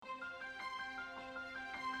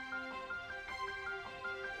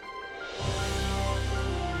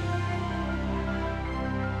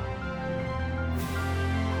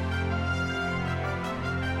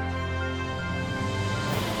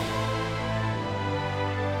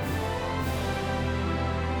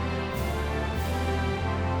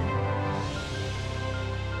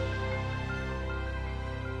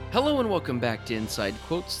Hello and welcome back to Inside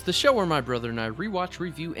Quotes, the show where my brother and I rewatch,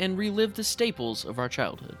 review, and relive the staples of our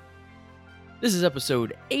childhood. This is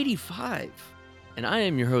episode 85, and I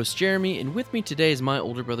am your host, Jeremy, and with me today is my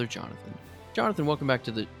older brother, Jonathan. Jonathan, welcome back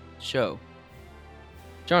to the show.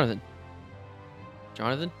 Jonathan.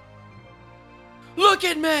 Jonathan? Look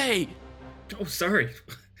at me! Oh, sorry.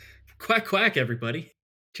 Quack, quack, everybody.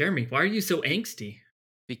 Jeremy, why are you so angsty?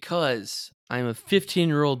 Because I'm a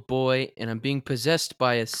 15-year-old boy and I'm being possessed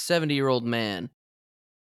by a 70-year-old man.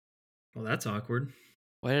 Well, that's awkward.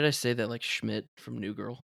 Why did I say that like Schmidt from New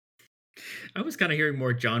Girl? I was kind of hearing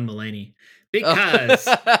more John Mulaney. Oh. Because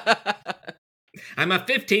I'm a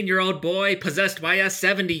 15-year-old boy possessed by a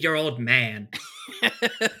 70-year-old man.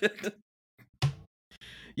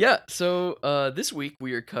 Yeah, so this week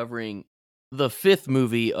we are covering the fifth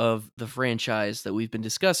movie of the franchise that we've been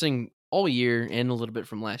discussing all year and a little bit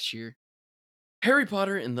from last year. Harry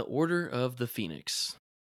Potter and the Order of the Phoenix.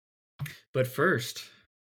 But first,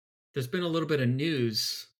 there's been a little bit of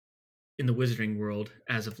news in the wizarding world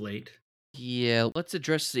as of late. Yeah, let's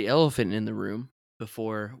address the elephant in the room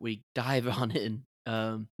before we dive on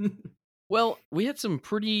in. Well, we had some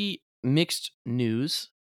pretty mixed news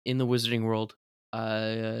in the wizarding world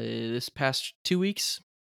this past 2 weeks,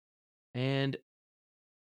 and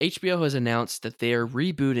HBO has announced that they are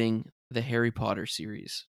rebooting the Harry Potter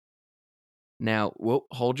series. Now, whoa,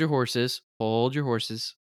 hold your horses. Hold your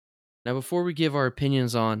horses. Now, before we give our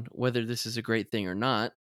opinions on whether this is a great thing or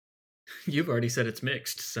not, You've already said it's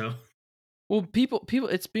mixed, so. well,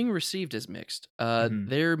 it's being received as mixed.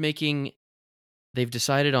 Mhm. They've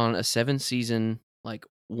decided on a 7-season, like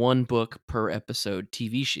 1 book per episode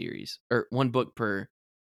TV series, or 1 book per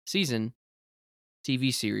season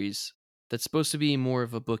TV series that's supposed to be more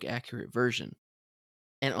of a book accurate version.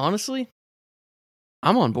 And honestly,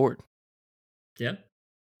 I'm on board. Yeah.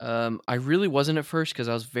 I really wasn't at first because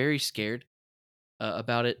I was very scared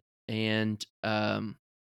about it, and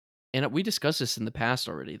we discussed this in the past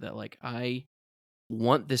already that like I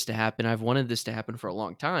want this to happen. I've wanted this to happen for a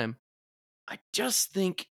long time. I just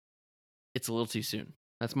think it's a little too soon.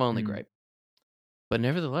 That's my only Mhm. gripe. But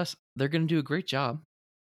nevertheless, they're going to do a great job,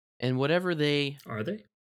 and Are they?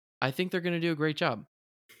 I think they're going to do a great job.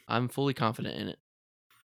 I'm fully confident in it.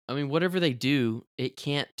 I mean, whatever they do, it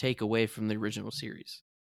can't take away from the original series.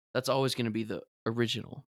 That's always going to be the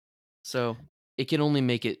original. So it can only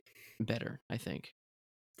make it better, I think.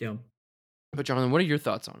 Yeah. But Jonathan, what are your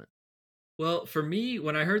thoughts on it? Well, for me,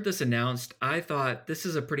 when I heard this announced, I thought this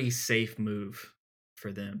is a pretty safe move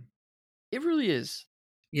for them. It really is.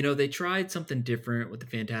 They tried something different with the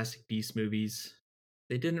Fantastic Beasts movies.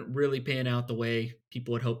 They didn't really pan out the way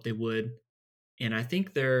people had hoped they would. And I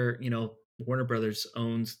think Warner Brothers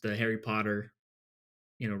owns the Harry Potter,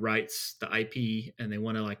 rights, the IP, and they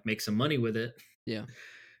want to like make some money with it. Yeah.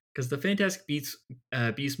 Because the Fantastic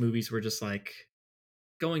Beasts movies were just like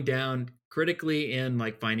going down critically and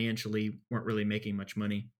like financially weren't really making much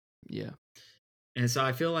money. Yeah. And so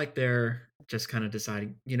I feel like they're just kind of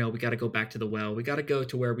deciding, we got to go back to the well. We got to go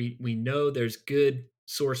to where we know there's good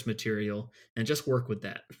source material and just work with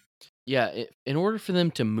that. Yeah, in order for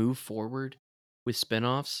them to move forward with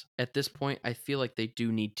spinoffs at this point, I feel like they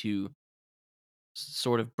do need to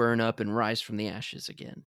sort of burn up and rise from the ashes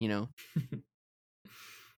again, you know?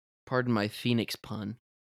 Pardon my Phoenix pun.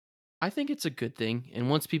 I think it's a good thing, and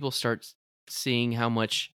once people start seeing how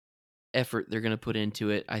much effort they're going to put into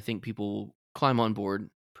it, I think people will climb on board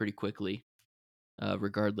pretty quickly,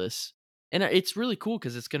 regardless. And it's really cool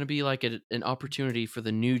because it's going to be like an opportunity for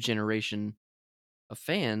the new generation of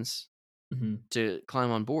fans Mhm. to climb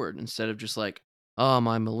on board instead of just like, oh,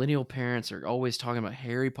 my millennial parents are always talking about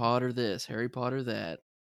Harry Potter this, Harry Potter that.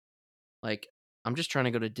 Like, I'm just trying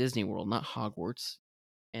to go to Disney World, not Hogwarts.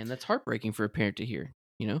 And that's heartbreaking for a parent to hear,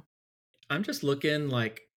 you know? I'm just looking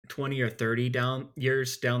like 20 or 30 down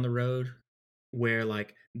years down the road where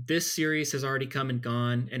like this series has already come and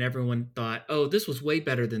gone and everyone thought, "Oh, this was way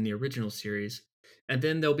better than the original series." And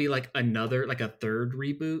then there'll be like another like a third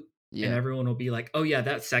reboot and Yeah. everyone will be like, "Oh yeah,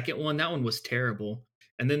 that second one, that one was terrible."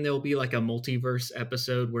 And then there'll be like a multiverse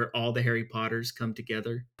episode where all the Harry Potters come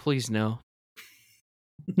together. Please no.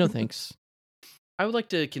 No thanks. I would like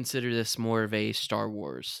to consider this more of a Star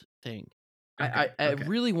Wars thing. I, Okay, I, I okay.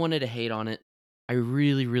 really wanted to hate on it. I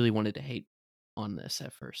really, really wanted to hate on this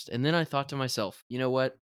at first. And then I thought to myself, you know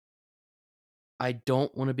what? I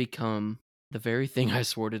don't want to become the very thing I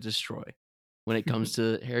swore to destroy when it comes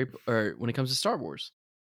to when it comes to Star Wars.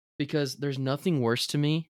 Because there's nothing worse to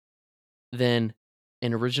me than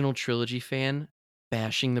an original trilogy fan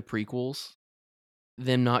bashing the prequels,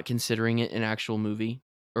 them not considering it an actual movie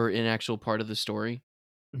or an actual part of the story.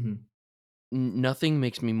 Mhm. Nothing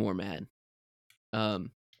makes me more mad.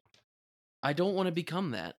 Um, I don't want to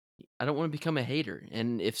become that. I don't want to become a hater.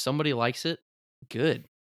 And if somebody likes it, good.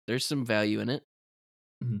 There's some value in it.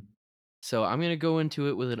 Mhm. So I'm gonna go into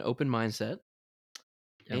it with an open mindset,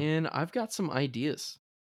 Yeah. and I've got some ideas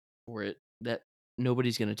for it that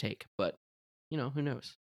nobody's gonna take. But who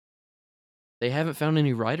knows? They haven't found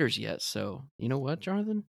any writers yet, so you know what,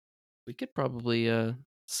 Jonathan? We could probably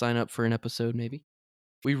sign up for an episode, maybe.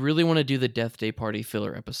 We really want to do the Death Day Party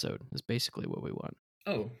filler episode. Is basically what we want.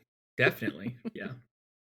 Oh, definitely. Yeah.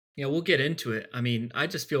 Yeah, we'll get into it. I mean, I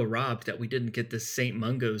just feel robbed that we didn't get this Saint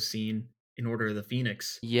Mungo scene in Order of the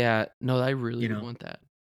Phoenix. Yeah, no, I really You would know, want that.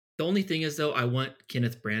 the only thing is though, I want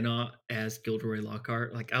Kenneth Branagh as Gilderoy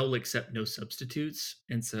Lockhart. Like, I will accept no substitutes,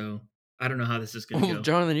 and so I don't know how this is going Well, to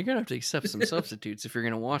Jonathan, you're gonna have to accept some go. substitutes if you're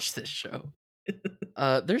gonna watch this show.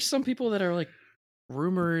 There's some people that are like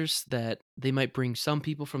rumors that they might bring some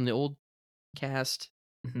people from the old cast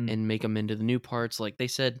Mhm. and make them into the new parts. Like they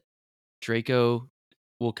said, Draco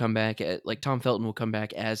will come back like Tom Felton will come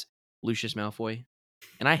back as Lucius Malfoy,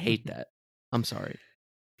 and I hate that. I'm sorry.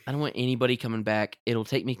 I don't want anybody coming back. It'll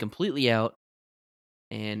take me completely out,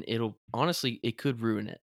 and it could ruin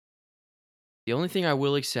it. The only thing I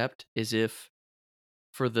will accept is if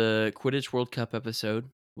for the Quidditch World Cup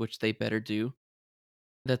episode, which they better do,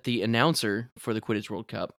 that the announcer for the Quidditch World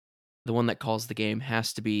Cup, the one that calls the game,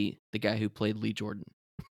 has to be the guy who played Lee Jordan.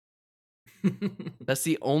 That's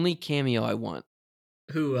the only cameo I want.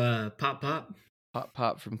 Who, Pop Pop? Pop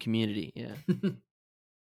Pop from Community, yeah.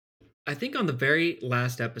 I think on the very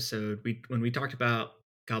last episode, when we talked about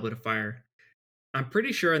Goblet of Fire, I'm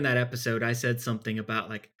pretty sure in that episode I said something about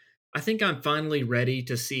like, I think I'm finally ready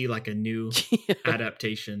to see like a new Yeah,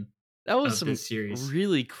 adaptation that was of some this series.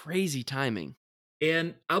 really crazy timing.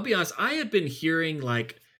 And I'll be honest, I had been hearing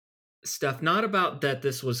like stuff not about that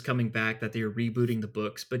this was coming back, that they were rebooting the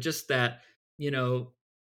books, but just that, you know,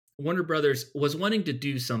 Warner Brothers was wanting to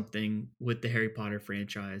do something with the Harry Potter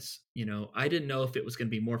franchise. I didn't know if it was going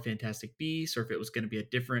to be more Fantastic Beasts or if it was going to be a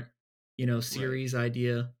different, Right, series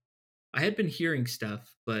idea. I had been hearing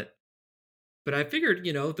stuff, but I figured,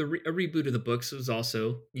 a reboot of the books was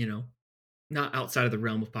also, not outside of the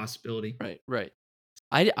realm of possibility. right, right.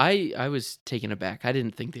 I was taken aback. I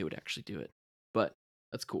didn't think they would actually do it, but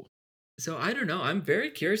that's cool. So I don't know. I'm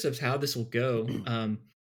very curious of how this will go.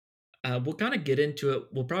 We'll kind of get into it.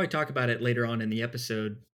 We'll probably talk about it later on in the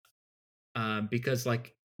episode, because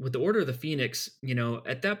like with the Order of the Phoenix,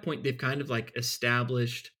 at that point they've kind of like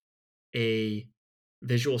established a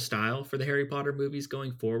visual style for the Harry Potter movies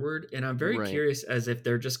going forward, and I'm very Right. curious as if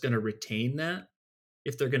they're just going to retain that,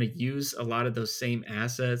 if they're going to use a lot of those same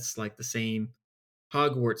assets, like the same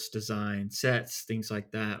Hogwarts design, sets, things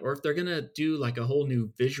like that, or if they're going to do like a whole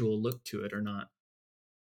new visual look to it or not.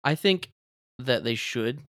 I think that they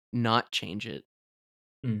should not change it,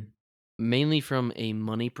 Mm, mainly from a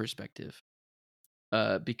money perspective.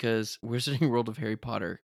 Because Wizarding World of Harry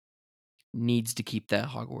Potter needs to keep that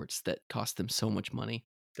Hogwarts that cost them so much money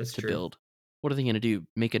that's to true. build. What are they going to do?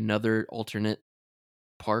 Make another alternate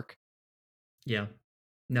park? Yeah.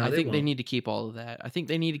 No, I they think they won't. need to keep all of that. I think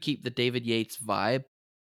they need to keep the David Yates vibe,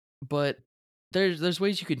 but there's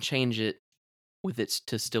ways you can change it with it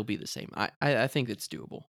to still be the same. I think it's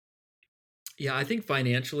doable. Yeah, I think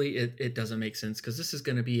financially it doesn't make sense because this is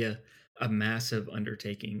going to be a massive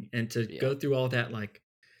undertaking, and to Yeah. go through all that like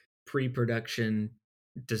pre-production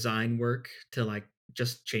design work to like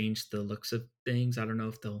just change the looks of things. I don't know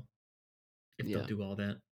if they'll Yeah. do all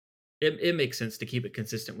that. It makes sense to keep it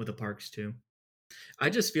consistent with the parks too. I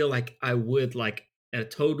just feel like I would like a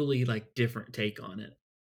totally like different take on it.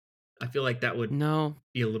 I feel like that would No,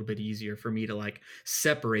 be a little bit easier for me to like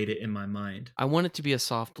separate it in my mind. I want it to be a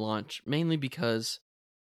soft launch mainly because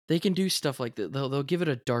they can do stuff like that. They'll give it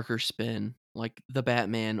a darker spin, like the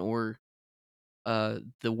Batman or the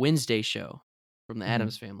Wednesday show from the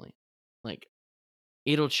Adams Mhm. family. Like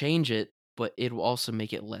it'll change it, but it will also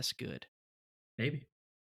make it less good. Maybe.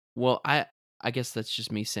 Well, I guess that's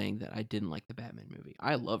just me saying that I didn't like the Batman movie.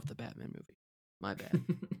 I loved the Batman movie. My bad.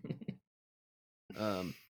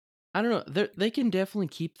 Um, I don't know. They can definitely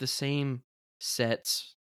keep the same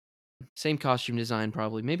sets, same costume design,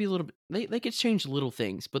 probably. Maybe a little bit. They could change little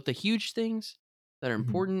things, but the huge things that are Mhm.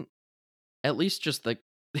 important, at least just like,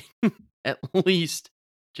 at least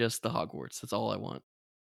just the Hogwarts. That's all I want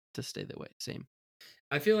to stay that way. Same.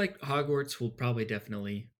 I feel like Hogwarts will probably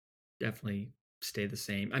definitely stay the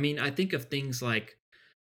same. I mean, I think of things like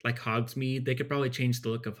Hogsmeade. They could probably change the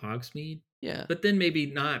look of Hogsmeade, Yeah. but then maybe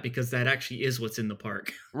not because that actually is what's in the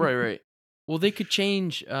park. Right. Right. Well, they could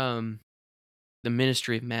change the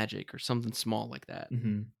Ministry of Magic or something small like that.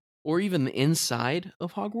 Mhm. or even the inside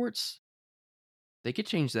of Hogwarts. They could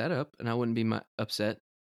change that up, and I wouldn't be upset.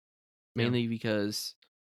 Yeah, Mainly because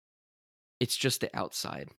it's just the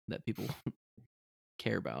outside that people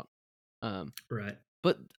care about. Um, right.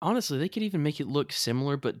 but honestly, they could even make it look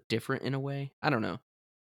similar but different in a way. I don't know.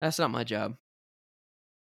 That's not my job.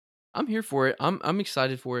 I'm here for it. I'm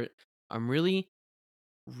excited for it. I'm really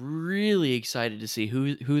excited to see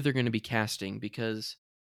who they're going to be casting because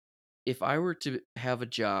if I were to have a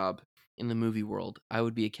job in the movie world, I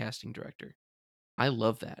would be a casting director. I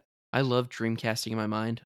love that. I love dream casting in my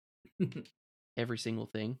mind, every single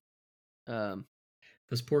thing. Um,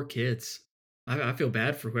 Those poor kids. I feel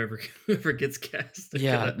bad for whoever whoever gets cast.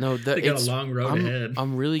 yeah, no, They got a long road ahead.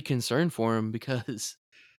 I'm really concerned for him because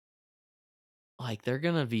like they're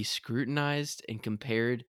gonna be scrutinized and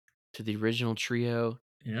compared to the original trio,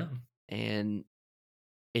 Yeah. and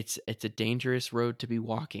it's a dangerous road to be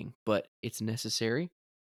walking, but it's necessary.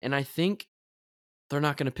 And I think they're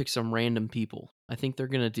not gonna pick some random people. I think they're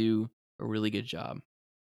gonna do a really good job.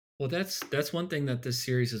 Well, that's one thing that this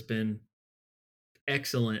series has been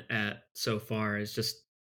excellent at so far is just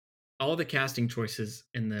all the casting choices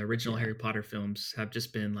in the original Yeah, Harry Potter films have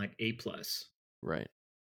just been like A plus. right.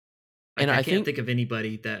 And Like I I can't think think of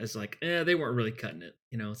anybody that is like, they weren't really cutting it.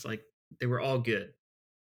 It's like they were all good.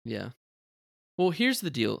 yeah. Well, here's the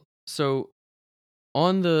deal. So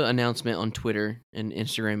on the announcement on Twitter and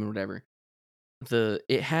Instagram and whatever,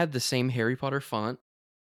 it had the same Harry Potter font,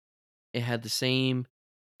 it had the same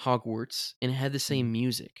Hogwarts, and it had the Mhm. same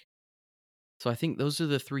music. So I think those are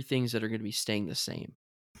the 3 things that are gonna be staying the same.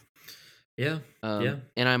 Yeah, yeah,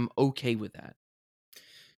 And I'm okay with that.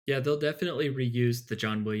 yeah. They'll definitely reuse the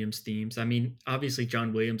John Williams themes. I mean, obviously,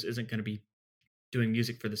 John Williams isn't going to be doing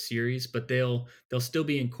music for the series, but they'll still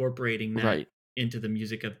be incorporating that Right. into the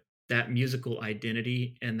music of that musical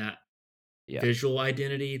identity and that Yeah. visual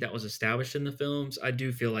identity that was established in the films. I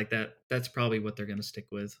do feel like that's probably what they're going to stick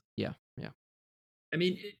with. Yeah. Yeah. I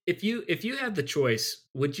mean, if you had the choice,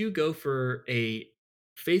 would you go for a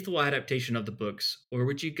faithful adaptation of the books, or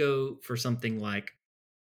would you go for something like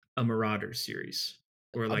a Marauders series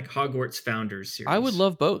or Uh, like Hogwarts Founders I would series?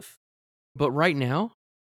 love both, but right now,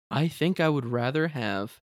 I think I would rather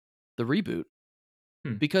have the reboot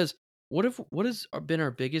Hmm. because what has been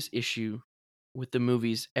our biggest issue with the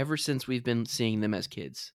movies ever since we've been seeing them as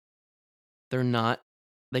kids? They're not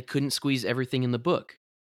they couldn't squeeze everything in the book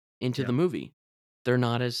into the Yeah. movie. They're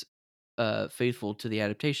not as, faithful to the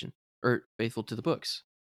adaptation or faithful to the books.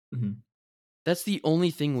 Mhm. That's the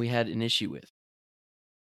only thing we had an issue with,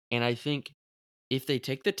 and I think if they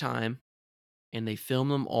take the time and they film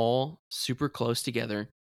them all super close together,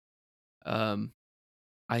 um,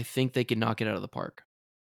 I think they could knock it out of the park.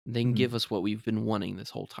 They can give Mhm. us what we've been wanting this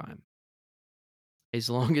whole time. As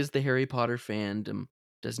long as the Harry Potter fandom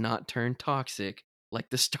does not turn toxic like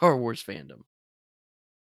the Star Wars fandom.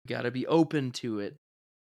 Gotta be open to it.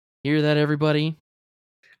 Hear that, everybody?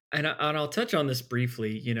 And I'll touch on this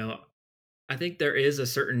briefly. I think there is a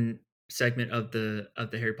certain segment of the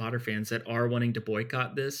Harry Potter fans that are wanting to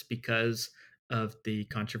boycott this because of the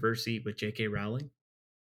controversy with J.K. Rowling.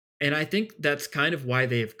 And I think that's kind of why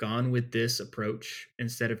they have gone with this approach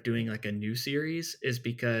instead of doing like a new series is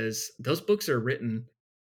because those books are written.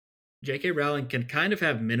 J.K. Rowling can kind of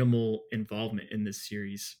have minimal involvement in this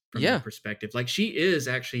series from their Yeah, perspective. Like she is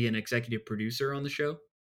actually an executive producer on the show,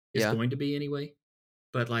 is yeah, going to be anyway.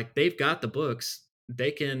 But like they've got the books.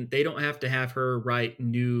 They don't have to have her write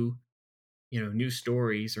new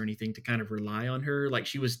stories or anything to kind of rely on her like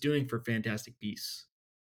she was doing for Fantastic Beasts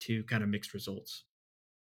to kind of mixed results.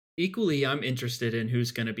 Equally, I'm interested in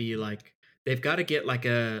who's going to be like they've got to get like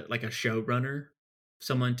a showrunner,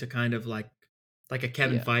 someone to kind of like a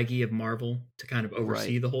Kevin yeah, Feige of Marvel to kind of right.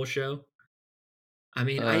 oversee the whole show. I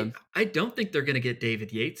mean, I Um, I don't think they're going to get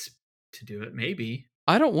David Yates to do it. Maybe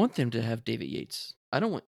I don't want them to have David Yates. I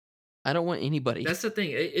don't want anybody that's the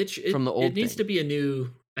thing. It from it the it old needs to thing. be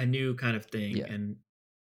a new kind of thing, Yeah. and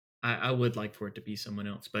I would like for it to be someone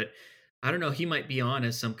else, but I don't know. He might be on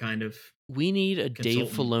as some kind of We need a Dave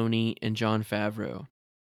consultant. Filoni and Jon Favreau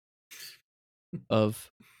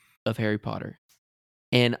of Harry Potter.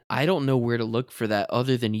 And I don't know where to look for that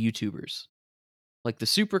other than YouTubers. Like the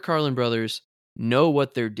Super Carlin brothers know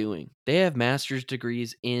what they're doing. They have master's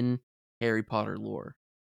degrees in Harry Potter lore.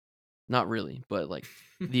 Not really, but like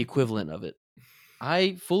the equivalent of it.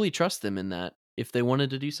 I fully trust them in that. If they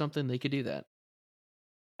wanted to do something, they could do that.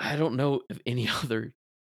 I don't know if any other.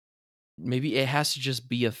 Maybe it has to just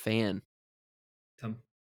be a fan. Um,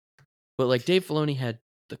 But like Dave Filoni had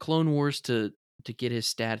the Clone Wars to get his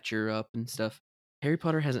stature up and stuff. Harry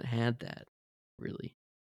Potter hasn't had that really.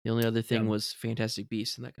 The only other Yeah. thing was Fantastic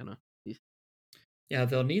Beasts, and that kind of Yeah,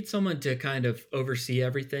 they'll need someone to kind of oversee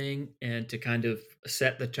everything and to kind of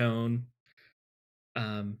set the tone,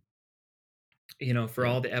 um, for yeah.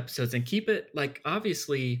 all the episodes and keep it like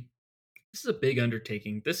obviously this is a big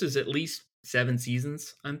undertaking. This is at least 7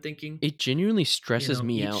 seasons, I'm thinking. It genuinely stresses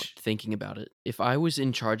me out Each thinking about it. If I was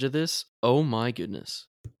in charge of this, oh my goodness.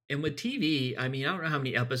 and with TV, I mean, I don't know how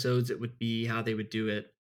many episodes it would be, how they would do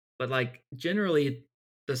it, but like generally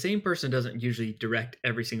the same person doesn't usually direct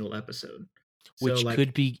every single episode. So Which like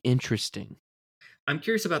could be interesting. I'm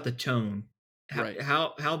curious about the tone, how Right.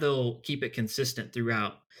 how they'll keep it consistent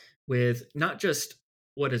throughout with not just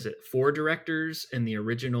what is it, 4 directors in the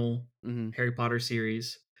original Hmm. Harry Potter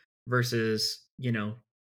series versus,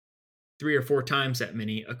 3 or 4 times that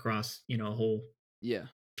many across, a whole Yeah.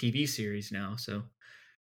 TV series now. So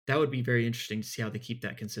that would be very interesting to see how they keep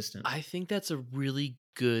that consistent. I think that's a really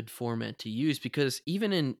good format to use because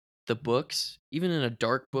even in the books, even in a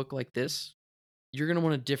dark book like this, you're going to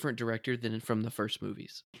want a different director than from the first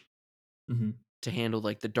movies Mhm. to handle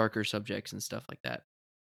like the darker subjects and stuff like that.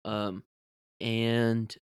 Um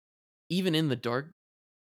and even in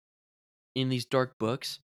these dark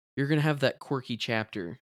books, you're going to have that quirky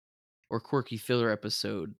chapter or quirky filler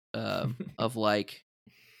episode of like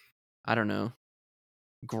I don't know,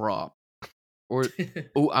 Grop or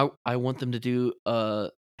oh I want them to do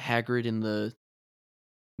Hagrid in the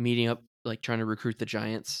meeting up like trying to recruit the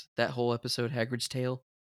giants. That whole episode, Hagrid's Tale.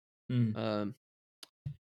 Mm. Um,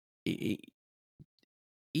 i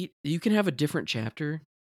you can have a different chapter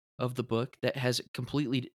of the book that has a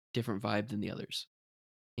completely different vibe than the others,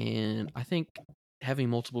 and I think having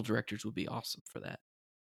multiple directors would be awesome for that.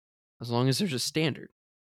 As long as there's a standard.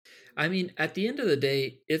 I mean, at the end of the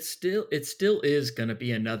day, it still is gonna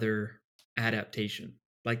be another adaptation.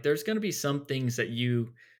 Like, there's gonna be some things that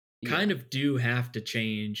you Yeah, kind of do have to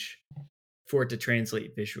change for it to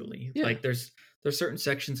translate visually. yeah, Like, there's certain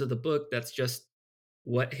sections of the book that's just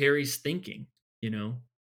what Harry's thinking, you know,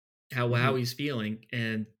 how mhm. he's feeling,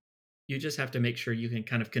 and you just have to make sure you can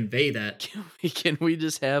kind of convey that. Can we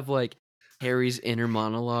just have like Harry's inner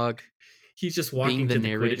monologue He's just being walking the to the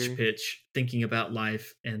Quidditch narrator? pitch, thinking about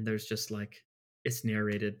life, and there's just like it's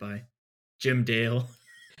narrated by Jim Dale.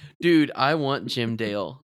 Dude, I want Jim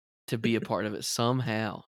Dale to be a part of it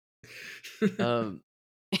somehow. Um,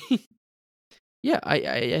 yeah,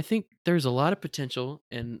 I think there's a lot of potential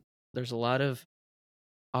and there's a lot of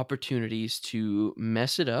opportunities to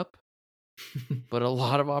mess it up, but a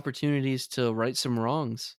lot of opportunities to right some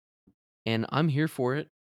wrongs. And I'm here for it.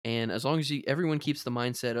 And as long as everyone keeps the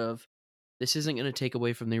mindset of this isn't going to take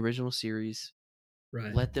away from the original series,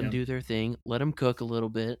 Right. let them Yeah. do their thing, let them cook a little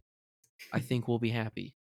bit. I think we'll be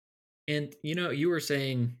happy. And you were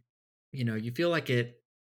saying, you feel like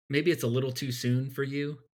maybe it's a little too soon for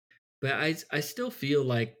you, but I still feel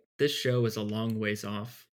like this show is a long ways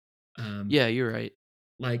off. Um Yeah, you're right.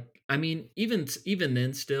 like I mean, even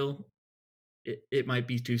then still it might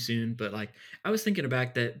be too soon, but like I was thinking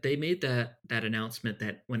back that they made that announcement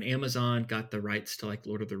that when Amazon got the rights to like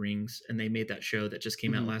Lord of the Rings and they made that show that just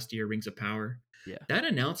came out Hmm. last year, Rings of Power. Yeah. That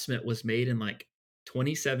announcement was made in like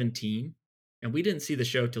 2017 and we didn't see the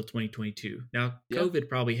show till 2022. Now, Yeah. COVID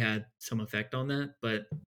probably had some effect on that, but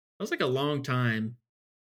that was like a long time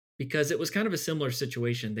because it was kind of a similar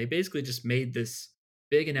situation. They basically just made this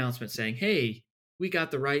big announcement saying, "Hey, we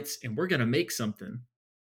got the rights and we're going to make something.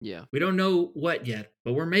 Yeah. We don't know what yet,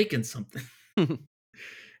 but we're making something."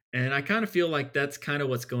 And I kind of feel like that's kind of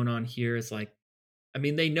what's going on here is like I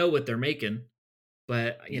mean, they know what they're making,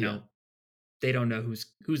 but Yeah. they don't know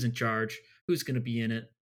who's in charge, who's going to be in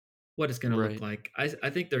it, what it's going to look Right. like. I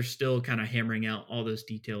think they're still kind of hammering out all those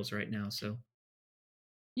details right now. So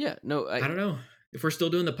Yeah. No, I don't know if we're still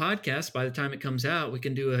doing the podcast. By the time it comes out, we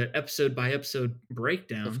can do an episode by episode of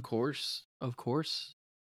breakdown. course. Of course.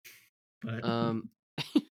 But Um,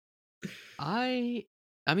 I,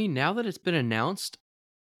 I mean, now that it's been announced,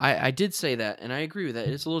 I did say that, and I agree with that.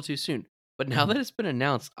 It's a little too soon, but now that Mhm. it's been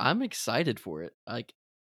announced, I'm excited for it. Like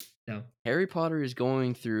No. Harry Potter is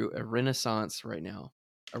going through a renaissance right now,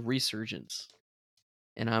 a resurgence,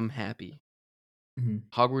 and I'm happy. Mhm.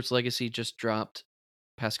 Hogwarts Legacy just dropped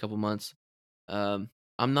past couple months.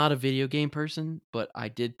 I'm not a video game person, but I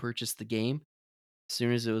did purchase the game as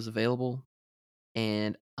soon as it was available,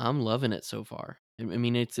 and I'm loving it so far. I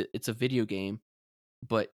mean, it's a video game,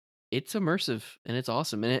 but it's immersive and it's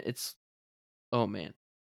awesome, and it's oh man,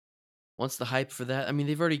 once the hype for that, I mean,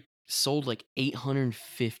 they've already sold like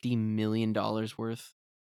 $850 million worth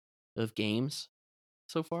of games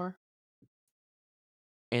so far,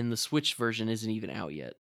 and the Switch version isn't even out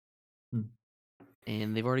yet. Mm.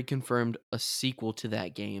 and they've already confirmed a sequel to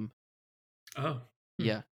that game. Oh, hmm.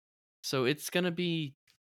 Yeah. So it's gonna be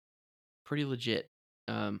pretty legit.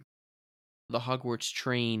 Um, the Hogwarts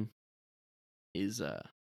train is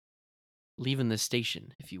leaving the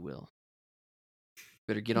station, if you will.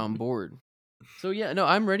 Better get on board. So yeah, no,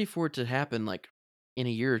 I'm ready for it to happen like in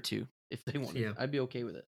a year or two if they wanted. Yeah, I'd be okay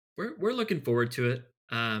with it. we're looking forward to it.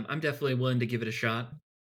 I'm definitely willing to give it a shot.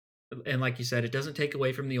 And like you said, it doesn't take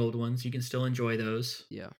away from the old ones. You can still enjoy those.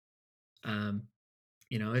 Yeah. Um,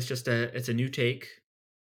 it's just a new take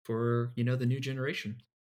for the new generation.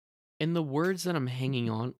 And the words that I'm hanging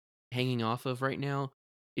off of right now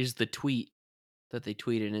is the tweet that they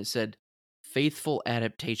tweeted and it said faithful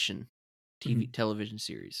adaptation Mhm. television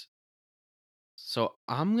series. So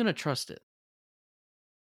I'm going to trust it.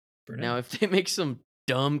 For Now now, if they make some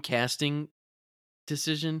dumb casting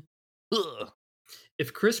decision, ugh,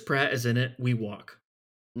 if Chris Pratt is in it, we walk.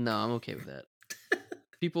 no, I'm okay with that.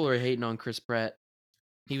 People are hating on Chris Pratt.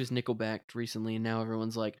 He was Nickelbacked recently and now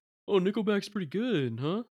everyone's like, "Oh, Nickelback's pretty good,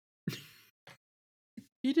 huh?"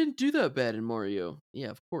 He didn't do that bad in Mario. Yeah,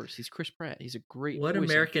 of course. He's Chris Pratt. He's a great What voice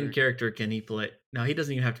American actor. character can he play? No, he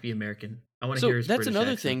doesn't even have to be American. I want to hear So his that's British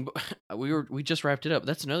another accent. thing. We just wrapped it up.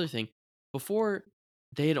 That's another thing. Before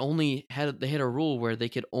they had a rule where they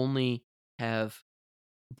could only have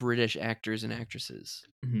British actors and actresses,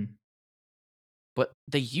 Mhm. but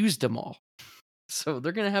they used them all. So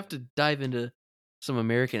they're gonna have to dive into some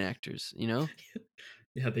American actors.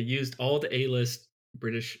 Yeah, they used all the A-list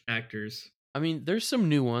British actors. I mean, there's some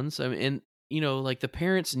new ones. I mean, and like the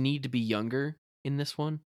parents need to be younger in this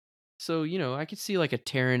one. So I could see like a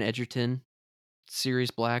Taron Egerton,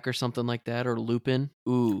 Sirius Black, or something like that, or Lupin.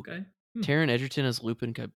 Ooh, Okay. Hmm. Taron Egerton as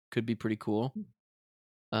Lupin could be pretty cool.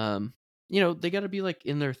 Um, they got to be like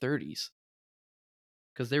in their 30s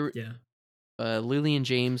because they were Yeah. Lily and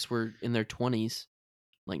James were in their 20s,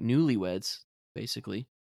 like newlyweds, basically,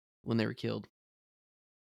 when they were killed.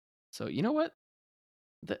 So you know what?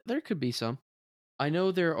 There could be some. I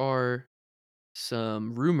know there are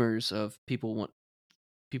some rumors of people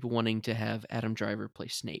wanting to have Adam Driver play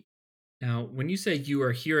Snape. Now, when you say you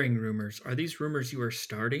are hearing rumors, are these rumors you are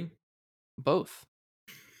starting? Both.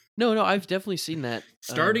 No, no, I've definitely seen that.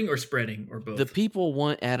 Starting or spreading or The both? people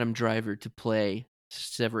want Adam Driver to play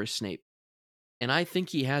Severus Snape, and I think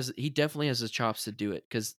he definitely has the chops to do it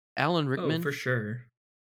because Oh, for sure.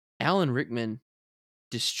 Alan Rickman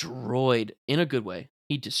destroyed in a good way.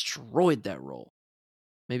 He destroyed that role.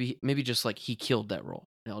 Maybe just like he killed that role.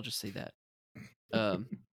 I'll just say that. Um,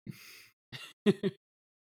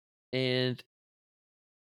 and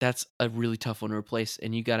that's a really tough one to replace,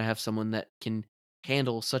 and you got to have someone that can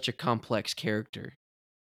handle such a complex character.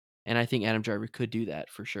 And I think Adam Driver could do that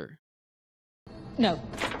for sure. No,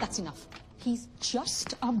 that's enough. He's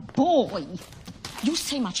just a boy. You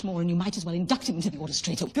say much more and you might as well induct him into the Order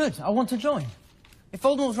straight away. Good, I want to join. If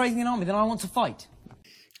Voldemort's raising an army, then I want to fight.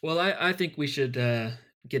 Well, I think we should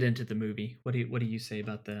get into the movie. What do you say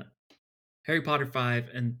about that? Harry Potter 5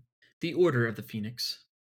 and the Order of the Phoenix.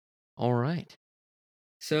 All right.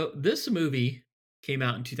 So this movie came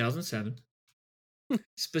out in 2007,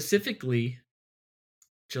 specifically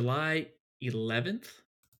July 11th,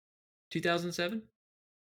 2007.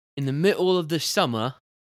 In the middle of the summer.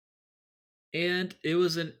 And it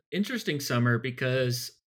was an interesting summer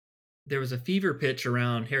because there was a fever pitch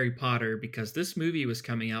around Harry Potter because this movie was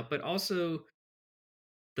coming out, but also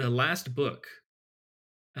the last book,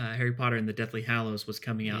 Harry Potter and the Deathly Hallows, was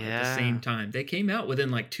coming out at the same Yeah. time. They came out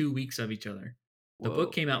within like 2 weeks of each other. The book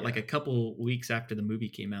Whoa. came out like Yeah. a couple weeks after the movie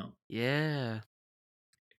came out. Yeah.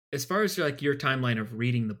 As far as like your timeline of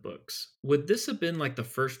reading the books, would this have been like the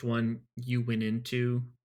first one you went into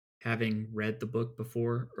having read the book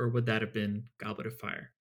before, or would that have been Goblet of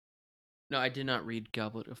Fire? No, I did not read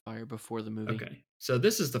Goblet of Fire before the movie. Okay, so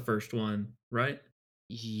this is the first one, right?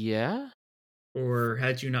 Yeah. Or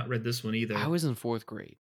had you not read this one I either? was in 4th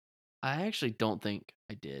grade. I actually don't think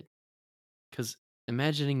I did. Because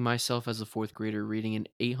imagining myself as a 4th grader reading an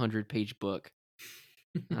 800-page book,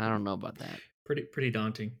 I don't know about that. Pretty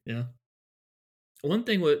daunting, yeah. One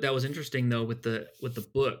thing that was interesting though with the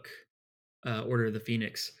book, Order of the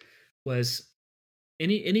Phoenix, was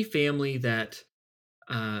any family that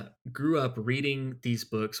grew up reading these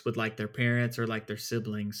books with like their parents or like their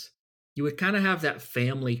siblings, you would kind of have that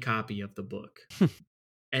family copy of the book,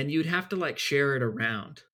 and you'd have to like share it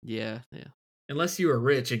around Yeah, yeah. unless you were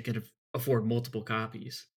rich and could afford multiple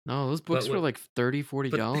copies. No, those But books were like $30,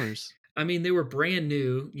 but $40. I mean, they were brand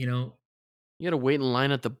new, You gotta wait in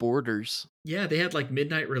line at the Borders. Yeah, they had like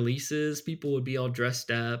midnight releases. People would be all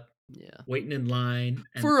dressed up, Yeah. waiting in line,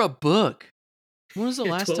 and For a book. When was the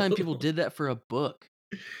Yeah, last 12 time of people them. did that for a book?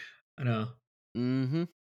 I know. Mm-hmm.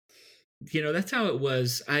 That's how it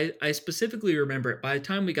was. I specifically remember it. By the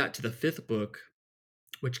time we got to the fifth book,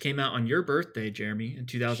 which came out on your birthday, Jeremy, in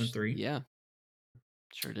 2003, Yeah,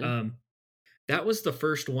 sure did. um, that was the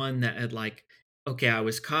first one that had like, okay, I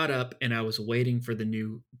was caught up and I was waiting for the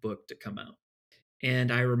new book to come out.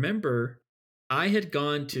 And I remember I had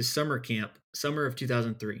gone to summer camp, summer of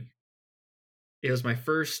 2003. It was my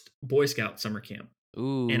first Boy Scout summer camp. And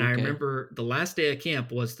Ooh, I okay. remember the last day of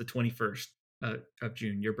camp was the 21st of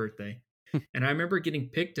June, your birthday. And I remember getting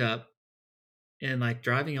picked up and like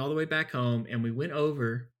driving all the way back home. And we went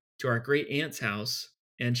over to our great aunt's house.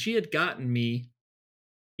 And she had gotten me,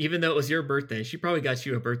 even though it was your birthday, she probably got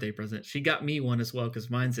you a birthday present. She got me one as well because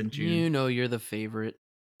mine's in June. You know you're the favorite.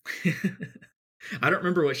 I don't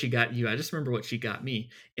remember what she got you. I just remember what she got me.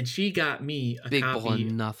 And she got me a Big ball of copy.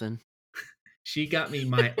 nothing. She got me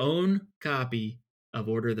my own copy of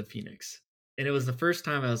Order of the Phoenix. And it was the first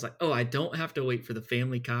time I was like, oh, I don't have to wait for the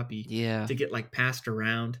family copy Yeah. to get like passed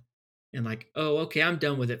around. And like, oh, okay, I'm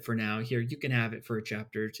done with it for now. Here, you can have it for a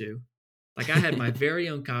chapter or two. Like I had my very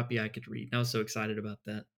own copy I could read. And I was so excited about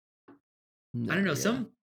that. I No, don't know. yeah. Some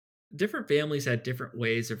different families had different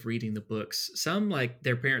ways of reading the books. Some like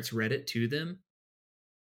their parents read it to them,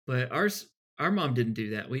 but our mom didn't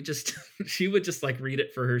do that. We just she would just like read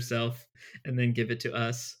it for herself and then give it to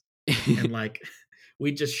us, and like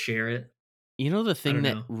we just share it. You know the I thing don't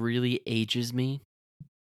that know. really ages me,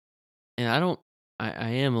 and I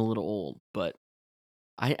am a little old, but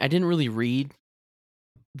I didn't really read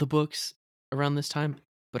the books around this time,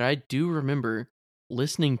 but I do remember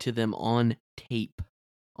listening to them on tape,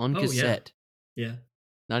 on Oh yeah, cassette, yeah,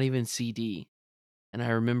 not even CD. And I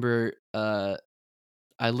remember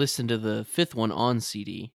I listened to the fifth one on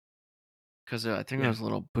CD because I think it yeah, was a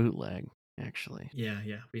little bootleg, actually. yeah.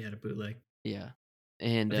 We had a bootleg. Yeah,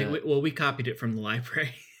 and I think we copied it from the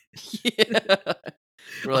library. yeah,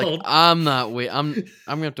 we're like, Old. I'm not wait, I'm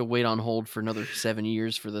gonna have to wait on hold for another 7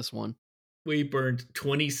 years for this one. We burned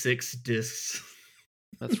 26 discs.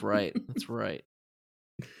 That's right. That's right.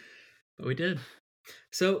 But we did.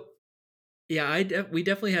 So yeah, we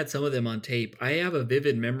definitely had some of them on tape. I have a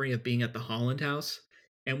vivid memory of being at the Holland House,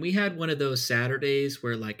 and we had one of those Saturdays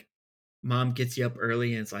where like mom gets you up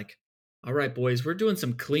early and it's like, "All right, boys, we're doing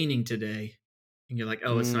some cleaning today," and you're like,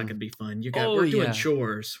 "Oh, it's not Mm. gonna be fun. Oh We're doing yeah,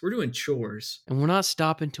 chores. We're doing chores." and we're not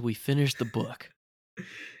stopping till we finish the book.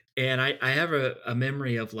 And I have a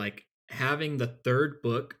memory of like having the third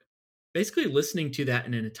book, basically listening to that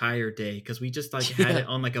in an entire day because we just like had Yeah, it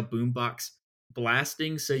on like a boombox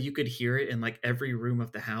blasting so you could hear it in like every room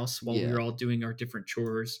of the house while we yeah. were all doing our different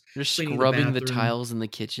chores, They're cleaning the scrubbing the bathroom, tiles in the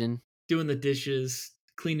kitchen. doing the dishes,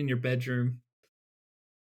 cleaning your bedroom.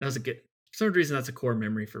 That was a good, for some reason that's a core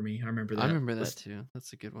memory for me. I remember I that. remember that too.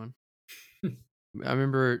 That's a good one. I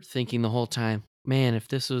remember thinking the whole time, man, if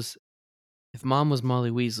Mom was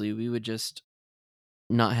Molly Weasley, we would just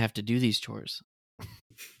not have to do these chores.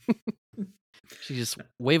 She just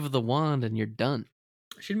wave of the wand and you're done.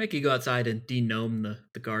 She'd make you go outside and denome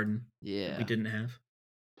the garden that we Yeah. didn't have.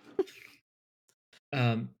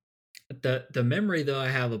 Um, the memory though I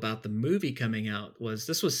have about the movie coming out was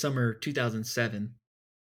this was summer 2007,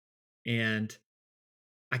 and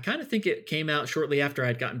I kind of think it came out shortly after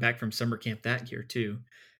I'd gotten back from summer camp that year too.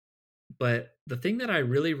 But the thing that I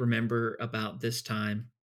really remember about this time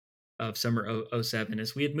of summer '07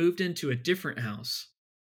 is we had moved into a different house.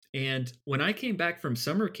 And when I came back from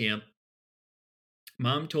summer camp,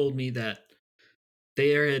 mom told me that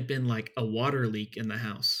there had been like a water leak in the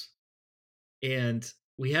house. And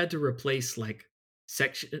we had to replace like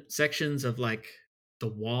sections of like the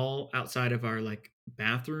wall outside of our like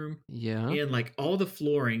bathroom, Yeah. and like all the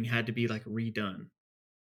flooring had to be like redone.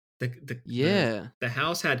 Yeah. The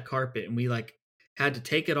house had carpet, and we like had to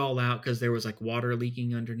take it all out because there was like water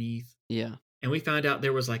leaking underneath. Yeah. And we found out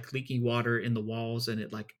there was like leaky water in the walls, and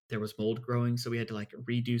it like there was mold growing, so we had to like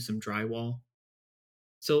redo some drywall.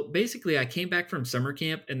 So basically I came back from summer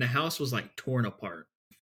camp and the house was like torn apart.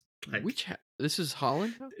 Like This is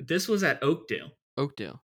Holland? this was at Oakdale.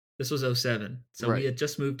 Oakdale. This was '07. So we Right. had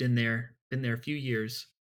just moved in there, been there a few years.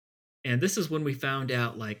 And this is when we found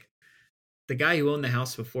out like the guy who owned the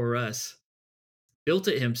house before us built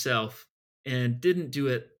it himself and didn't do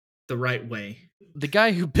it the right way. The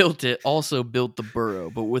guy who built it also built the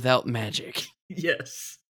burrow, but without magic.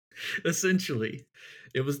 Yes. Essentially,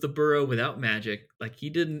 it was the burrow without magic. Like he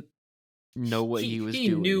didn't Know what he was he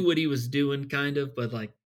doing. knew what he was doing kind of, but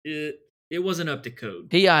like it wasn't up to code.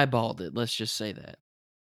 He eyeballed it. Let's just say that.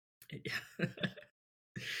 Yeah.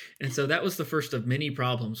 And so that was the first of many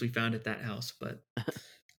problems we found at that house. But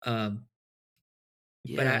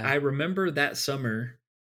But I, Yeah. I remember that summer.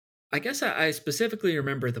 I guess I specifically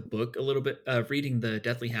remember the book a little bit, reading the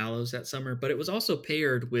Deathly Hallows that summer, but it was also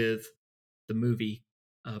paired with the movie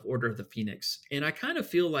of Order of the Phoenix. And I kind of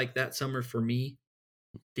feel like that summer for me,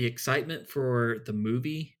 the excitement for the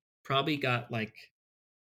movie probably got like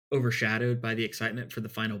overshadowed by the excitement for the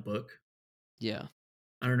final book. Yeah.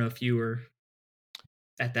 I don't know if you were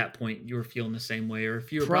at that point you were feeling the same way, or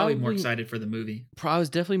if you were probably more Probably excited for the movie. I was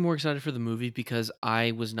definitely more excited for the movie because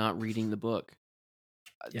I was not reading the book.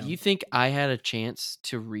 Yeah. You think I had a chance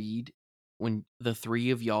to read when the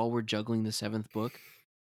three of y'all were juggling the seventh book?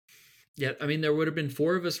 Yeah, I mean there would have been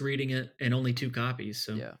four of us reading it and only two copies,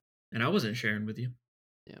 so Yeah. and I wasn't sharing with you.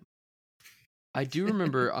 Yeah. I do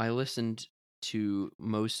remember I listened to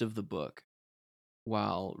most of the book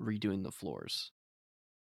while redoing the floors.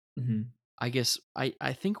 Hmm. I guess I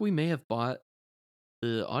think we may have bought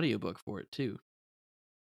the audiobook for it too.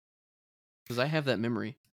 Because I have that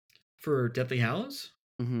memory. For Deathly Hallows?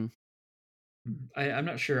 Mm-hmm. I'm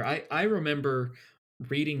not sure. I remember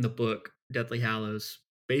reading the book Deathly Hallows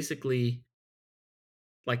basically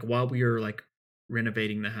like while we were like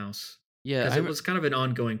renovating the house Yeah, because it was kind of an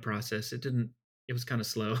ongoing process. It didn't. It was kind of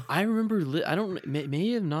slow. I remember. I don't.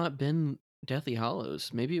 May have not been Deathly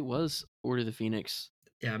Hollows. Maybe it was Order of the Phoenix.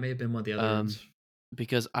 Yeah, it may have been one of the other Um, ones.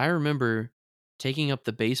 because I remember taking up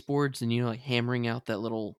the baseboards and like hammering out that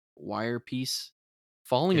little wire piece,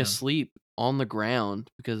 falling Yeah. asleep on the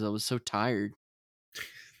ground because I was so tired.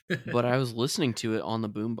 But I was listening to it on the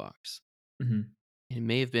boombox. Hmm. It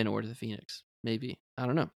may have been Order of the Phoenix. Maybe, I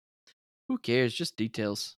don't know. Who cares? Just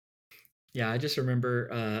details. Yeah, I just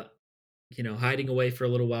remember, hiding away for a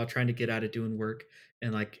little while, trying to get out of doing work,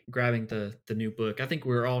 and like grabbing the new book. I think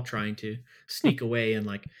we were all trying to sneak away and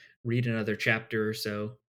like read another chapter or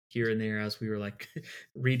so here and there as we were like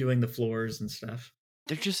redoing the floors and stuff.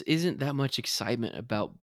 There just isn't that much excitement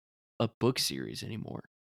about a book series anymore.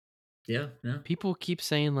 Yeah, no. People keep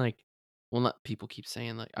saying like, well, not people keep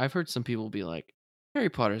saying like, I've heard some people be like, Harry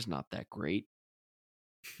Potter's not that great.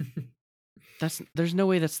 There's no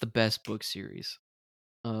way that's the best book series.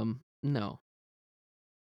 No,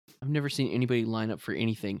 I've never seen anybody line up for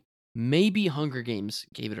anything. Maybe Hunger Games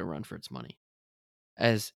gave it a run for its money,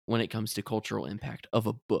 as when it comes to cultural impact of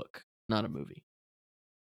a book, not a movie.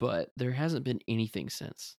 But there hasn't been anything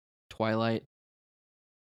since Twilight.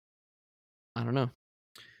 I don't know.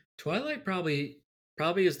 Twilight probably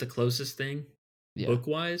is the closest thing Yeah, book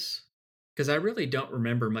wise because I really don't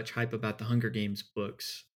remember much hype about the Hunger Games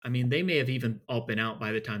books. I mean, they may have even all been out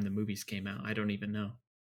by the time the movies came out. I don't even know.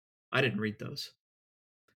 I didn't read those.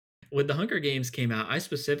 When the Hunger Games came out, I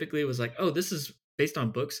specifically was like, "Oh, this is based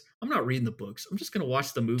on books. I'm not reading the books. I'm just going to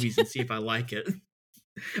watch the movies and see if I like it."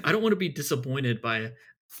 I don't want to be disappointed by,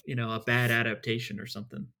 a bad adaptation or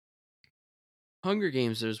something. Hunger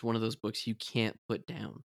Games is one of those books you can't put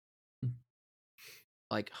down.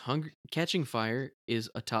 Like Catching Fire is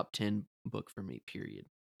a top 10 book for me, period.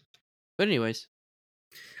 But anyways,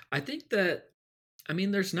 I think that I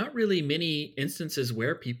mean, there's not really many instances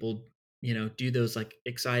where people, do those like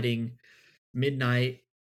exciting midnight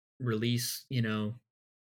release,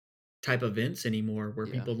 type events anymore where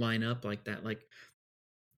yeah. people line up like that. Like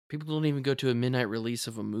People don't even go to a midnight release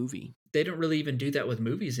of a movie. they don't really even do that with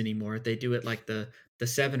movies anymore. They do it like the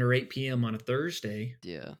 7 or 8 p.m. on a Thursday.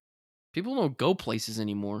 Yeah. People don't go places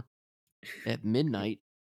anymore at midnight.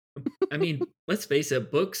 I mean, let's face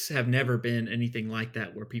it, books have never been anything like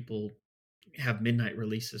that where people have midnight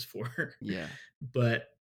releases for. Yeah. But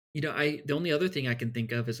I the only other thing I can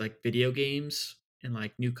think of is like video games and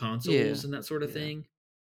like new Yeah. consoles and that sort of Yeah. thing.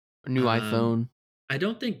 A new Um, iPhone. I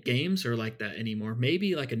don't think games are like that anymore.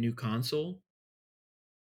 Maybe like a new console,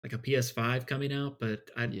 like a PS5 coming out, but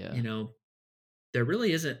Yeah. there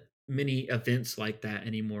really isn't many events like that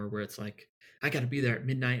anymore where it's like I got to be there at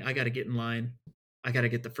midnight, I got to get in line, I got to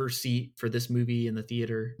get the first seat for this movie in the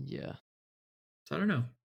theater. Yeah. So I don't know.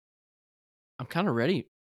 I'm kind of ready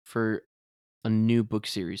for a new book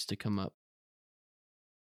series to come up.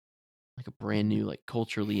 Like a brand new, like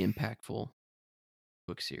culturally impactful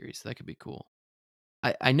book series. That could be cool.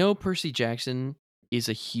 I know Percy Jackson is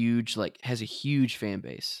has a huge fan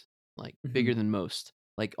base, like bigger Mhm. than most,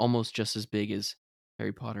 like almost just as big as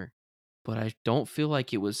Harry Potter. But I don't feel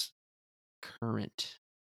like it was current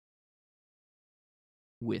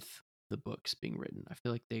with the books being written. I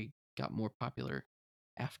feel like they got more popular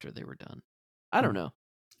after they were done. I don't Hmm. know.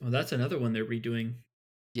 Well, that's another one they're redoing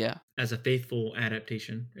Yeah. as a faithful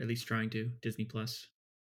adaptation, at least trying to Disney Plus.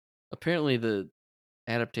 Apparently the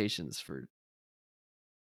adaptations for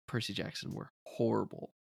Percy Jackson were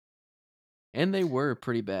horrible. And they were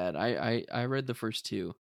pretty bad. I read the first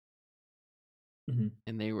two.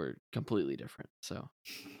 and they were completely different. So,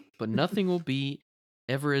 but nothing will be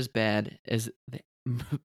ever as bad as the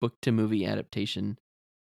book to movie adaptation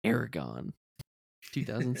Aragon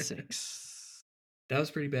 2006. That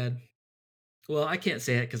was pretty bad. Well, I can't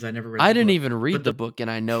say it because I never read. I the didn't book, even read but the book,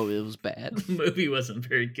 and I know it was bad. the movie wasn't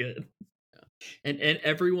very good. And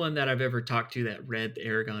everyone that I've ever talked to that read the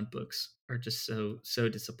Aragon books are just so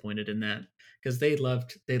disappointed in that because they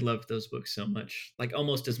loved those books so much, like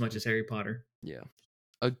almost as much as Harry Potter. Yeah,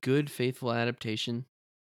 a good faithful adaptation.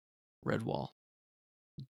 Redwall,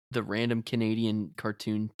 the random Canadian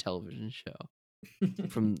cartoon television show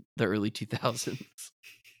from the early 2000s.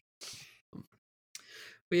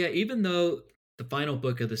 But yeah, even though the final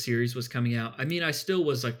book of the series was coming out, I mean, I still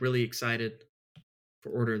was like really excited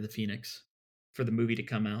for Order of the Phoenix for the movie to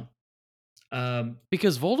come out.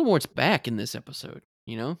 Because Voldemort's back in this episode,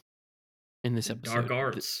 you know? In this episode. Dark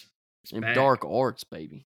Arts. Dark Arts,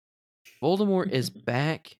 baby. Voldemort is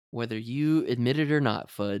back, whether you admit it or not,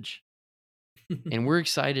 Fudge. And we're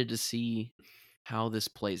excited to see how this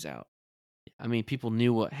plays out. I mean, people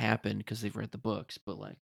knew what happened because they've read the books, but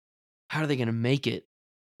like, how are they going to make it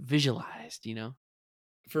visualized, you know?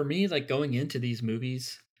 For me, like going into these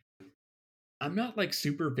movies, I'm not like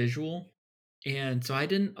super visual. And so I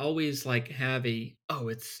didn't always like have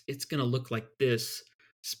it's gonna look like this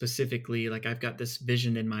specifically. Like I've got this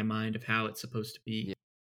vision in my mind of how it's supposed to be. Yeah.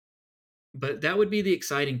 But that would be the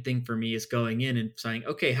exciting thing for me is going in and saying,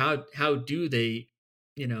 okay, how do they,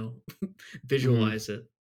 visualize it?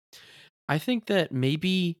 I think that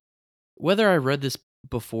maybe whether I read this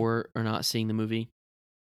before or not seeing the movie,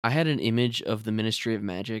 I had an image of the Ministry of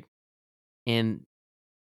Magic, and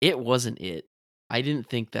it wasn't it. I didn't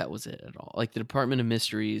think that was it at all. Like the Department of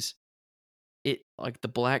Mysteries, it like the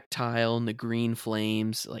black tile and the green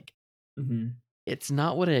flames, like it's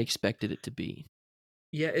not what I expected it to be.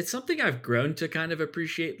 Yeah, it's something I've grown to kind of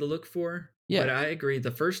appreciate the look for. Yeah. But I agree.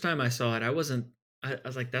 The first time I saw it, I was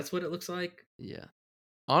like, that's what it looks like. Yeah.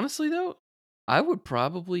 Honestly though, I would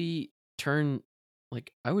probably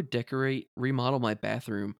I would remodel my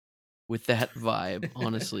bathroom with that vibe,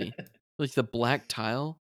 honestly. Like the black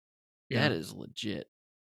tile, that is legit.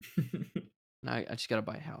 I just gotta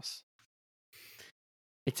buy a house.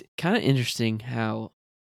 It's kind of interesting how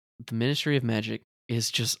the Ministry of Magic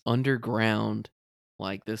is just underground,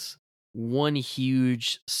 like this one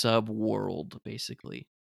huge sub world, basically.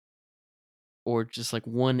 Or just like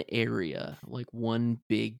one area, like one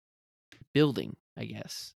big building, I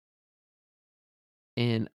guess.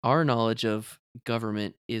 And our knowledge of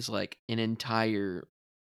government is like an entire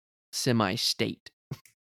semi-state.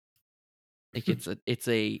 Like it's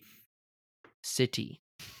a city.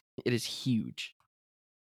 It is huge.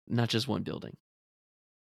 Not just one building.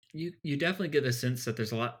 You definitely get a sense that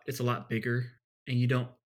it's a lot bigger and you don't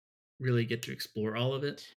really get to explore all of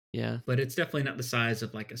it. Yeah. But it's definitely not the size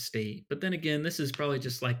of like a state. But then again, this is probably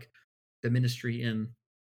just like the ministry in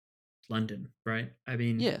London, right? I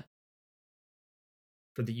mean, yeah.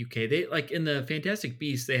 For the UK, they like in the Fantastic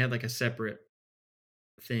Beasts, they had like a separate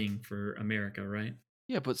thing for America, right?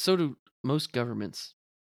 Yeah, but so do most governments.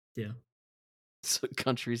 Yeah. So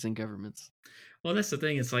countries and governments. Well, that's the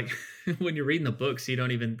thing. It's like when you're reading the books, you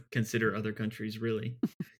don't even consider other countries really.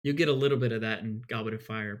 You get a little bit of that in Goblet of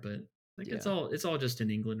Fire, but like it's all just in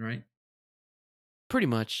England, right? Pretty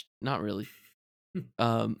much, not really.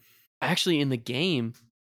 Actually, in the game,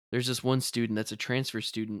 there's this one student that's a transfer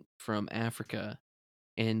student from Africa,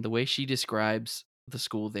 and the way she describes the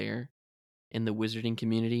school there and the wizarding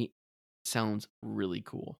community sounds really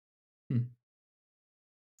cool.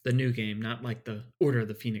 The new game, not like the Order of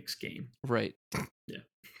the Phoenix game. Right. Yeah.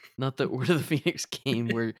 Not the Order of the Phoenix game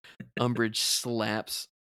where Umbridge slaps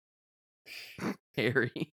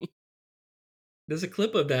Harry. There's a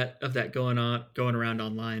clip of that going around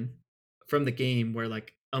online from the game where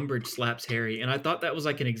like Umbridge slaps Harry, and I thought that was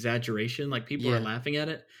like an exaggeration, like people are laughing at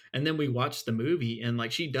it, and then we watched the movie and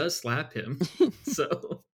like she does slap him.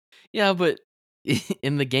 So yeah, but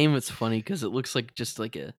in the game it's funny because it looks like just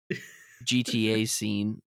like a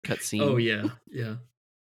GTA cutscene. Oh yeah, yeah.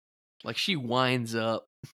 Like she winds up.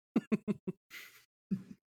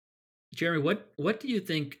 Jeremy, what do you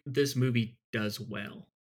think this movie does well?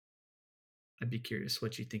 I'd be curious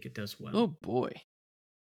what you think it does well. Oh boy.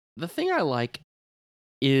 The thing I like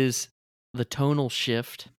is the tonal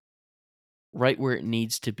shift right where it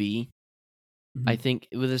needs to be. I think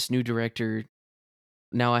with this new director,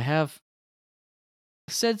 now I have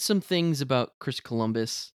said some things about Chris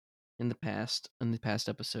Columbus in the past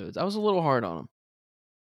episodes. I was a little hard on him.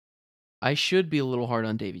 I should be a little hard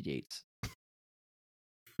on David Yates.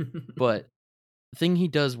 But the thing he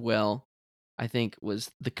does well, I think,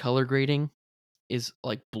 was the color grading is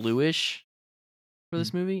like bluish for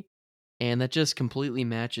this movie, and that just completely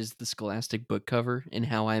matches the Scholastic book cover and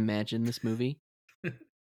how I imagine this movie.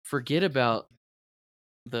 Forget about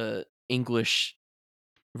the English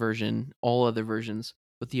version, all other versions,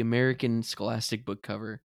 but the American Scholastic book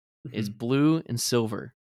cover is blue and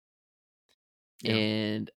silver. Yeah.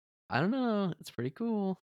 And I don't know, it's pretty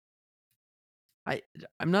cool.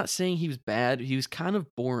 I'm not saying he was bad. He was kind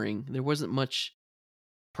of boring. There wasn't much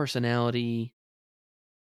personality.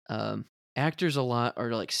 Actors a lot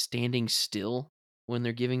are like standing still when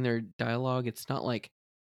they're giving their dialogue. It's not like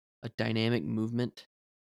a dynamic movement.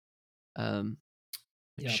 Like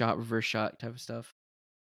Yep. shot, reverse shot type of stuff.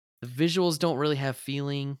 The visuals don't really have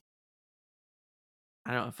feeling.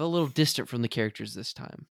 I don't know. I felt a little distant from the characters this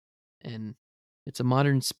time. And it's a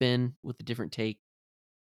modern spin with a different take.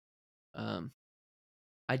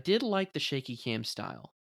 I did like the shaky cam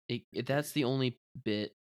style. That's the only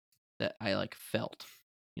bit that I like felt,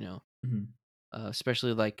 you know, Mhm.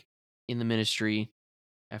 especially like in the Ministry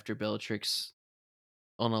after Bellatrix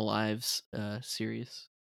Unalive's series.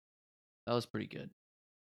 That was pretty good.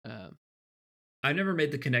 I never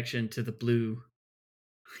made the connection to the blue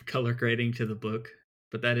color grading to the book,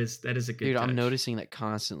 but that is a good Dude, touch. I'm noticing that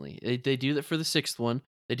constantly. They do that for the 6th one.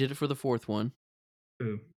 They did it for the 4th one.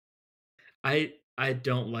 Ooh. I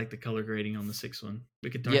don't like the color grading on the 6th one. We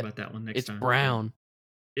could talk Yep, about that one next it's time. brown.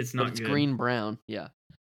 It's But not it's good. green brown, yeah.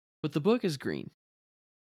 But the book is green.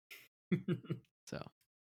 So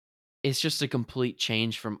it's just a complete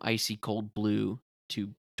change from icy cold blue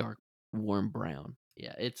to dark warm brown.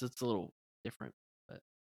 Yeah, it's a little different, but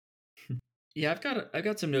Yeah, I've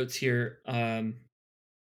got some notes here.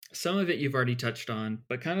 Some of it you've already touched on,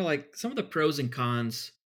 but kind of like some of the pros and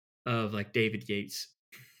cons of like David Yates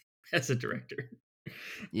as a director.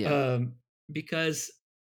 yeah. Because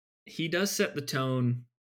he does set the tone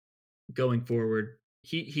going forward.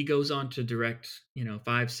 He goes on to direct,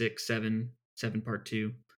 5, 6, 7, 7 part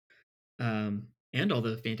 2, and all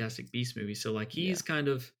the Fantastic Beast movies. So like he's kind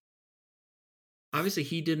of, obviously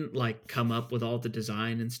he didn't like come up with all the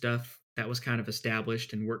design and stuff that was kind of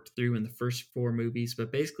established and worked through in the first 4 movies,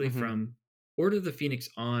 but basically Mhm. from Order of the Phoenix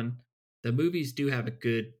on, the movies do have a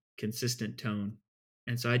good consistent tone.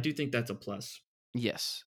 And so I do think that's a plus.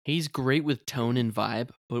 Yes. He's great with tone and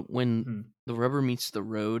vibe, but when Hmm. the rubber meets the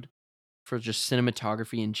road for just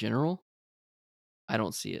cinematography in general, I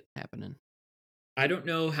don't see it happening. I don't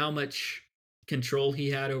know how much control he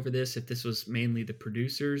had over this, if this was mainly the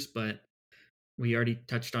producers, but we already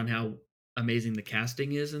touched on how amazing the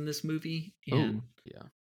casting is in this movie. And Oh, yeah.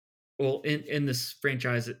 well, in this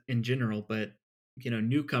franchise in general, but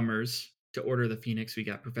newcomers to Order of the Phoenix, we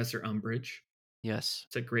got Professor Umbridge. Yes.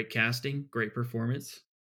 It's a great casting, great performance.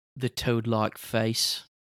 The toad-like face.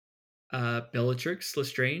 Bellatrix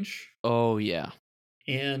Lestrange Oh, yeah.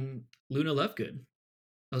 and Luna Lovegood.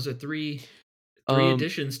 Those are three Um,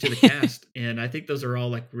 additions to the cast, and I think those are all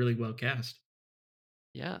like really well cast.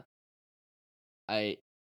 Yeah.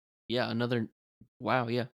 Another wow,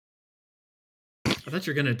 yeah. I thought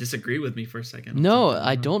you were gonna disagree with me for a second. No,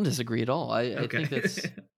 I don't disagree at all. I Okay. think that's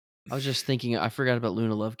I was just thinking I forgot about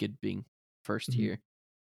Luna Lovegood being first Mhm. here.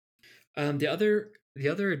 The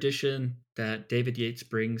other addition that David Yates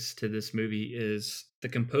brings to this movie is the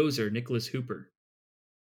composer Nicholas Hooper,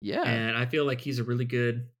 Yeah. and I feel like he's a really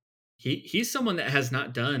good. He's someone that has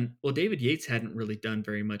not done well. David Yates hadn't really done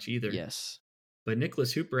very much either. Yes. But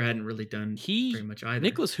Nicholas Hooper hadn't really done very much either.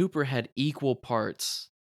 Nicholas Hooper had equal parts.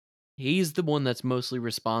 He's the one that's mostly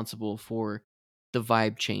responsible for the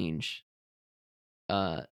vibe change.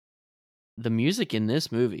 The music in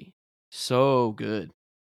this movie, so good.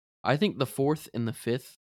 I think the 4th and the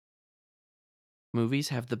 5th movies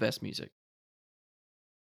have the best music.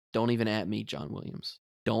 Don't even at me, John Williams.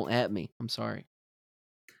 Don't at me. I'm sorry.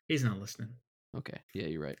 He's not listening. Okay. Yeah,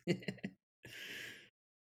 you're right.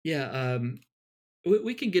 Yeah,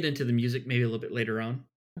 we can get into the music maybe a little bit later on.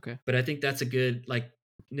 Okay. But I think that's a good, like,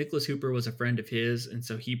 Nicholas Hooper was a friend of his, and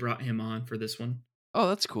so he brought him on for this one. Oh,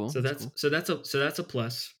 that's cool. So that's a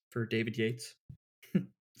plus for David Yates.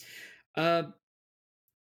 And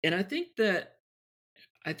I think that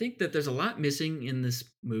there's a lot missing in this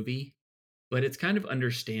movie, but it's kind of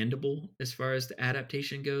understandable as far as the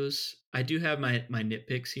adaptation goes. I do have my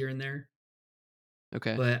nitpicks here and there,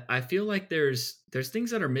 Okay. but I feel like there's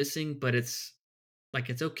things that are missing, but it's like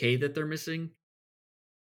it's okay that they're missing.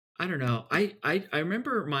 I don't know. I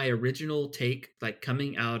remember my original take, like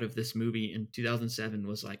coming out of this movie in 2007,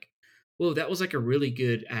 was like, whoa, that was like a really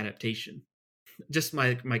good adaptation. Just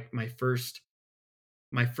my first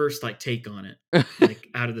like take on it, like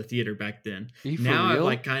out of the theater back then. Are you for Now real?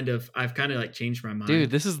 I've kind of like changed my mind.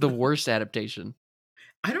 Dude, this is the worst adaptation.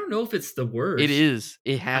 I don't know if it's the worst. It is.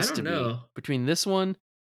 It I has don't to be. know. Between this one,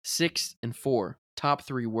 6 and 4, top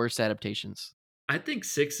 3 worst adaptations. I think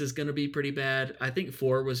 6 is going to be pretty bad. I think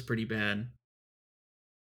 4 was pretty bad.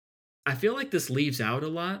 I feel like this leaves out a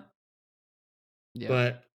lot, Yeah.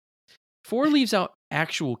 but 4 leaves out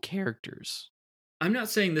actual characters. I'm not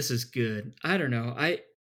saying this is good. I don't know.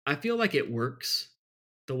 I feel like it works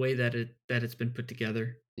the way that it's been put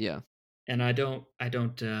together. Yeah. And I don't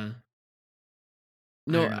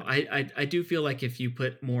No, know. I do feel like if you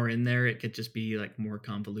put more in there, it could just be like more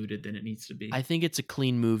convoluted than it needs to be. I think it's a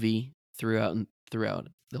clean movie throughout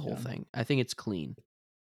the whole Yeah. thing. I think it's clean.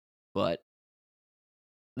 But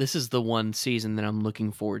this is the one season that I'm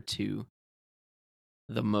looking forward to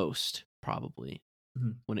the most, probably,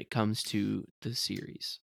 Mhm. when it comes to the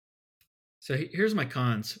series. So here's my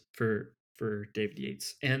cons for David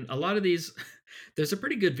Yates. And a lot of these there's a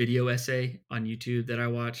pretty good video essay on YouTube that I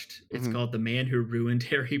watched. It's Mhm. called The Man Who Ruined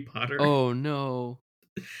Harry Potter. Oh no.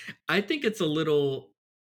 I think it's a little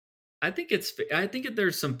I think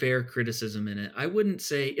there's some fair criticism in it. I wouldn't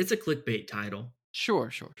say it's a clickbait title.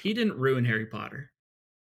 Sure. He didn't ruin Harry Potter.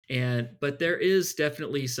 But there is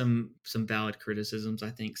definitely some valid criticisms, I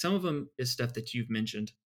think. Some of them is stuff that you've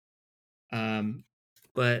mentioned.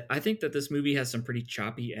 But I think that this movie has some pretty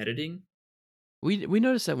choppy editing. We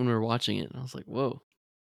noticed that when we were watching it, and I was like, "Whoa."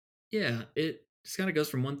 Yeah, it just kind of goes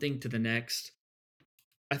from one thing to the next.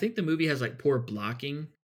 I think the movie has like poor blocking,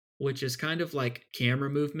 which is kind of like camera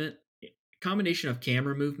movement, combination of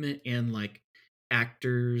camera movement and like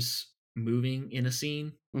actors moving in a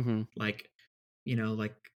scene. Mm-hmm. Like,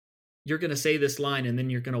 like you're going to say this line and then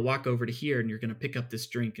you're going to walk over to here and you're going to pick up this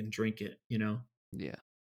drink and drink it, Yeah.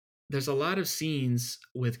 There's a lot of scenes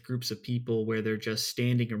with groups of people where they're just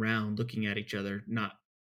standing around looking at each other, and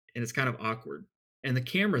it's kind of awkward. And the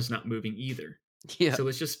camera's not moving either. Yeah. So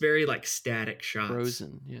it's just very like static shots.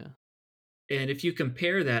 Frozen. Yeah. And if you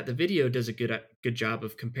compare that, the video does a good job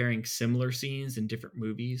of comparing similar scenes in different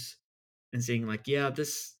movies and saying like, yeah, the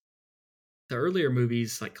earlier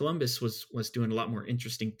movies like Columbus was doing a lot more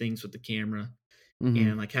interesting things with the camera Mm-hmm.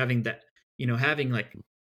 and like having that, having like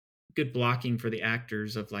good blocking for the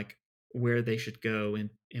actors of like where they should go and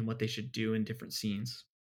what they should do in different scenes.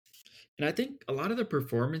 And I think a lot of the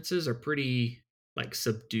performances are pretty like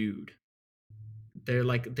subdued.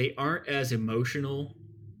 They aren't as emotional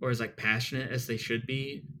or as like passionate as they should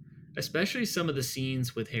be, especially some of the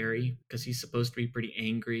scenes with Harry because he's supposed to be pretty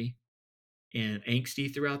angry and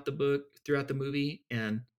angsty throughout the movie,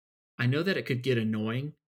 and I know that it could get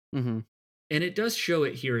annoying. Mm-hmm. And it does show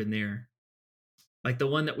it here and there. Like the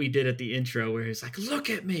one that we did at the intro where he's like, "Look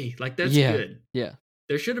at me." Like that's good. Yeah.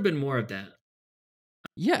 There should have been more of that.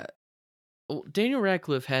 Yeah. Well, Daniel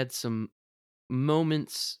Radcliffe had some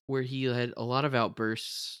moments where he had a lot of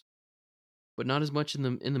outbursts, but not as much in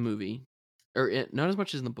the movie, or not as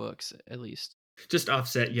much as in the books, at least. Just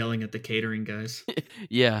Offset yelling at the catering guys.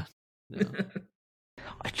 Yeah. No.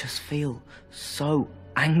 I just feel so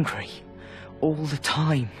angry all the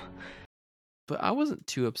time. But I wasn't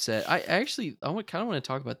too upset. I kind of want to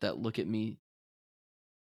talk about that "look at me"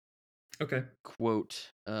 Okay.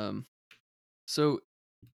 quote. So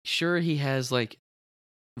sure, he has like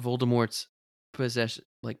Voldemort's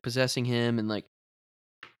possessing him and like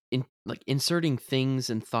inserting things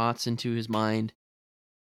and thoughts into his mind,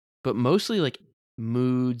 but mostly like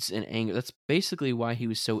moods and anger. That's basically why he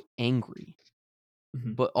was so angry.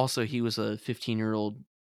 Mhm. But also he was a 15-year-old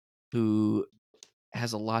who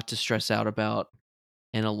has a lot to stress out about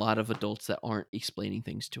and a lot of adults that aren't explaining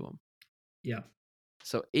things to him. Yeah.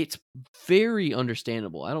 So it's very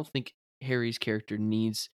understandable. I don't think Harry's character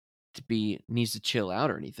needs to chill out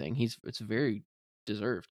or anything. It's very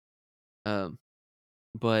deserved.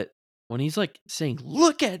 But when he's like saying,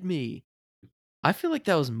 "Look at me," I feel like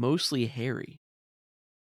that was mostly Harry.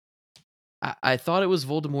 I thought it was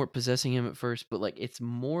Voldemort possessing him at first, but like it's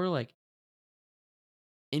more like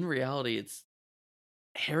in reality, it's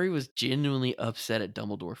Harry was genuinely upset at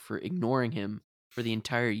Dumbledore for ignoring him for the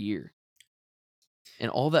entire year. And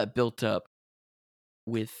all that built up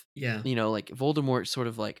with, Yeah. like Voldemort sort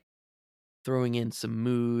of like throwing in some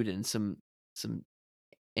mood and some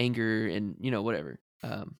anger and, whatever.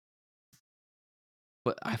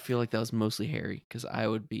 But I feel like that was mostly Harry because I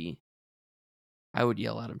would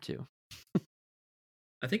yell at him too.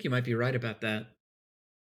 I think you might be right about that.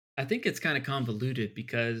 I think it's kind of convoluted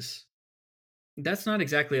because that's not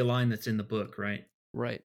exactly a line that's in the book, right?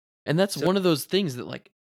 Right. And that's So- one of those things that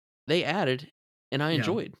like they added and I Yeah.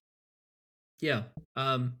 enjoyed. Yeah.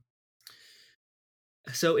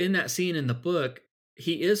 So in that scene in the book,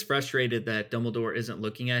 he is frustrated that Dumbledore isn't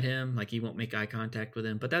looking at him, like he won't make eye contact with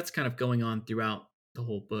him, but that's kind of going on throughout the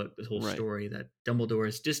whole book, the whole Right. story, that Dumbledore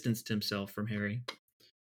has distanced himself from Harry.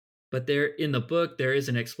 But there in the book, there is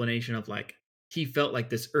an explanation of like he felt like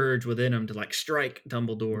this urge within him to like strike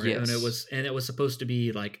Dumbledore, and Yes. it was supposed to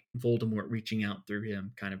be like Voldemort reaching out through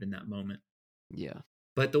him, kind of in that moment. Yeah.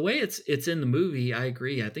 But the way it's in the movie, I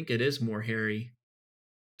agree. I think it is more Harry.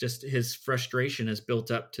 Just his frustration has built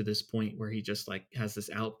up to this point where he just like has this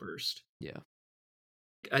outburst. Yeah.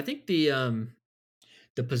 I think the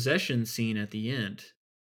possession scene at the end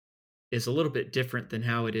is a little bit different than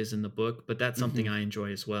how it is in the book, but that's something Mhm. I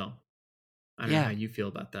enjoy as well. I don't know how Yeah. you feel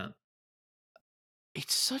about that.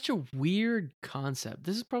 It's such a weird concept.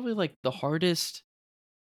 This is probably like the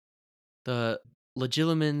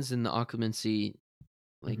Legilimens and the Occlumency,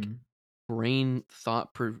 like Mhm. brain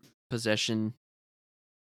thought possession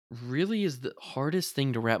really is the hardest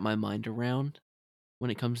thing to wrap my mind around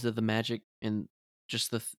when it comes to the magic and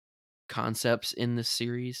just the concepts in this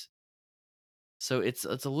series. So it's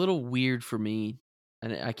a little weird for me,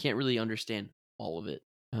 and I can't really understand all of it.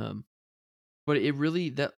 Um, but it really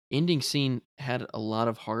that ending scene had a lot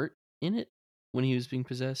of heart in it when he was being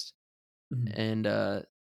possessed, Mhm. and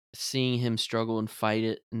seeing him struggle and fight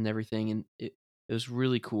it and everything, and it was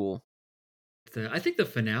really cool. I think the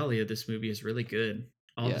finale of this movie is really good.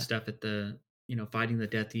 All the Yeah. stuff at the, fighting the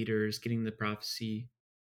Death Eaters, getting the prophecy,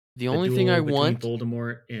 The the only thing I duel between want,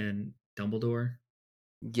 Voldemort and Dumbledore.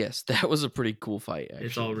 yes, that was a pretty cool fight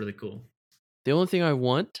It's all actually. really cool. The only thing I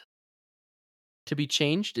want to be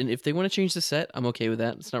changed, and if they want to change the set, I'm okay with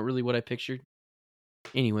that. It's not really what I pictured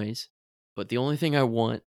anyways. But the only thing I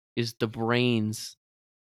want is the brain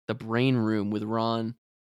room with Ron.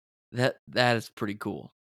 That is pretty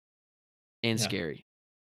cool and Yeah. scary.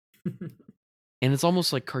 And it's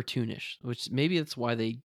almost like cartoonish, which maybe that's why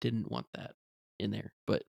they didn't want that in there.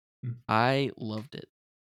 But Mm. I loved it.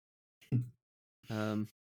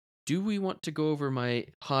 Do we want to go over my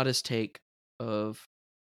hottest take of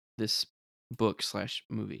this book slash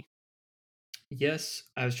movie? Yes,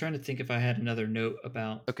 I was trying to think if I had another note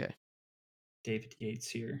about Okay. David Yates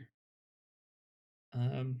here.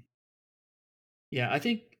 Um, yeah, I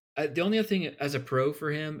think the only other thing as a pro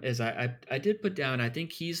for him is I did put down. I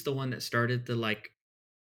think he's the one that started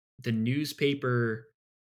the newspaper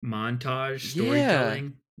montage Yeah.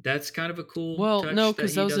 storytelling. That's kind of a cool Well, no, touch that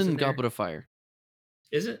because that he was does in in Goblet there. of Fire.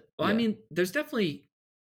 Is it? Well, I Yeah. mean, there's definitely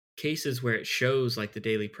cases where it shows like the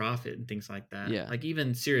Daily Prophet and things like that. Yeah. Like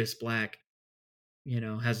even Sirius Black,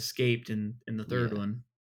 has escaped in the third Yeah. one.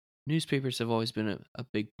 Newspapers have always been a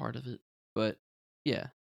big part of it. But yeah.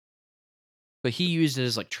 But he used it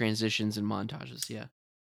as like transitions and montages. Yeah.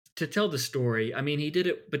 To tell the story, I mean, he did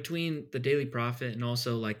it between the Daily Prophet and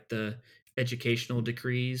also like the educational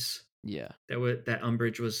decrees Yeah. that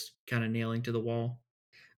Umbridge was kind of nailing to the wall.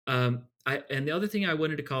 I and the other thing I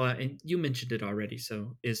wanted to call out, and you mentioned it already,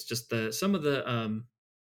 so is just some of the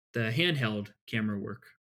handheld camera work.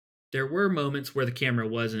 There were moments where the camera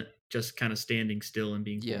wasn't just kind of standing still and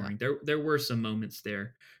being Yeah. boring. There were some moments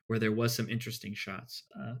there where there was some interesting shots.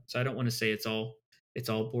 So I don't want to say it's all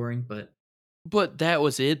boring, but But that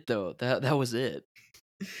was it though. That was it.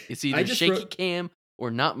 It's I either just shaky wrote cam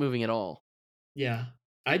or not moving at all. yeah.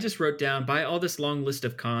 I just wrote down by all this long list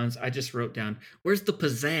of cons, I just wrote down, where's the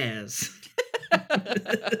pizzazz?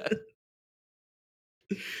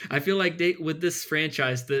 I feel like with this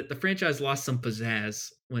franchise, the franchise lost some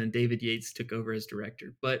pizzazz when David Yates took over as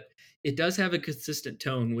director, but it does have a consistent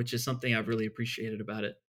tone, which is something I've really appreciated about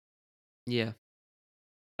it. Yeah.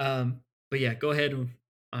 But yeah, go ahead and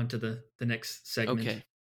on to the next segment. Okay.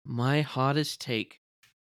 My hottest take,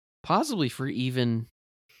 possibly for even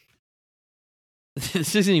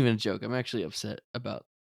this isn't even a joke. I'm actually upset about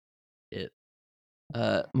it.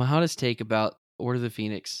 My hottest take about Order of the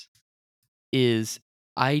Phoenix is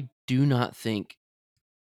I do not think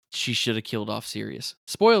she should have killed off Sirius.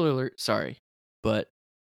 Spoiler alert, sorry. But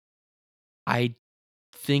I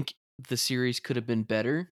think the series could have been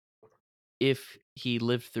better if he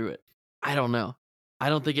lived through it. I don't know. I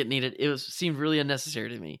don't think it needed seemed really unnecessary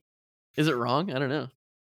to me. Is it wrong? I don't know.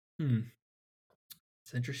 Hmm,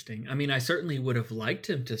 it's interesting. I mean, I certainly would have liked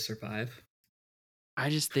him to survive. I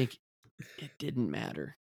just think it didn't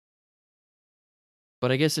matter.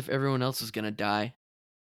 But I guess if everyone else is gonna die,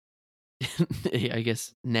 I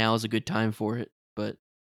guess now is a good time for it. But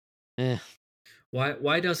eh.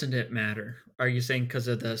 Why doesn't it matter? Are you saying because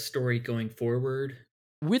of the story going forward?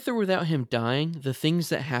 With or without him dying, the things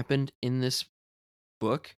that happened in this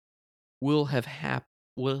book will have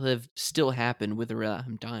still happened with or without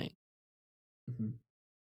him dying. Mhm.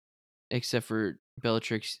 Except for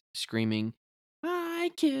Bellatrix screaming,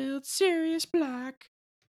 "I killed Sirius Black."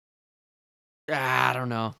 I don't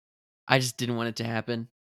know. I just didn't want it to happen,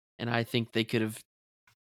 and I think they could have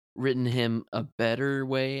written him a better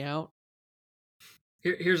way out.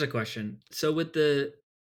 Here's a question. So with the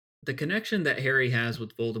connection that Harry has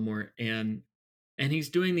with Voldemort, and he's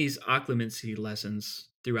doing these occlumency lessons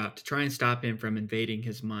throughout to try and stop him from invading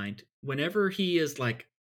his mind. Whenever he is like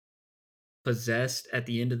possessed at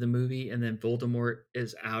the end of the movie and then Voldemort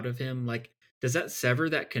is out of him, like does that sever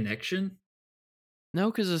that connection? No,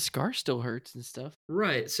 because the scar still hurts and stuff.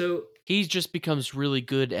 Right. So He just becomes really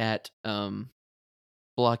good at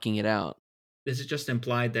blocking it out. is it just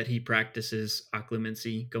implied that he practices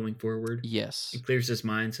occlumency going forward? Yes. It clears his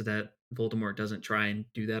mind so that Voldemort doesn't try and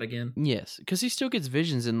do that again? Yes, because he still gets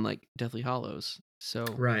visions in like Deathly Hollows. So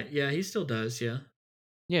Right. Yeah, he still does, yeah.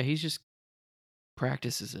 yeah, he's just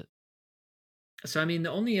practices it. So I mean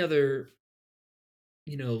the only other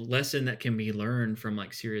lesson that can be learned from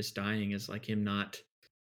like Sirius dying is like him not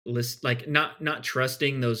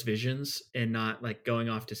trusting those visions and not like going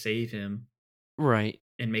off to save him Right.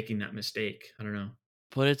 and making that mistake. I don't know.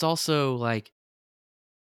 But it's also like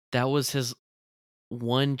that was his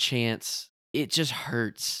one chance. It just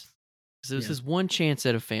hurts. 'Cause it was Yeah. his one chance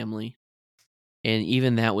at a family, and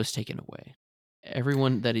even that was taken away.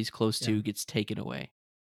 Everyone that he's close to Yeah. gets taken away.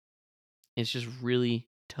 It's just really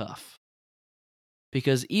tough.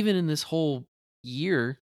 Because even in this whole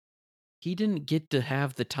year, he didn't get to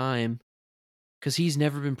have the time because he's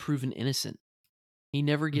never been proven innocent. He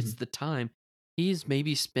never gets the time. He's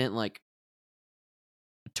maybe spent like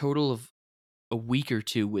a total of a week or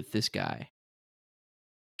two with this guy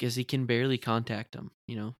because he can barely contact him,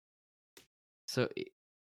 you know? So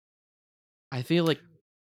I feel like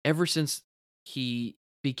ever since he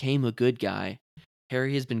became a good guy,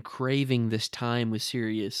 Harry has been craving this time with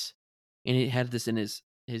Sirius, and he had this in his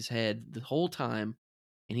head the whole time,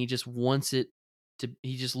 and he just wants it to.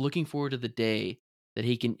 He's just looking forward to the day that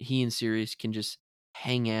he and Sirius can just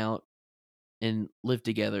hang out and live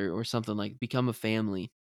together or something, like become a family,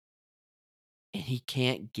 and he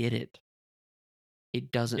can't get it. It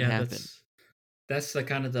doesn't Yeah, happen. that's the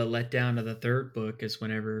kind of the letdown of the third book is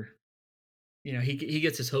whenever he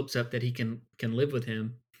gets his hopes up that he can live with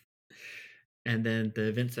him, and then the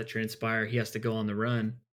events that transpire, he has to go on the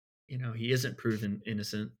run. He isn't proven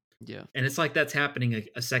innocent, Yeah, and it's like that's happening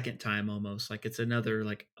a second time almost. Like it's another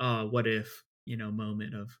like what if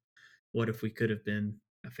moment of what if we could have been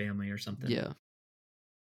a family or something. yeah,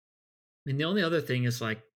 And the only other thing is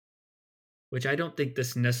like, which I don't think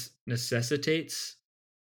this necessitates,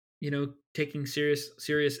 taking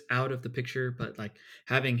serious out of the picture, but like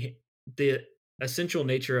having the essential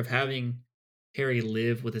nature of having Harry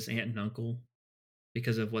live with his aunt and uncle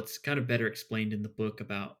because of what's kind of better explained in the book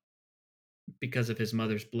about because of his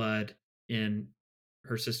mother's blood in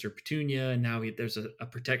her sister Petunia, and now there's a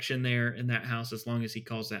protection there in that house as long as he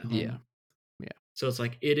calls that home. yeah, So it's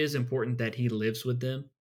like it is important that he lives with them,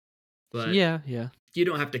 but yeah. you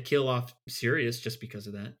don't have to kill off Sirius just because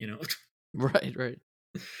of that, Right.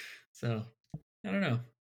 So I don't know.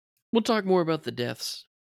 We'll talk more about the deaths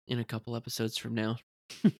in a couple episodes from now.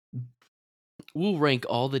 We'll rank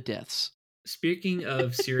all the deaths. Speaking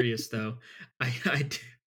of Sirius, though,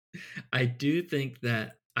 I do think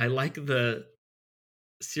that I like the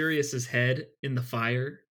Sirius's head in the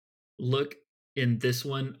fire look in this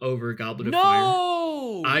one over Goblet of Fire.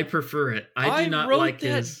 No, I prefer it. I do not wrote like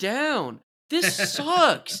that his. down. This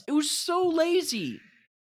sucks. It was so lazy.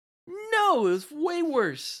 No, it was way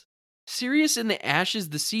worse. Sirius in the ashes,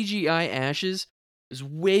 the CGI ashes, is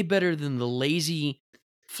way better than the lazy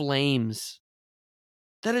flames.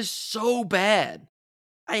 That is so bad.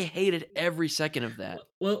 I hated every second of that.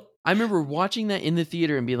 Well, I remember watching that in the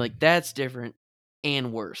theater and being like, that's different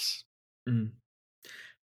and worse.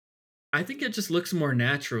 I think it just looks more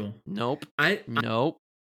natural. Nope. I Nope.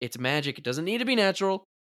 It's magic. It doesn't need to be natural.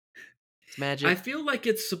 It's magic. I feel like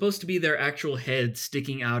it's supposed to be their actual head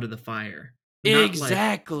sticking out of the fire. Not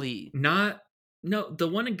Exactly. No, the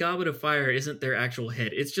one in Goblet of Fire isn't their actual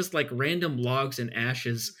head. It's just like random logs and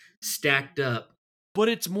ashes stacked up. But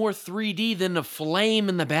it's more 3D than the flame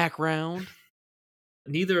in the background.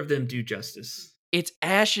 Neither of them do justice. It's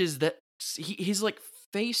ashes that his like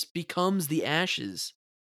face becomes the ashes,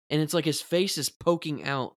 and it's like his face is poking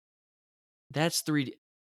out. That's 3D.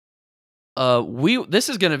 This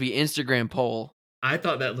is gonna be Instagram poll. I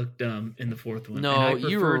thought that looked dumb in the fourth one. No, and I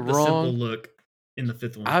you were preferred the simple wrong. look in the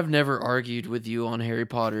fifth one. I've never argued with you on Harry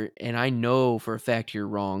Potter, and I know for a fact you're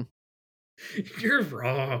wrong. You're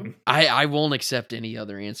wrong. I won't accept any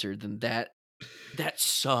other answer than that. That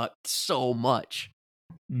sucked so much.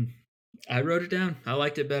 I wrote it down. I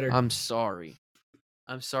liked it better. I'm sorry.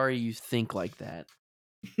 I'm sorry you think like that.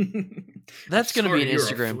 That's going to be an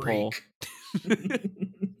Sorry, you're a Instagram poll. freak.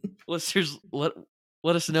 Listeners,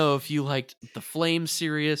 let us know if you liked the Flame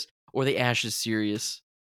series or the Ashes series.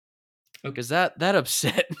 Okay. Because that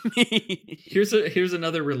upset me. Here's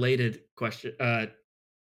another related question,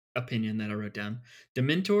 opinion that I wrote down.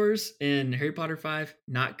 Dementors in Harry Potter 5,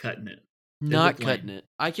 not cutting it. They Not look cutting lame. it.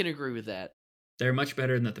 I can agree with that. They're much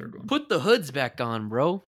better in the third one. Put the hoods back on,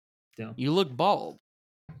 bro. Yeah. You look bald.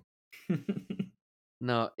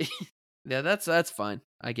 No. Yeah, that's fine.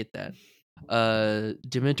 I get that.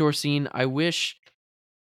 Dementor scene, I wish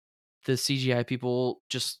the CGI people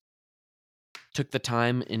just took the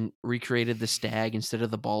time and recreated the stag instead of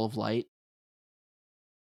the ball of light.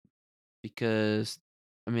 Because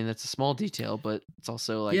I mean that's a small detail, but it's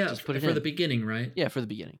also like just put it for in. the beginning, right? Yeah, for the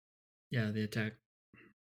beginning. Yeah, the attack.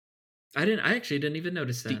 I actually didn't even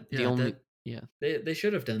notice that. They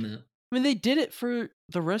should have done that. I mean, they did it for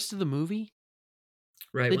the rest of the movie.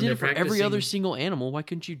 Right. They when did they're it for every other practicing- single animal. Why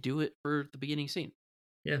couldn't you do it for the beginning scene?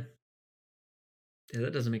 Yeah. Yeah,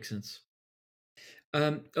 that doesn't make sense.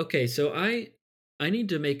 Okay, so I need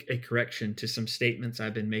to make a correction to some statements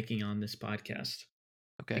I've been making on this podcast.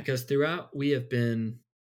 Okay. Because throughout we have been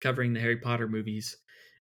covering the Harry Potter movies.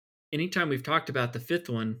 Anytime we've talked about the fifth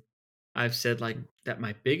one, I've said like that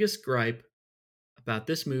my biggest gripe about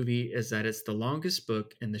this movie is that it's the longest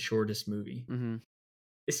book and the shortest movie. Mm-hmm.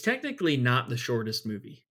 It's technically not the shortest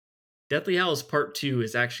movie. Deathly Hallows Part 2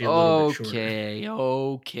 is actually a little bit shorter.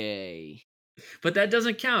 Okay. But that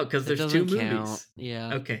doesn't count because there's two movies.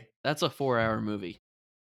 Yeah. Okay. That's a 4-hour movie.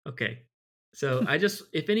 Okay. So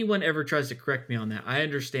if anyone ever tries to correct me on that, I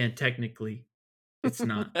understand technically it's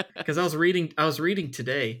not. Because I was reading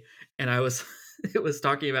today and it was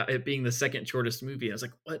talking about it being the second shortest movie. I was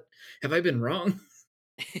like, what? Have I been wrong?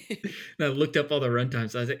 And I looked up all the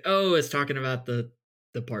runtimes. I was like, oh, it's talking about the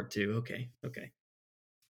part 2. Okay.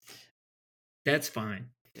 That's fine.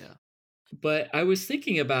 Yeah. But I was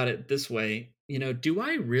thinking about it this way, do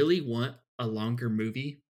I really want a longer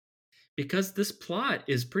movie? Because this plot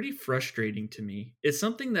is pretty frustrating to me. It's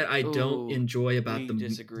something that I don't enjoy about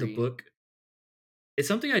the book. It's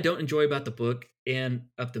something I don't enjoy about the book and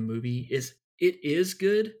of the movie is it is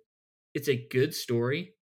good. It's a good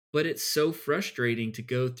story, but it's so frustrating to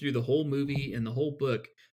go through the whole movie and the whole book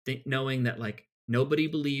knowing that like nobody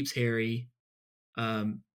believes Harry.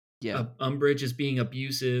 Umbridge is being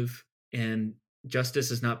abusive and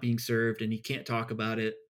justice is not being served and he can't talk about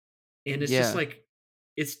it. And it's just like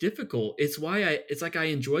it's difficult. It's like I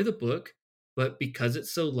enjoy the book, but because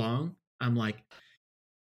it's so long, I'm like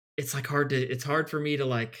it's hard for me to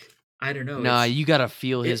like I don't know. Nah, you gotta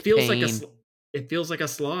feel his pain. It feels like a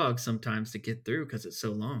slog sometimes to get through because it's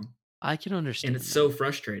so long. I can understand. And it's so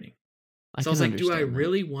frustrating. So I was like, do I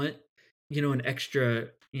really want, an extra,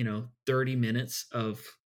 30 minutes of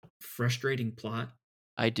frustrating plot?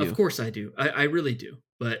 I do. Of course I do. I really do.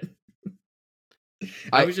 But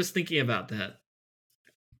I was just thinking about that.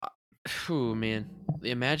 Oh, man.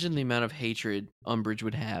 Imagine the amount of hatred Umbridge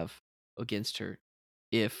would have against her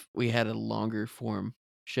if we had a longer form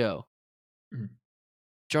show. Mm-hmm.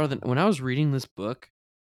 Jonathan, when I was reading this book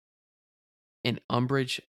and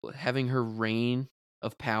Umbridge having her reign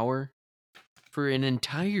of power for an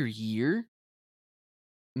entire year,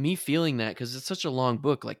 me feeling that because it's such a long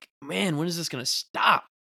book, like, man, when is this going to stop?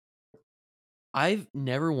 I've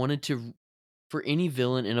never wanted to, for any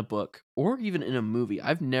villain in a book or even in a movie,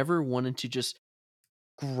 I've never wanted to just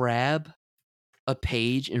grab a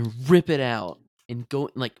page and rip it out and go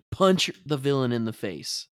like punch the villain in the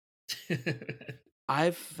face.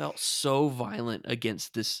 I've felt so violent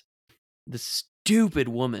against this stupid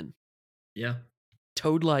woman. Yeah.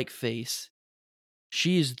 Toad-like face.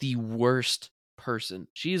 She is the worst person.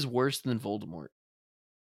 She is worse than Voldemort.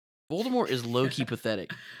 Voldemort is low-key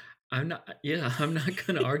pathetic. I'm not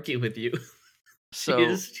gonna argue with you.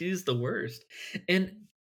 So she's the worst. And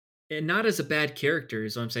not as a bad character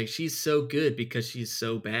is what I'm saying. She's so good because she's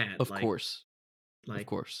so bad. Of course.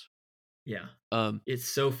 Yeah. It's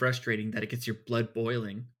so frustrating that it gets your blood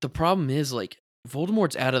boiling. The problem is like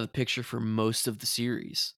Voldemort's out of the picture for most of the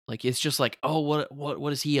series. Like it's just like, oh,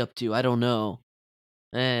 what is he up to? I don't know.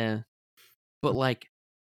 But like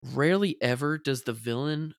rarely ever does the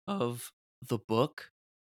villain of the book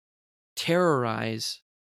terrorize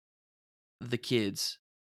the kids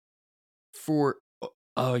for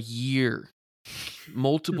a year,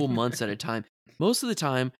 multiple months at a time. Most of the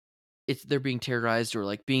time, they're being terrorized or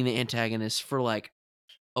like being the antagonist for like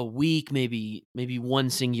a week, maybe one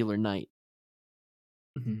singular night.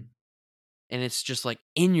 Mm-hmm. And it's just like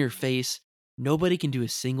in your face. Nobody can do a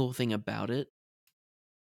single thing about it.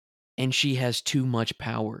 And she has too much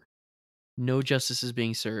power. No justice is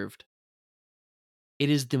being served. It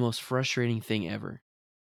is the most frustrating thing ever.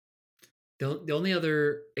 The only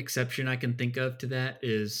other exception I can think of to that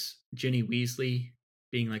is Ginny Weasley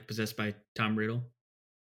being like possessed by Tom Riddle,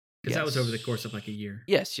 because that was over the course of like a year.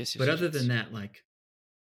 Yes. But Yes, other yes. than that, like,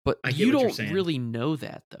 But I get you what you're don't saying. really know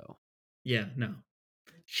that, though. Yeah, no,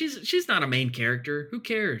 she's not a main character. Who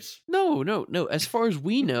cares? No. As far as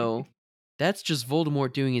we know, that's just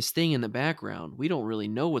Voldemort doing his thing in the background. We don't really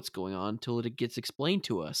know what's going on until it gets explained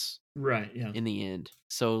to us Right? Yeah. in the end.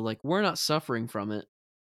 So, like, we're not suffering from it.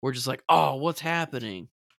 We're just like, oh, what's happening?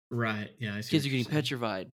 Right. Yeah. I see Kids what are you're getting saying.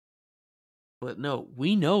 petrified. But no,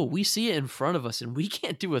 we know. We see it in front of us, and we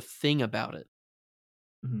can't do a thing about it.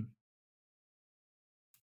 Mhm.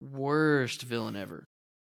 Worst villain ever.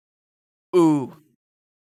 Ooh.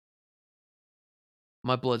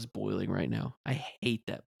 My blood's boiling right now. I hate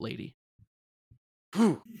that lady.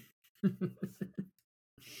 Whew.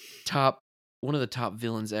 One of the top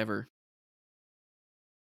villains ever.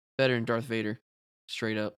 Better than Darth Vader.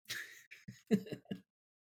 Straight up.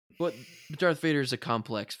 But Darth Vader is a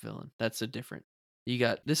complex villain. That's a different.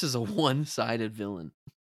 This is a one-sided villain.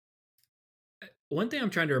 One thing I'm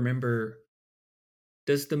trying to remember: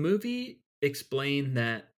 does the movie explain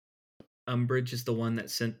that Umbridge is the one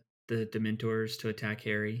that sent the Dementors to attack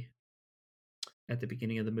Harry at the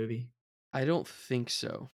beginning of the movie? I don't think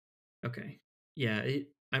so. Okay. Yeah, I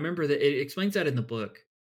remember that it explains that in the book,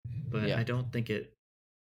 but Yeah. I don't think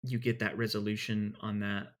you get that resolution on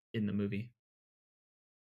that in the movie.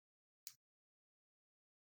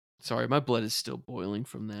 Sorry, my blood is still boiling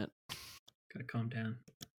from that. Gotta calm down.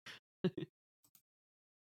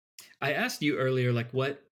 I asked you earlier, like,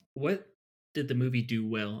 what did the movie do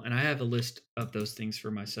well? And I have a list of those things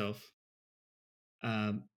for myself.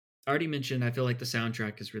 I already mentioned I feel like the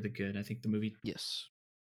soundtrack is really good. I think the movie Yes.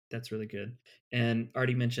 that's really good. And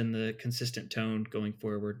already mentioned the consistent tone going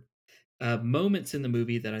forward. Moments in the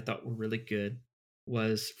movie that I thought were really good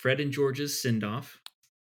was Fred and George's send off,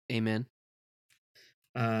 Amen.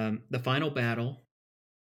 the final battle,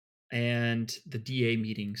 and the DA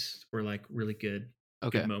meetings were like really good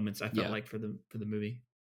Okay. moments. I felt Yeah. like for the movie.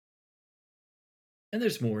 And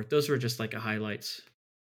there's more. Those were just like a highlights.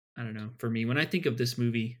 I don't know. For me, when I think of this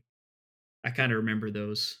movie, I kind of remember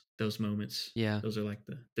those moments. Yeah. Those are like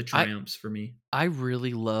the triumphs for me. I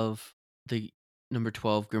really love the number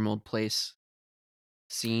 12 Grimmauld Place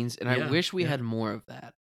scenes, and I Yeah, wish we yeah. had more of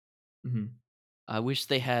that. Hmm. I wish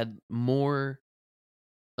they had more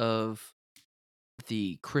of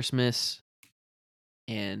the Christmas,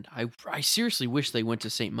 and I seriously wish they went to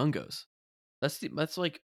St. Mungo's. That's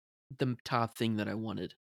like the top thing that I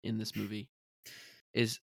wanted in this movie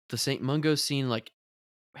is the St. Mungo's scene, like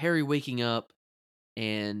Harry waking up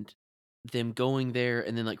and them going there,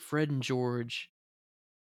 and then like Fred and George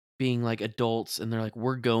being like adults, and they're like,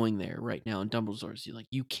 "We're going there right now," and Dumbledore's like,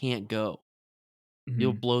 "You can't go.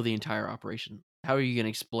 You'll Hmm. blow the entire operation. How are you going to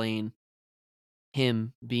explain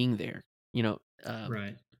him being there?"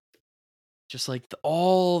 Right. Just like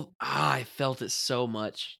I felt it so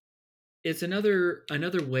much. It's another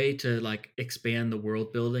way to like expand the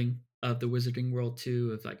world building of the Wizarding World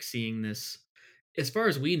too, of like seeing this. As far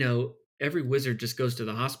as we know, every wizard just goes to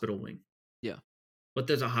the hospital wing. Yeah. But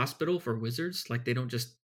there's a hospital for wizards. Like they don't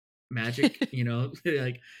just magic,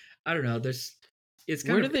 like I don't know. It's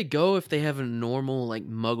kind Where do of they go if they have a normal like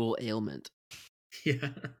Muggle ailment? yeah.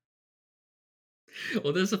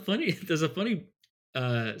 Well, there's a funny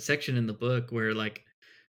section in the book where like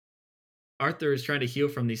Arthur is trying to heal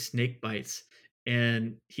from these snake bites,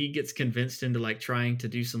 and he gets convinced into like trying to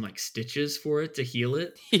do some like stitches for it to heal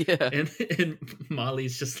it. Yeah. And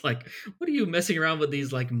Molly's just like, "What are you messing around with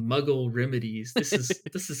these like Muggle remedies?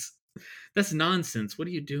 That's nonsense. What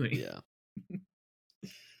are you doing?" Yeah.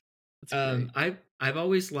 That's great. I've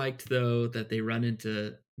always liked though that they run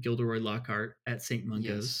into Gilderoy Lockhart at St.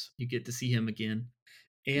 Mungo's. Yes. You get to see him again,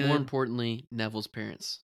 More and importantly, Neville's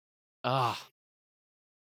parents.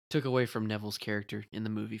 Took away from Neville's character in the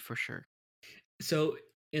movie for sure. so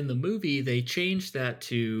in the movie they changed that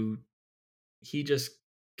to he just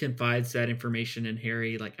confides that information in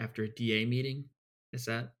Harry like after a DA meeting. Is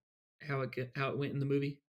that how it went in the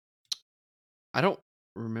movie? I don't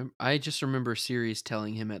remember. I just remember Sirius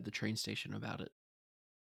telling him at the train station about it.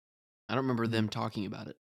 I don't remember them talking about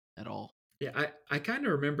it at all. Yeah, I kind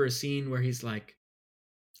of remember a scene where he's like,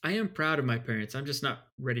 "I am proud of my parents. I'm just not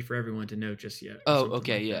ready for everyone to know just yet." Or Oh, something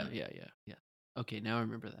okay, like yeah. that. Okay, now I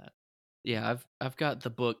remember that. Yeah, I've got the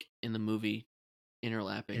book and the movie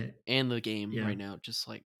interlapping Yeah. and the game Yeah. right now. Just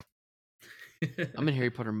like I'm in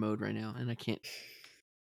Harry Potter mode right now, and I can't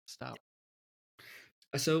stop.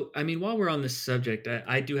 So, I mean, while we're on this subject,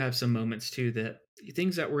 I do have some moments too that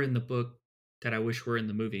things that were in the book that I wish were in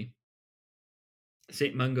the movie.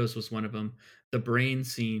 St. Mungo's was one of them. The brain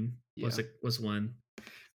scene Yeah. was one.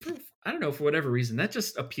 I don't know, for whatever reason that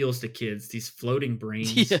just appeals to kids. These floating Yeah.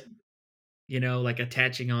 brains, like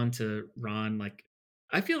attaching on to Ron. Like,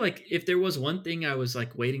 I feel like if there was one thing I was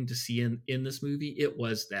like waiting to see in this movie, it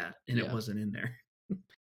was that, and it Yeah. wasn't in there.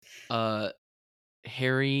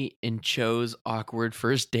 Harry and Cho's awkward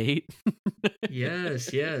first date.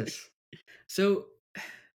 Yes, yes. So,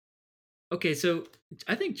 okay, so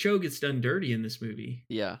I think Cho gets done dirty in this movie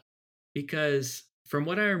Yeah. because from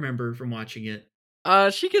what I remember from watching it,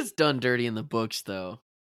 She gets done dirty in the books though.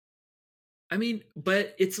 I mean,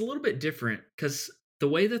 but it's a little bit different because the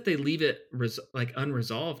way that they leave it like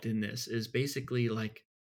unresolved in this is basically like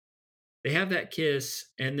they have that kiss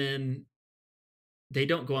and then they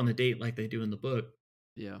don't go on the date like they do in the book.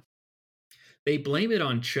 Yeah. They blame it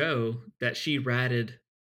on Cho that she ratted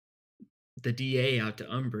the DA out to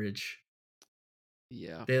Umbridge.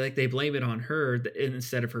 Yeah. They blame it on her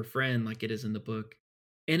instead of her friend like it is in the book.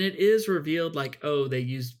 And it is revealed like, oh, they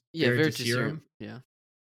used Yeah, Veritaserum, Yeah.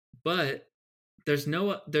 but there's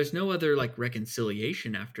no other like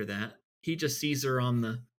reconciliation after that. He just sees her on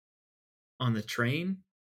the train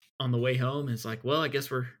on the way home and is like, well,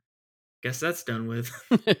 guess that's done with.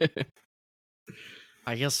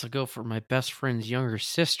 I guess I'll go for my best friend's younger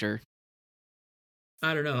sister.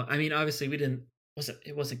 I don't know. I mean, obviously we didn't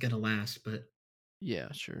it wasn't gonna last, but Yeah,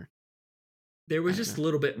 sure. there I was don't just know. a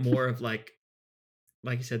little bit more of like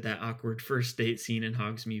I said, that awkward first date scene in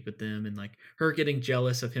Hogsmeade with them, and like her getting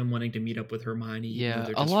jealous of him wanting to meet up with Hermione, even though Yeah,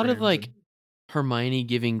 they're a just lot of friends. like And Hermione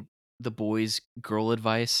giving the boys girl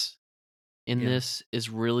advice in yeah, this is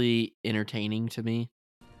really entertaining to me.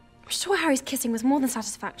 I'm sure Harry's kissing was more than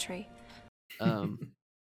satisfactory. Um,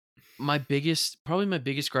 probably my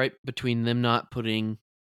biggest gripe between them not putting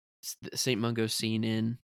the St. Mungo scene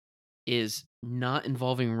in is not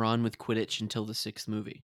involving Ron with Quidditch until the 6th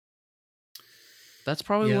movie. That's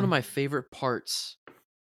probably one yeah, of my favorite parts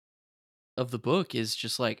of the book is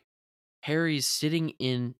just like Harry's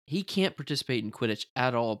he can't participate in Quidditch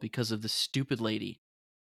at all because of the stupid lady.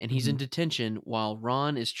 And he's in mhm. detention while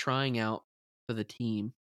Ron is trying out for the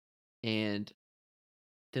team. And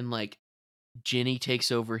then like Ginny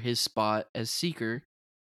takes over his spot as Seeker.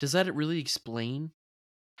 Does that really explain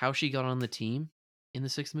how she got on the team in the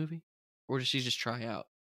 6th movie? Or does she just try out?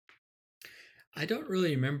 I don't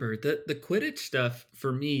really remember the Quidditch stuff.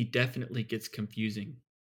 For me, definitely gets confusing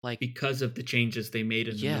Like, because of the changes they made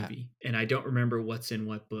in the yeah, movie, and I don't remember what's in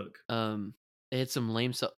what book. they had some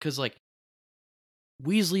lame stuff. Because, like,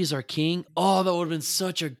 Weasley's our king. Oh, that would have been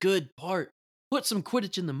such a good part. Put some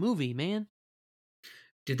Quidditch in the movie, man.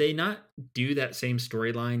 Did they not do that same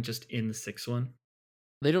storyline just in the sixth one?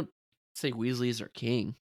 They don't say Weasley's our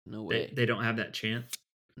king. No They way. they don't have that chant.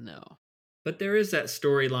 No. But there is that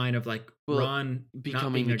storyline of like Well, Ron not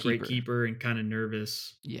becoming being the a great keeper. keeper and kind of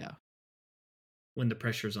nervous Yeah. when the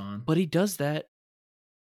pressure's on. But he does that.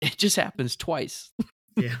 It just happens twice.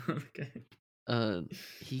 Yeah. Okay.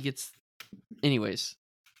 He gets. Anyways,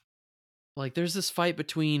 like there's this fight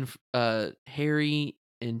between Harry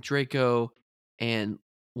and Draco and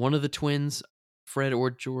one of the twins, Fred or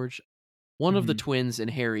George. One of the Mhm. twins and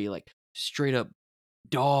Harry like straight up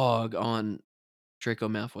dog on Draco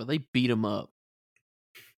Malfoy. They beat him up.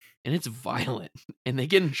 And it's violent. And they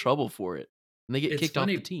get in trouble for it. And they get It's kicked off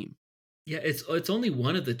the funny. team. Yeah, it's only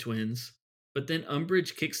one of the twins, but then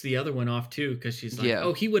Umbridge kicks the other one off too because she's like, Yeah.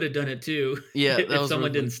 "Oh, he would have done it too, Yeah, that if was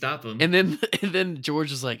someone really- didn't stop him." And then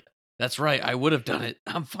George is like, "That's right, I would have done it.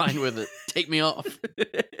 I'm fine with it. Take me off."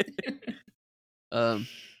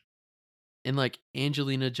 And like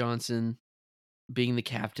Angelina Johnson being the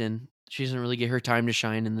captain, she doesn't really get her time to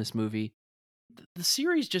shine in this movie. The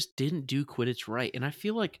series just didn't do Quidditch right, and I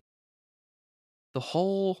feel like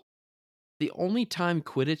the only time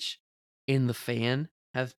Quidditch in the fan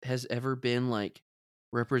has ever been like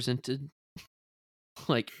represented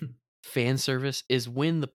like fan service is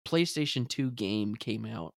when the PlayStation 2 game came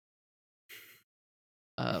out.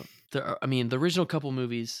 The original couple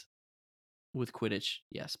movies with Quidditch,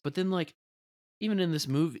 yes, but then like even in this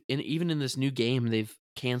movie, and even in this new game, they've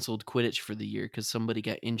canceled Quidditch for the year because somebody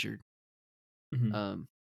got injured. Mhm.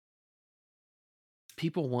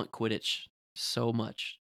 People want Quidditch so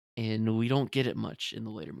much, and we don't get it much in the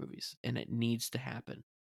later movies, and it needs to happen.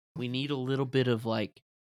 We need a little bit of like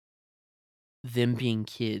them being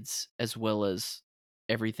kids as well as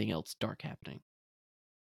everything else dark happening.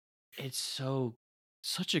 It's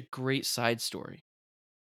such a great side story.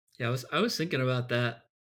 Yeah, I was thinking about that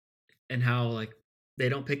and how like they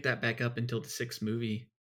don't pick that back up until the 6th movie.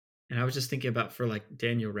 And I was just thinking about for like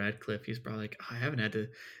Daniel Radcliffe, he's probably like, I haven't had to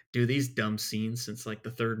do these dumb scenes since like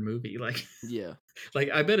the 3rd movie. Like, Yeah. like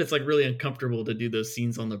I bet it's like really uncomfortable to do those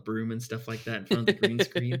scenes on the broom and stuff like that in front of the green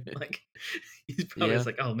screen. Like, he's probably Yeah. just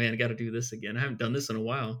like, oh man, I got to do this again. I haven't done this in a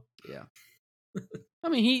while. Yeah. I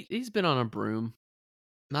mean, he's been on a broom,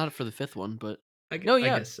 not for the 5th one, but I yeah,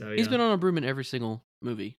 guess so. he's Yeah, been on a broom in every single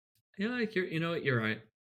movie. yeah. Like you know what? You're right.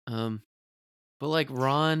 But like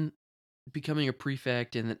Ron becoming a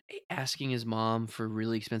prefect and then asking his mom for a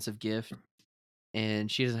really expensive gift, and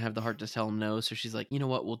she doesn't have the heart to tell him no, so she's like, you know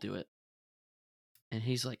what, we'll do it. And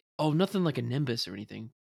he's like, oh, nothing like a Nimbus or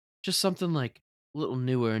anything, just something like a little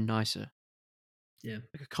newer and nicer, Yeah.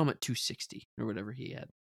 like a Comet 260 or whatever he had,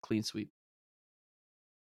 clean sweep.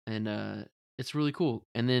 And it's really cool.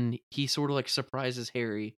 And then he sort of like surprises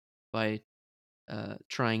Harry by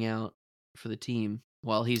trying out for the team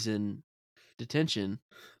while he's in detention,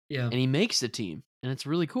 Yeah. and he makes the team, and it's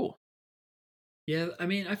really cool. Yeah. I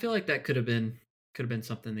mean, I feel like that could have been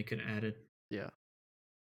something they could have added. Yeah.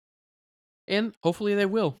 And hopefully they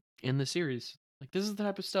will in the series. Like, this is the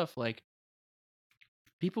type of stuff, like,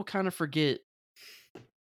 people kind of forget,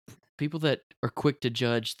 people that are quick to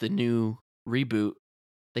judge the new reboot,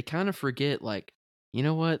 they kind of forget, like, you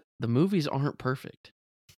know what? The movies aren't perfect.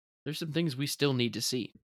 There's some things we still need to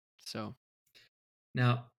see. So,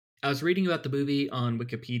 Now, I was reading about the movie on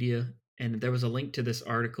Wikipedia, and there was a link to this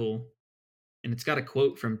article, and it's got a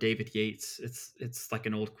quote from David Yates. It's like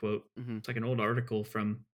an old quote. mhm. It's like an old article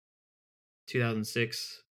from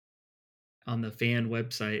 2006 on the fan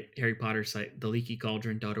website, Harry Potter site,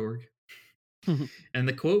 theleakycauldron.org. And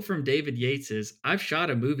the quote from David Yates is, I've shot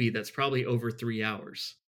a movie that's probably over 3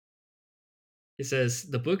 hours. It says,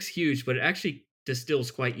 the book's huge, but it actually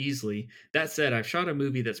distills quite easily. That said, I've shot a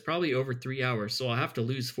movie that's probably over 3 hours, so I'll have to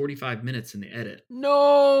lose 45 minutes in the edit.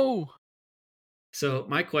 No! So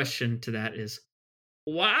my question to that is,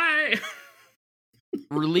 why?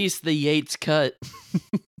 Release the Yates cut.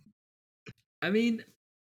 I mean,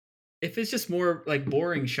 if it's just more like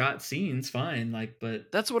boring shot scenes, fine. Like,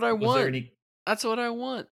 but That's what I was want. there any? That's what I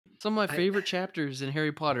want. Some of my I- favorite chapters in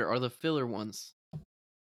Harry Potter are the filler ones.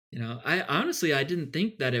 You know, I honestly I didn't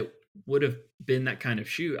think that it would have been that kind of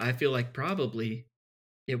shoot. I feel like probably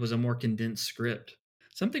it was a more condensed script.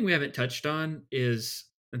 Something we haven't touched on is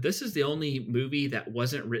this is the only movie that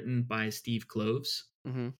wasn't written by Steve Kloves,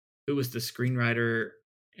 Mm-hmm. who was the screenwriter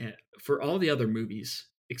for all the other movies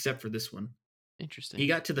except for this one. Interesting. He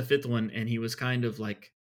got to the 5th one and he was kind of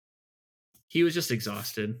like, he was just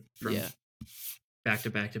exhausted from back to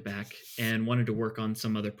back to back and wanted to work on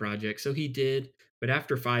some other project. So he did, but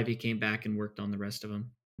after 5, he came back and worked on the rest of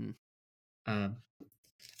them.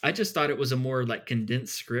 I just thought it was a more like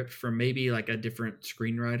condensed script from maybe like a different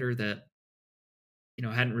screenwriter that, you know,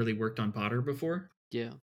 hadn't really worked on Potter before. Yeah.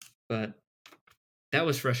 But that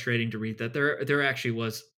was frustrating to read that there actually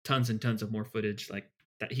was tons and tons of more footage like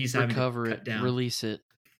that he's having Recover to cut it, down. release it.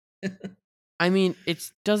 I mean, it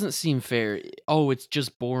doesn't seem fair. Oh, it's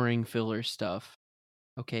just boring filler stuff.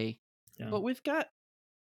 Okay. Yeah. But we've got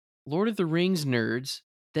Lord of the Rings nerds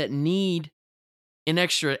that need an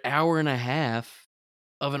extra hour and a half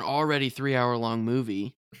of an already 3-hour long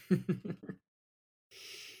movie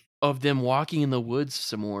of them walking in the woods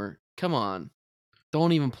some more. Come on.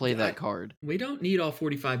 Don't even play that card. We don't need all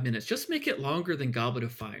 45 minutes. Just make it longer than Goblet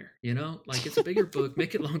of Fire, you know? Like, it's a bigger book.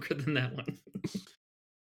 Make it longer than that one.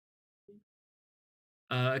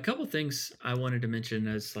 A couple things I wanted to mention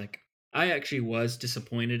as, like, I actually was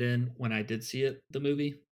disappointed in when I did see it, the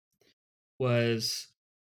movie, was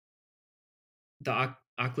the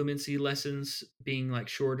occlumency lessons being, like,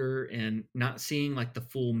 shorter and not seeing, like, the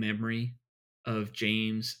full memory of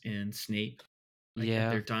James and Snape, like, at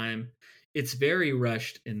their time. It's very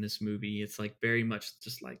rushed in this movie. It's like very much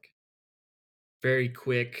just like very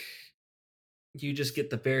quick. You just get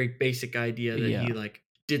the very basic idea that he like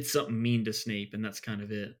did something mean to Snape, and that's kind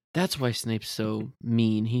of it. That's why Snape's so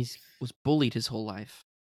mean. He was bullied his whole life.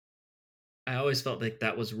 I always felt like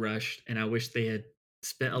that was rushed, and I wish they had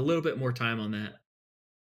spent a little bit more time on that.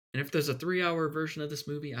 And if there's a 3-hour version of this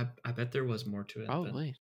movie, I bet there was more to it.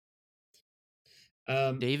 Probably.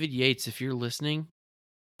 But, David Yates, if you're listening,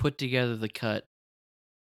 put together the cut.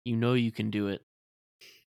 You know you can do it.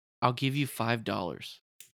 I'll give you $5.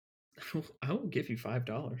 I will give you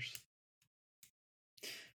 $5.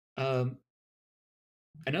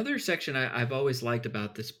 Another section I've always liked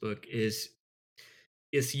about this book is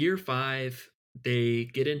year 5. They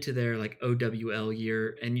get into their like OWL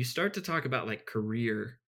year, and you start to talk about like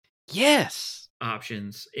career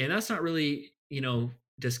options, and that's not really, you know,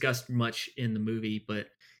 discussed much in the movie, but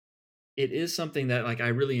it is something that like I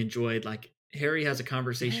really enjoyed. Like Harry has a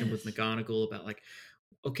conversation with Yes. McGonagall about like,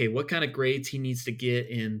 okay, what kind of grades he needs to get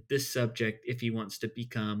in this subject if he wants to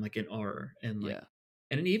become like an R, and like, Yeah.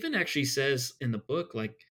 and it even actually says in the book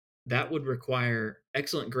like that would require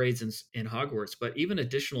excellent grades in Hogwarts, but even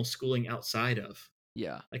additional schooling outside of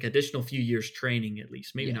Yeah. like additional few years training at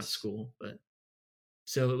least, maybe not Yes. school, but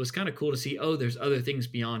so it was kind of cool to see. Oh, there's other things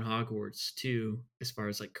beyond Hogwarts too, as far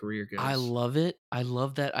as like career I goes. love it. I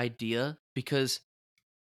love that idea because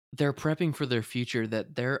they're prepping for their future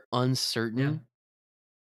that they're Yeah. uncertain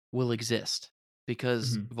will exist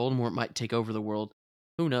because Hmm. Voldemort might take over the world.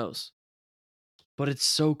 Who knows? But it's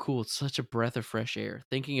so cool. It's such a breath of fresh air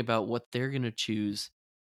thinking about what they're going to choose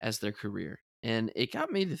as their career. And it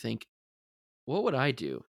got me to think, what would I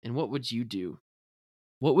do? And what would you do?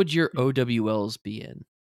 What would your OWLs be in?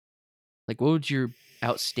 Like, what would your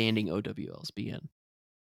outstanding OWLs be in?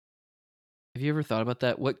 Have you ever thought about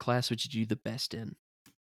that? What class would you do the best in?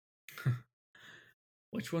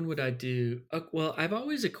 Which one would I do? Well, I've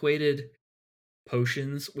always equated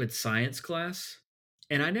potions with science class,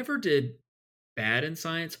 and I never did bad in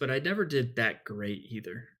science, but I never did that great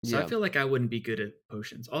either. So I Yeah. feel like I wouldn't be good at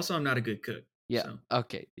potions. Also, I'm not a good cook, Yeah.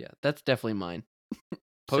 Okay. Yeah. That's definitely mine. so I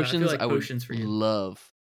feel Potions, I like would potions for you.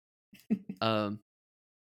 love. Um,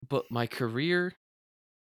 but my career,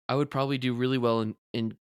 I would probably do really well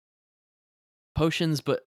in potions,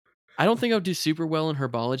 but I don't think I would do super well in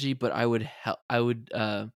herbology. But I would help. I would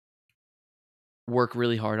work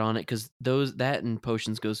really hard on it because that and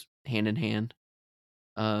potions goes hand in hand.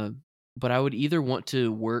 Uh, but I would either want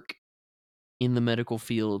to work in the medical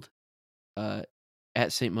field uh,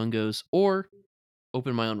 at St. Mungo's or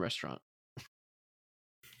open my own restaurant,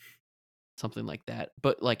 something like that.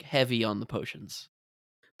 But like heavy on the potions.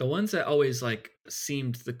 The ones that always like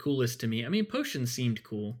seemed the coolest to me. I mean, potions seemed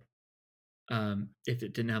cool. If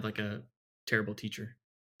it didn't have like a terrible teacher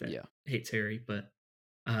that Yeah. hates Harry, but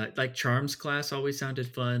like charms class always sounded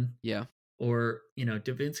fun. Yeah. Or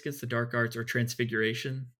Defense Against the Dark Arts or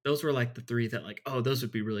Transfiguration. Those were like the three that like, oh, those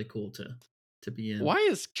would be really cool to be in. Why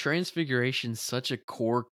is Transfiguration such a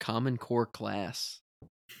common core class?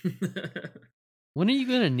 When are you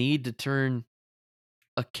gonna need to turn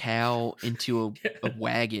a cow into a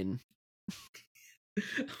wagon?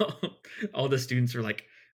 All the students are like,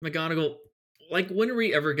 McGonagall, like, when are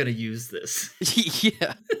we ever gonna use this?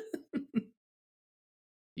 Yeah.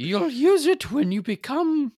 You'll use it when you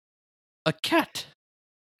become a cat.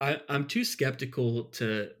 I'm too skeptical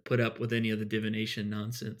to put up with any of the divination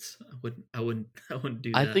nonsense. I wouldn't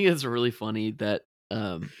do I that. think it's really funny that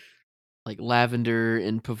like Lavender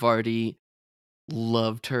and Pavardi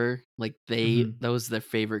loved her. Like Mhm, that was their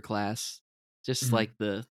favorite class. Just mhm. like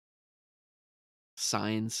the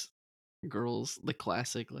signs girls, the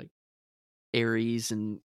classic like Aries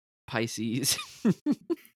and Pisces.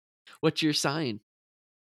 What's your sign?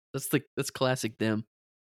 That's classic them.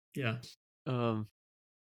 Yeah. Um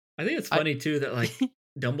I think it's I funny too that like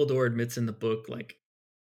Dumbledore admits in the book like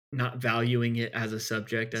not valuing it as a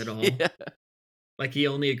subject at all. yeah. Like he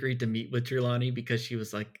only agreed to meet with Trelawney because she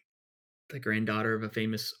was like the granddaughter of a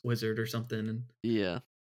famous wizard or something. And Yeah.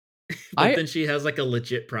 but I then she has like a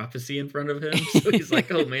legit prophecy in front of him, so he's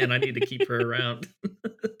like, "Oh man, I need to keep her around."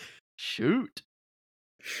 shoot.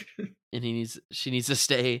 And she needs to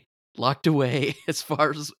stay locked away as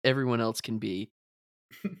far as everyone else can be.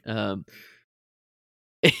 Um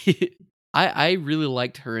I really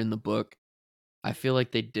liked her in the book. I feel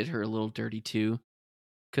like they did her a little dirty too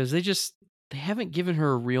cuz they haven't given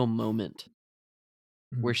her a real moment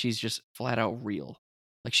where Mhm. she's just flat out real.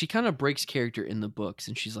 Like she kind of breaks character in the books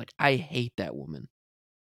and she's like, "I hate that woman."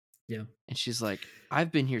 Yeah. And she's like,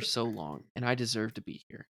 "I've been here so long and I deserve to be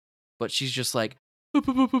here." But she's just like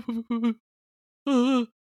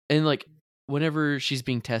and like whenever she's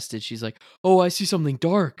being tested, she's like, "Oh, I see something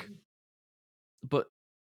dark." But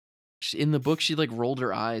in the book she like rolled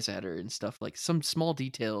her eyes at her and stuff, like some small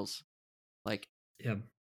details like Yeah.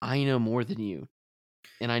 I know more than you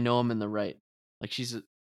and I know I'm in the right. Like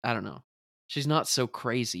I don't know. She's not so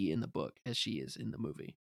crazy in the book as she is in the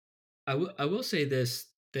movie. I will say this: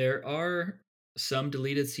 there are some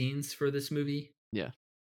deleted scenes for this movie, Yeah.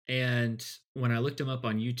 and when I looked them up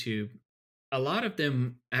on YouTube, a lot of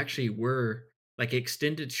them actually were like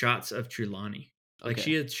extended shots of Trelawney. Like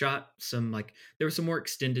she Okay. had shot some like there were some more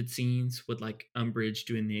extended scenes with like Umbridge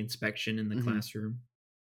doing the inspection in the Mhm. classroom.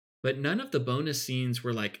 But none of the bonus scenes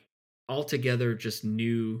were like altogether just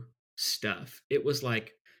new stuff. It was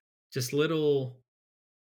like just little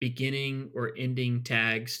beginning or ending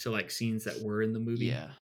tags to like scenes that were in the movie.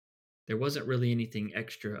 Yeah. There wasn't really anything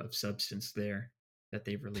extra of substance there that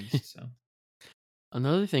they've released. So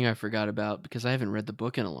Another thing I forgot about, because I haven't read the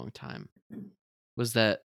book in a long time, was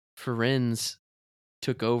that Ferenz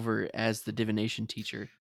took over as the divination teacher,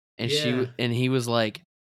 and Yeah. and he was like,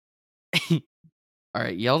 "All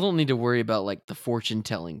right, y'all don't need to worry about like the fortune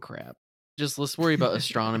telling crap. Just let's worry about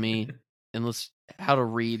astronomy and let's how to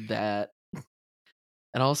read that."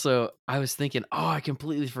 And also, I was thinking, "Oh, I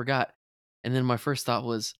completely forgot." And then my first thought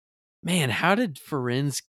was, "Man, how did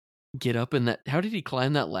Ferenz get up in that? How did he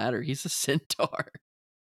climb that ladder? He's a centaur."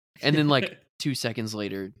 And then like 2 seconds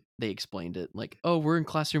later, they explained it. Like, "Oh, we're in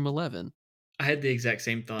classroom 11." I had the exact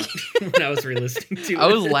same thought when I was re-listening to it. I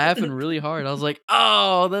was laughing really hard. I was like,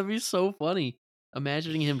 "Oh, that'd be so funny."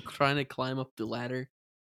 Imagining him trying to climb up the ladder.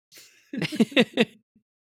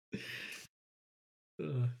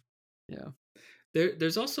 Ugh. Yeah.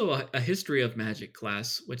 There's also a history of magic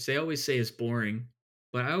class, which they always say is boring,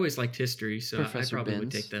 but I always liked history, so I Professor probably would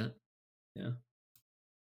Benz. take that. Yeah.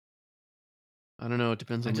 I don't know, it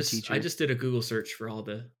depends on the teacher. I just did a Google search for all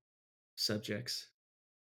the subjects.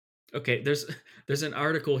 Okay, there's an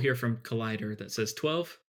article here from Collider that says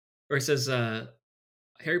 12, or it says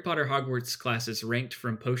Harry Potter Hogwarts classes ranked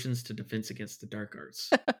from potions to defense against the dark arts.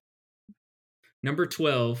 Number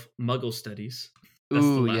 12, Muggle studies. That's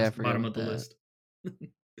the Ooh, yeah, I last forgot bottom about of the that. list.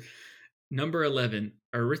 Number 11,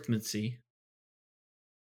 arithmancy.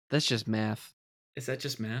 That's just math. Is that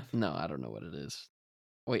just math? No, I don't know what it is.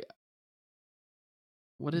 Wait.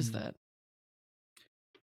 What is that?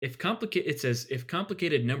 It says if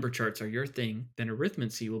complicated number charts are your thing, then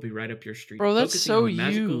arithmancy will be right up your street. Bro, that's Focusing so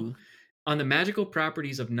on you. the magical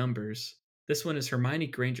properties of numbers. This one is Hermione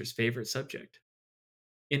Granger's favorite subject.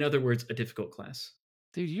 In other words, a difficult class.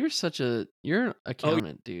 Dude, you're an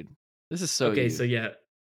accountant, dude. This is so Okay, you. so yeah,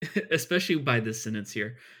 especially by this sentence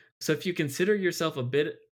here. So if you consider yourself a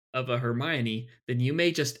bit of a Hermione, then you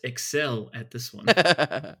may just excel at this one.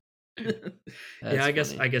 That's Yeah,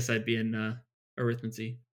 funny. I guess I'd be in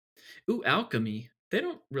arithmancy. Ooh, alchemy. They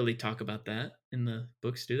don't really talk about that in the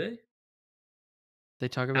books, do they? They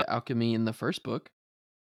talk about alchemy in the first book.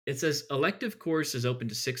 It says elective course is open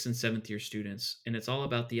to 6th and 7th year students, and it's all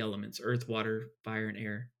about the elements: earth, water, fire, and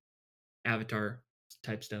air. Avatar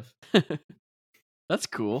type stuff. That's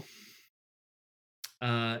cool.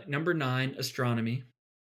 Number 9, astronomy.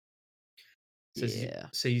 Says, Yeah.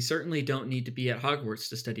 so you certainly don't need to be at Hogwarts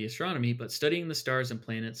to study astronomy, but studying the stars and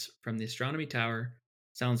planets from the astronomy tower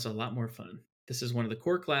sounds a lot more fun. This is one of the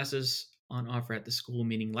core classes on offer at the school,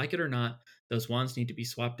 meaning like it or not, those wands need to be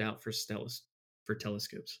swapped out for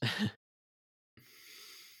telescopes.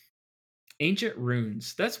 Ancient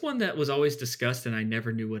runes. That's one that was always discussed and I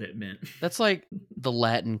never knew what it meant. That's like the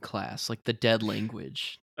Latin class, like the dead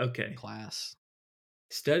language Okay. class.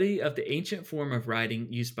 Study of the ancient form of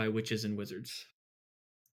writing used by witches and wizards.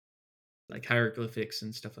 Like hieroglyphics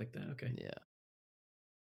and stuff like that. Okay. Yeah.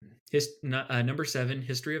 Number 7,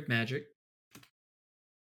 history of magic.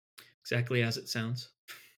 Exactly as it sounds.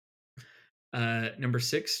 Number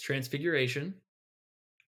 6, transfiguration.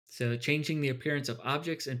 So changing the appearance of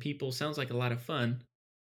objects and people sounds like a lot of fun,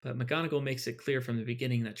 but McGonagall makes it clear from the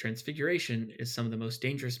beginning that transfiguration is some of the most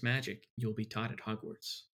dangerous magic you'll be taught at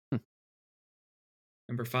Hogwarts.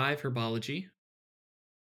 Number 5, herbology.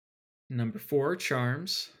 Number 4,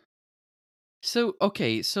 charms. So,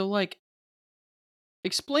 okay, so like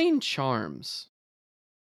explain charms.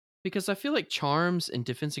 Because I feel like charms and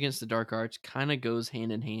defense against the dark arts kind of goes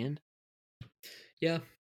hand in hand. Yeah.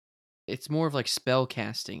 It's more of like spell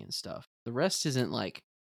casting and stuff. The rest isn't like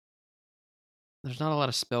there's not a lot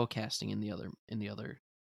of spell casting in the other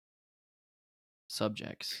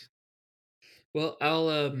subjects. Well,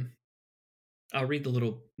 I'll read the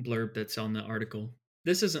little blurb that's on the article.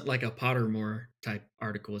 This isn't like a Pottermore type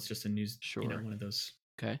article. It's just a news, one of those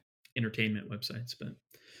entertainment websites. But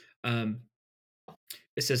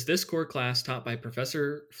it says this core class taught by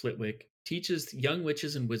Professor Flitwick teaches young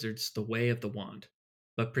witches and wizards the way of the wand.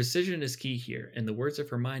 But precision is key here. In the words of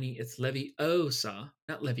Hermione, it's Leviosa,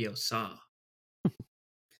 not Leviosa.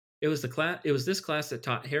 It was this class that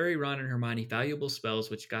taught Harry, Ron, and Hermione valuable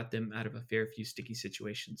spells which got them out of a fair few sticky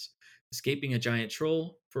situations. Escaping a giant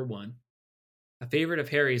troll, for one. A favorite of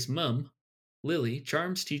Harry's mum, Lily,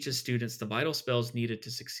 Charms teaches students the vital spells needed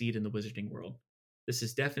to succeed in the wizarding world. This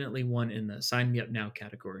is definitely one in the sign me up now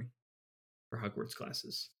category for Hogwarts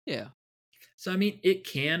classes. Yeah. So, I mean, it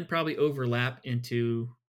can probably overlap into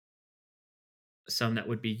some that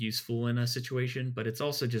would be useful in a situation, but it's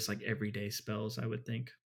also just like everyday spells, I would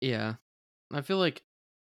think. Yeah. I feel like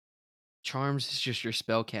charms is just your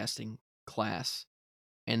spell casting class,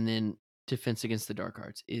 and then defense against the dark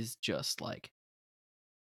arts is just like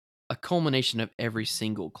a culmination of every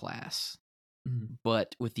single class.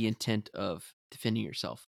 but with the intent of defending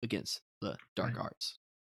yourself against the dark Right. arts.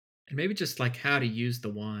 And maybe just like how to use the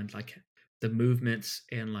wand, like the movements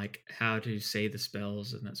and like how to say the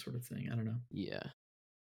spells and that sort of thing. I don't know. Yeah.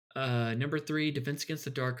 Number 3, defense against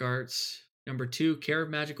the dark arts. Number 2, care of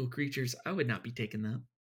magical creatures. I would not be taking that.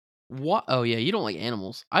 What? Oh yeah, you don't like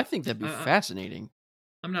animals. I think that'd be I- fascinating.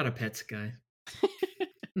 I'm not a pets guy.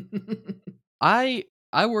 I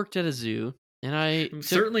worked at a zoo and I I'm took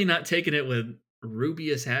certainly not taking it with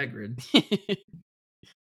Rubius Hagrid.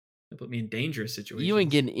 That put me in dangerous situations. you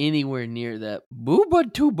ain't getting anywhere near that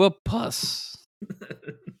booba tuba pus.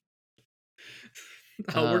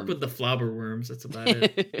 I'll work with the flobber worms. That's about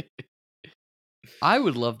it. I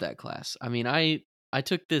would love that class. I mean, I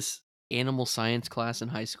took this animal science class in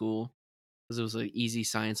high school because it was an easy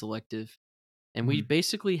science elective, and we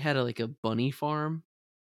basically had like a bunny farm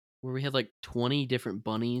where we had like 20 different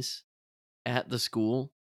bunnies at the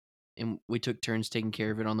school, and we took turns taking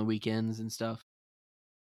care of it on the weekends and stuff.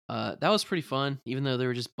 That was pretty fun, even though they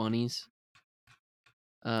were just bunnies.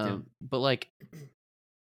 But like,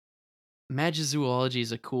 Magizoology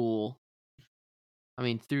is a cool. I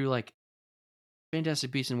mean, through like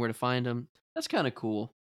Fantastic Beasts and Where to Find Them, that's kind of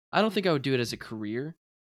cool. I don't think I would do it as a career,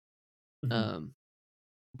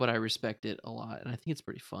 but I respect it a lot, and I think it's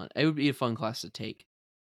pretty fun. It would be a fun class to take,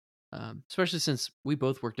 especially since we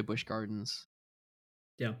both worked at Busch Gardens.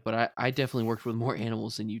 Yeah. But I definitely worked with more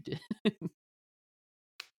animals than you did. What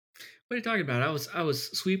are you talking about? I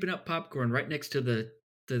was sweeping up popcorn right next to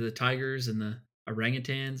the tigers and the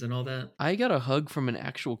orangutans and all that. I got a hug from an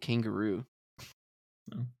actual kangaroo.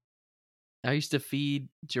 Oh. I used to feed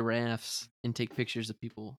giraffes and take pictures of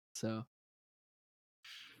people. So,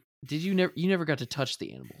 did you never got to touch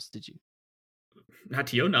the animals, did you? Not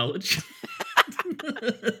to your knowledge.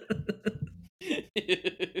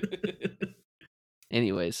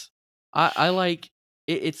 Anyways, I like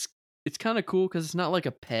it, it's kind of cool because it's not like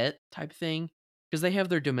a pet type thing, because they have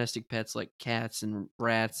their domestic pets like cats and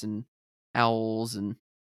rats and owls and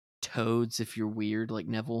toads if you're weird like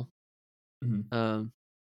Neville.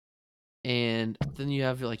 And then you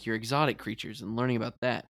have like your exotic creatures and learning about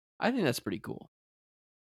that. I think that's pretty cool.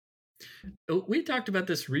 We talked about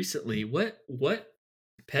this recently. What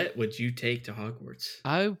pet would you take to Hogwarts?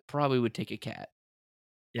 I probably would take a cat.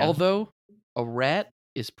 Yeah. Although a rat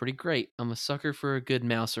is pretty great. I'm a sucker for a good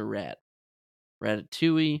mouse or rat.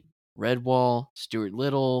 Ratatouille, Redwall, Stuart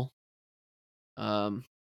Little. There's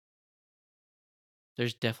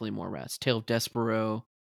definitely more rats. Tale of Despero.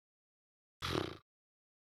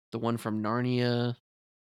 The one from Narnia.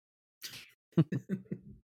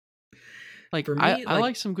 Like For me, I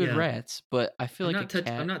like some good rats, but I feel I'm like a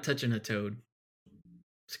cat. I'm not touching a toad.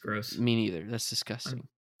 It's gross. Me neither. That's disgusting.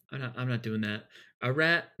 I'm not doing that. A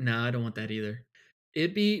rat? No, I don't want that either.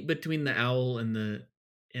 It'd be between the owl and the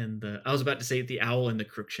I was about to say the owl and the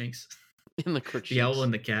Crookshanks. In the Crookshanks. The owl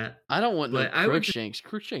and the cat. I don't want no But I would Crookshanks.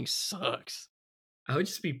 Crookshanks sucks. I would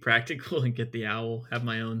just be practical and get the owl, have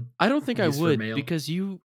my own. I don't think I use for would mail. because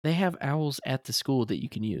they have owls at the school that you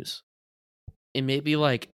can use. And maybe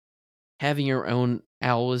like having your own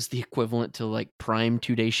owl is the equivalent to like Prime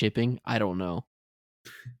 2-day shipping. I don't know.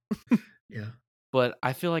 Yeah. But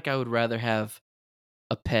I feel like I would rather have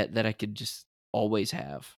a pet that I could just always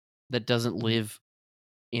have that doesn't live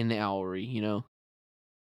in the owlery, you know?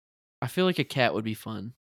 I feel like a cat would be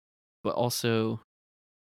fun, but also,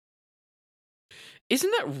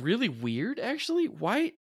 isn't that really weird, actually?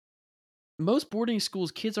 Why? Most boarding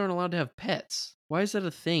schools, kids aren't allowed to have pets. Why is that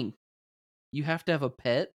a thing? You have to have a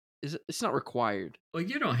pet? It's not required. Well,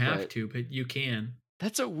 you don't have to, but you can.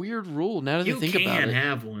 That's a weird rule now that I You think about can it.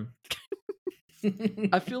 have one.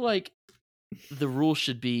 I feel like the rule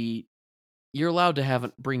should be you're allowed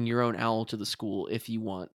to bring your own owl to the school if you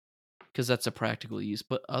want, because that's a practical use.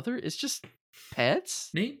 But it's just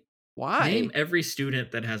pets? Why? Name every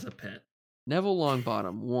student that has a pet. Neville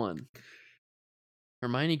Longbottom, 1.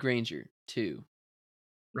 Hermione Granger, 2.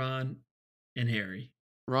 Ron and Harry.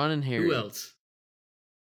 Ron and Harry. Who else?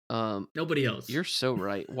 Nobody else. You're so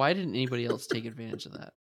right. Why didn't anybody else take advantage of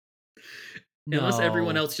that? Unless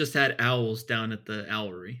everyone No. else just had owls down at the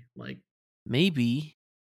owlery. Like, Maybe.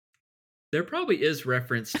 there probably is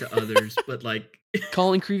reference to others, but like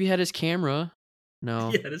Colin Creevy had his camera. No.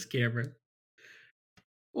 he had his camera.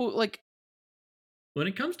 Well, like, When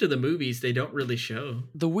it comes to the movies, they don't really show.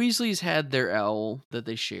 the Weasleys had their owl that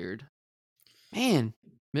they shared. Man,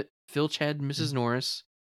 Filch had Mrs. Norris,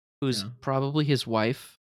 who's probably his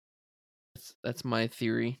wife. That's my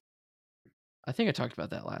theory. I think I talked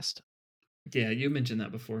about that last. Yeah, you mentioned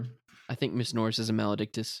that before. I think Miss Norris is a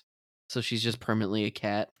Maledictus, so she's just permanently a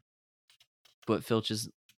cat. But Filch is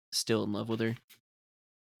still in love with her.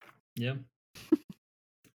 Yeah.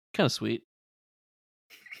 Kind of sweet.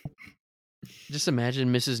 Just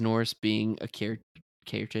imagine Mrs. Norris being a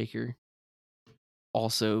caretaker,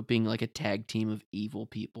 also being like a tag team of evil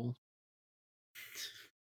people.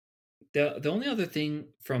 The only other thing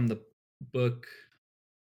from the book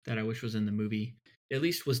that I wish was in the movie, at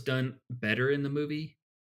least was done better in the movie,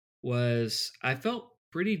 was I felt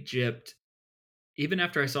pretty gypped even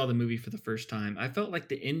after I saw the movie for the first time. I felt like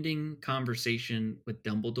the ending conversation with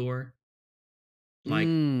Dumbledore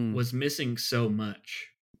was missing so much.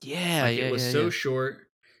 Yeah, Like yeah, it was yeah, so yeah. short.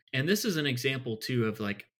 And this is an example too of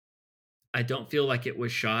like I don't feel like it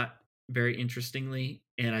was shot very interestingly,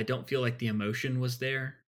 and I don't feel like the emotion was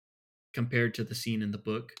there compared to the scene in the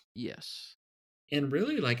book. Yes. And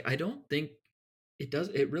really, like I don't think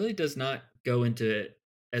it really does not go into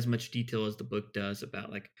as much detail as the book does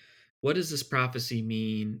about like what does this prophecy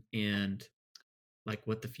mean and like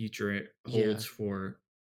what the future holds for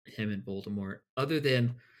him and Voldemort, other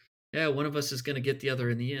than yeah, one of us is going to get the other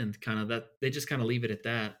in the end. Kind of that they just kind of leave it at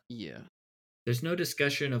that. Yeah. There's no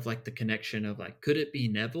discussion of like the connection of like could it be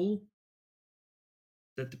Neville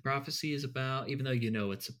that the prophecy is about, even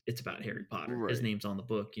though it's about Harry Potter. His Right. name's on the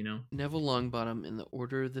book, Neville Longbottom in the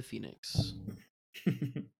Order of the Phoenix.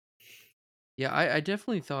 Yeah, I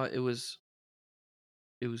definitely thought it was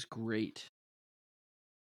great.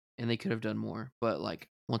 And they could have done more, but like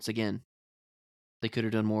once again, they could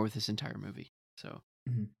have done more with this entire movie. So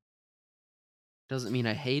doesn't mean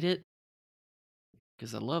I hate it,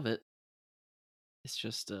 because I love it. It's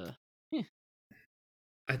just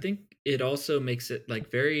I think it also makes it like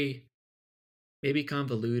very maybe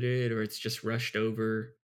convoluted or it's just rushed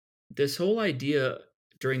over. This whole idea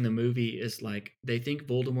during the movie is like they think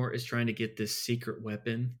Voldemort is trying to get this secret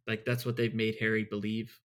weapon. Like that's what they've made Harry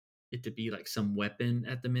believe it to be, like some weapon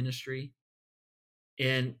at the Ministry.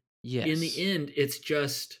 And in the yes. end, it's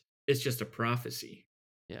just a prophecy.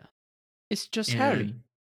 Yeah. It's just Harry. And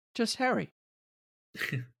Just Harry.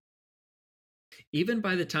 even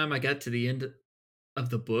by the time I got to the end of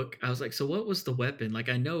the book, I was like, so what was the weapon? Like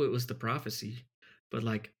I know it was the prophecy, but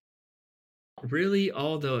like really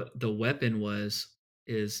all the weapon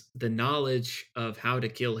is the knowledge of how to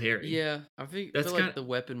kill Harry. Yeah, I feel like the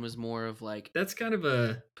weapon was more of like that's kind of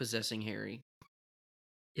a possessing Harry.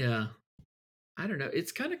 Yeah. I don't know.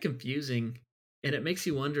 It's kind of confusing and it makes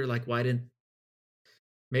you wonder like why didn't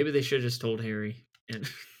maybe they should have just told Harry and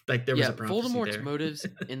like there was a prophecy Voldemort's there. motives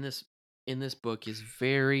in this book is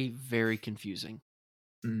very, very confusing.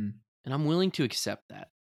 Mm, And I'm willing to accept that.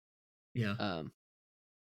 yeah.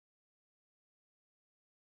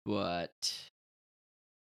 But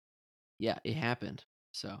yeah, it happened.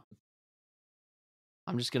 So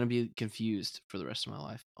I'm just gonna be confused for the rest of my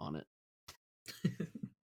life on it.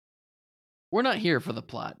 We're not here for the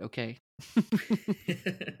plot, okay?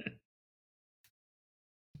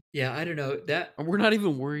 Yeah, I don't know. That We're not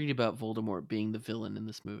even worried about Voldemort being the villain in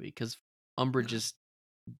this movie because Umbridge just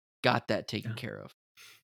got that taken care of.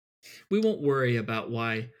 we won't worry about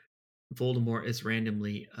why Voldemort is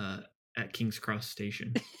randomly at King's Cross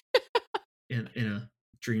Station in a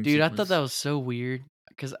dream Dude, sequence. I thought that was so weird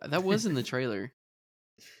because that was in the trailer.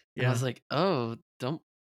 And I was like, oh,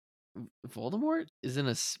 Voldemort is in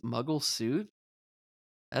a smuggle suit?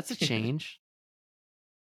 That's a change.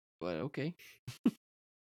 But okay.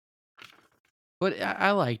 But I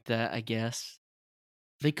liked that, I guess.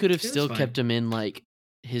 They could have It was still fine. kept him in like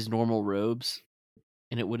his normal robes,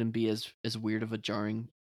 and it wouldn't be as weird of a jarring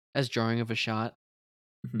of a shot.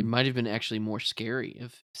 It Mhm. might have been actually more scary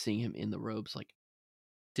of seeing him in the robes, like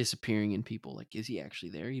disappearing in people. Like, is he actually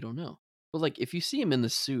there? You don't know. But like, if you see him in the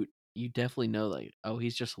suit, you definitely know, like, oh,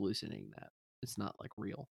 he's just hallucinating that. It's not like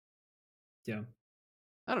real. Yeah.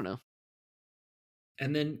 I don't know.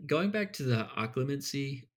 And then going back to the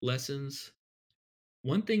occlumency lessons,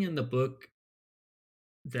 one thing in the book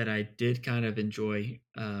that I did kind of enjoy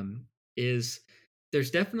is there's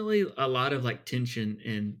definitely a lot of like tension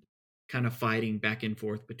and kind of fighting back and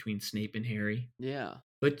forth between Snape and Harry. Yeah.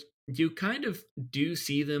 But you kind of do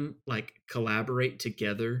see them like collaborate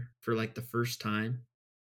together for like the first time.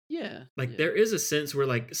 Yeah. Like yeah. there is a sense where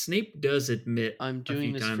like Snape does admit I'm a doing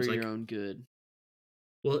few this times for like your own good.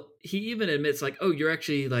 well, he even admits like, "Oh, you're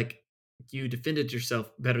actually like you defended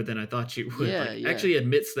yourself better than I thought you would." Yeah, Like yeah. actually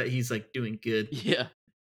admits that he's like doing good. Yeah.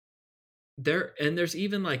 There's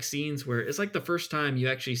even like scenes where it's like the first time you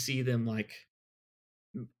actually see them like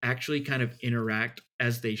actually kind of interact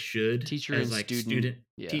as they should Teacher as and like student.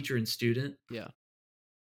 Yeah. teacher and student. Yeah.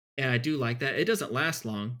 And I do like that. It doesn't last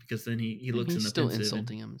long because then he looks in he's the still pensive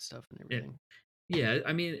insulting him and stuff and everything. yeah,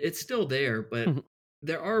 I mean it's still there, but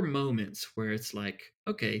there are moments where it's like,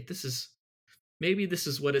 okay, this is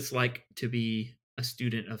what it's like to be a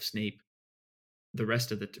student of Snape.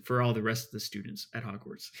 For all the rest of the students at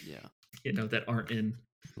Hogwarts, Yeah. that aren't in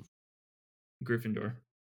Gryffindor.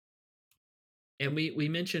 And we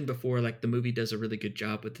mentioned before, like the movie does a really good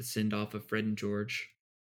job with the send off of Fred and George,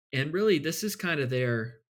 and really this is kind of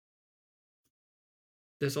there's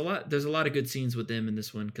a lot of good scenes with them in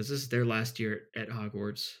this one because this is their last year at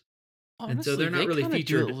Hogwarts. And so Honestly, they're not they really kinda do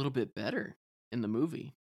featured. it a little bit better in the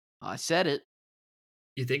movie. I said it.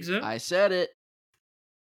 You think so? I said it.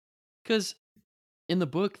 Because in the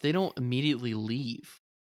book, they don't immediately leave.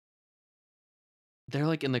 They're,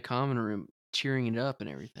 like, in the common room cheering it up and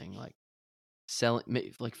everything, like,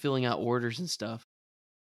 filling out orders and stuff.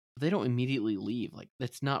 They don't immediately leave, like,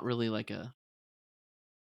 that's not really like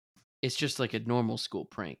it's just like a normal school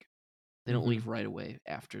prank. They don't Mhm. leave right away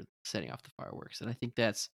after setting off the fireworks, and I think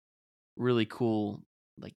that's really cool,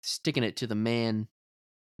 like, sticking it to the man,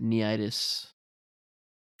 Neitis,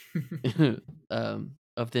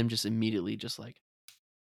 of them just immediately just like,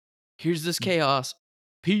 "Here's this chaos.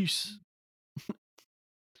 Peace."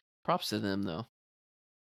 Props to them, though.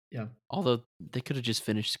 Yeah. Although, they coulda just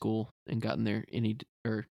finished school and gotten there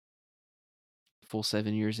or full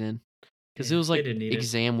 7 years in, because it Yeah, was, they like, didn't need it.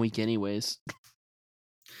 exam week anyways.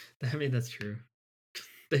 I mean, that's true.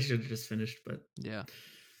 They should have just finished, but Yeah,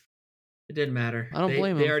 it didn't matter. I don't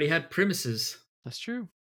blame They 'em. already had premises. that's true.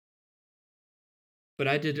 But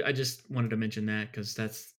I just wanted to mention that because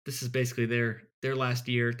this is basically their last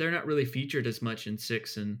year. They're not really featured as much in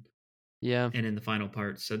 6 Yeah, and in the final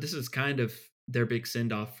part. So this is kind of their big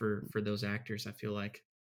send off for those actors, I feel like.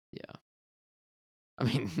 yeah. I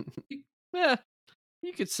mean, yeah,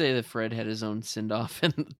 you could say that Fred had his own send-off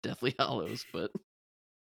in Deathly Hallows, but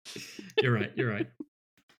You're right. You're right.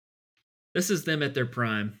 This is them at their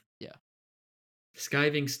prime. Yeah.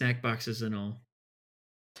 Skiving snack boxes and all.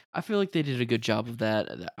 I feel like they did a good job of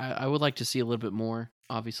that. I would like to see a little bit more,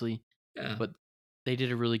 obviously, Yeah. but they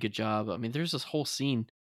did a really good job. I mean, there's this whole scene,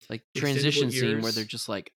 like Extendable transition scene, where they're ears. just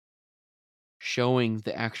like showing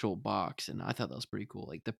the actual box, and I thought that was pretty cool,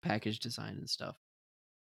 like the package design and stuff.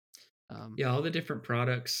 Yeah, all the different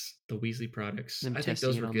products, the Weasley products. Them I think testing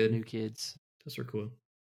those it were on good. the new kids. Those were cool.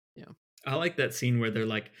 Yeah. I like that scene where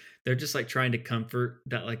they're just like trying to comfort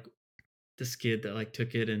that like this kid that like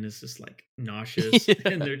took it and is just like nauseous Yeah.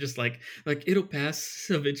 and they're just like it'll pass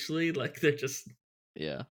eventually. Like they're just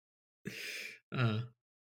Yeah.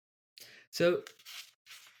 So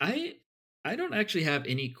I don't actually have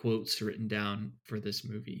any quotes written down for this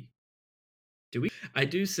movie. Do we? I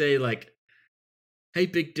do say like, "Hey,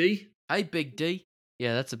 Big D, Hi, Big D.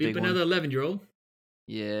 Yeah, that's a beep big one. another 11-year-old."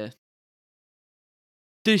 Yeah.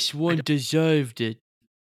 This one deserved it.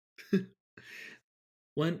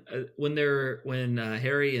 When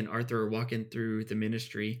Harry and Arthur are walking through the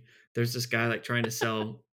Ministry, there's this guy like trying to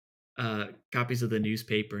sell copies of the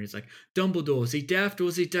newspaper, and he's like, "Dumbledore, is he daft or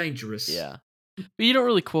is he dangerous?" Yeah. But you don't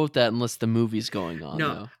really quote that unless the movie's going on,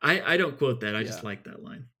 No, though. I don't quote that. I just Yeah. like that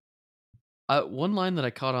line. One line that I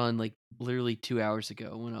caught on like literally 2 hours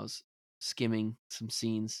ago when I was skimming some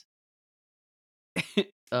scenes.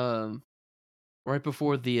 Right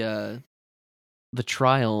before the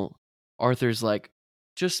trial, Arthur's like,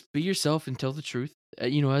 "Just be yourself and tell the truth.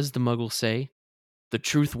 As the Muggles say, the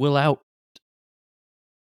truth will out."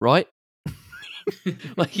 Right?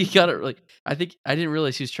 Like he got it. Like I think I didn't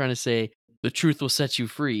realize he was trying to say the truth will set you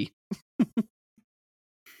free.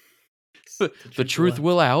 The truth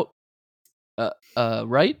will out.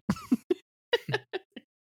 Right?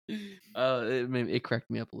 It cracked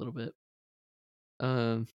me up a little bit.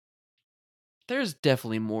 There's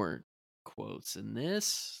definitely more quotes in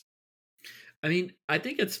this. I mean, I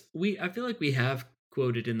think I feel like we have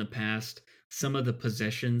quoted in the past some of the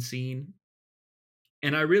possession scene,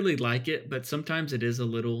 and I really like it, but sometimes it is a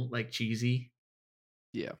little like cheesy.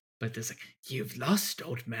 Yeah. But there's like, "You've lost,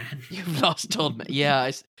 old man." You've lost old man. Yeah,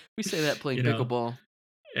 we say that playing pickleball.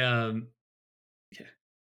 Yeah.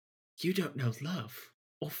 You don't know love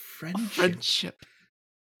or friendship. Friendship.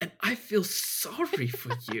 And I feel sorry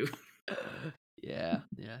for you. Yeah,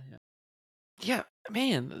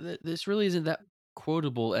 man, this really isn't that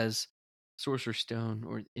quotable as Sorcerer's Stone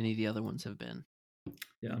or any of the other ones have been.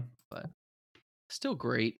 Yeah. But still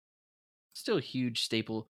great. Still a huge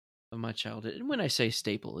staple of my childhood. And when I say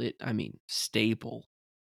staple, I mean staple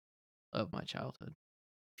of my childhood.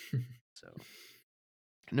 So,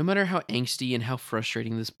 no matter how angsty and how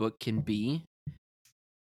frustrating this book can be,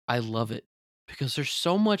 I love it because there's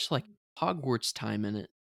so much like Hogwarts time in it.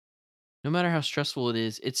 No matter how stressful it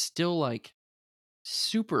is, it's still like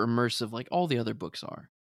super immersive like all the other books are.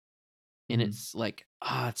 and Mhm. it's like,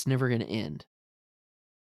 it's never going to end.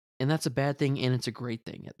 And that's a bad thing, and it's a great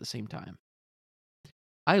thing at the same time.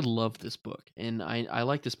 I love this book, and I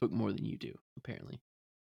like this book more than you do, apparently.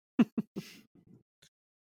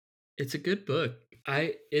 It's a good book.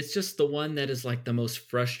 It's just the one that is like the most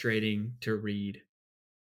frustrating to read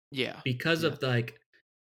Yeah. because Yeah. of like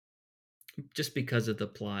just because of the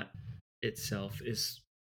plot itself is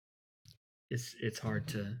it's hard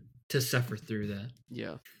to suffer through that.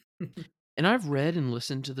 Yeah. And I've read and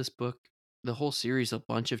listened to this book, the whole series, a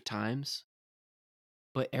bunch of times.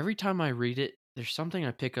 But every time I read it, there's something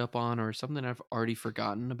I pick up on or something I've already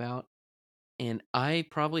forgotten about. And I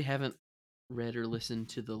probably haven't read or listened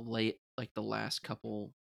to the last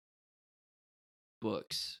couple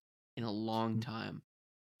books in a long time.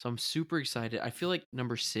 So I'm super excited. I feel like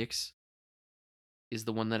number 6 is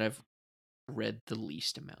the one that I've read the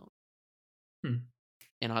least amount.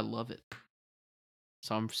 And I love it.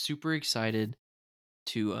 So I'm super excited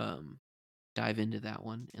to dive into that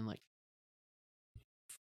one and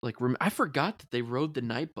I forgot that they rode the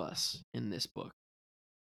night bus in this book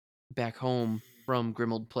back home from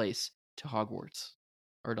Grimmauld Place to Hogwarts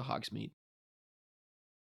or to Hogsmeade.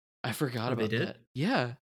 I forgot Oh, they about did? that.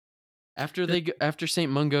 Yeah. After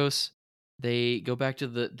St. Mungos, they go back to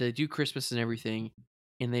they do Christmas and everything,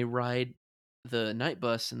 and they ride the night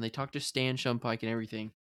bus and they talk to Stan Shumpike and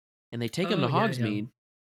everything, and they take him to Oh, yeah, yeah. Hogsmeade,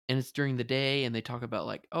 and it's during the day, and they talk about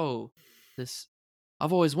like, oh, this,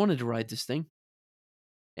 I've always wanted to ride this thing,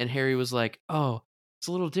 and Harry was like, oh, it's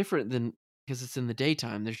a little different than because it's in the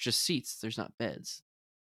daytime. There's just seats. There's not beds.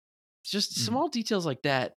 It's just small details like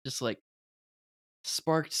that, just like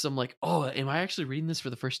sparked some like, oh, am I actually reading this for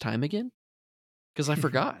the first time again? Because I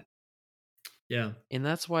forgot. Yeah. And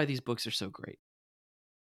that's why these books are so great.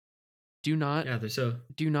 Do not Yeah, they're so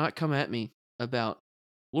come at me about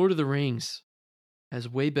Lord of the Rings has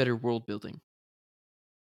way better world building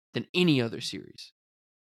than any other series.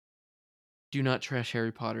 Do not trash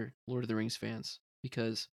Harry Potter, Lord of the Rings fans,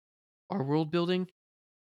 because our world building,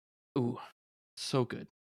 ooh, so good.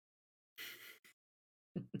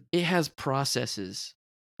 It has processes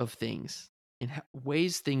of things and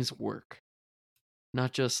ways things work,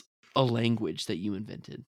 not just a language that you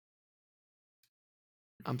invented.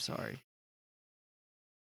 I'm sorry.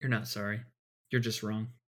 You're not sorry. You're just wrong.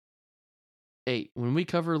 Hey, when we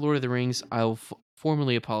cover Lord of the Rings, I'll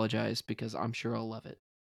formally apologize because I'm sure I'll love it.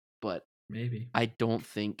 But Maybe. I don't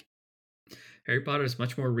think Harry Potter is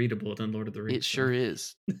much more readable than Lord of the Rings. it sure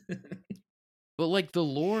is. But like the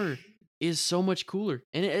lore is so much cooler,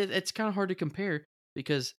 and it's kind of hard to compare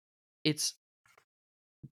because it's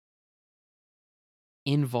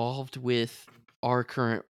involved with our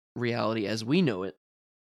current reality as we know it,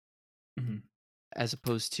 as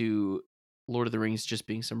opposed to Lord of the Rings just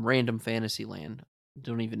being some random fantasy land.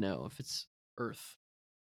 Don't even know if it's Earth.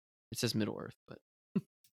 It says Middle Earth, but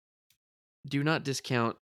do not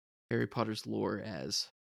discount Harry Potter's lore as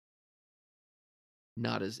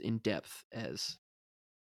not as in depth as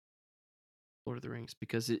Lord of the Rings,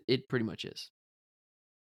 because it pretty much is.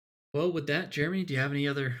 Well, with that, Jeremy, do you have any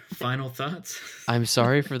other final thoughts? I'm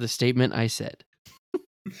sorry for the statement I said.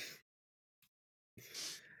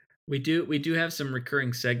 We do have some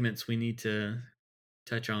recurring segments we need to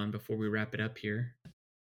touch on before we wrap it up here.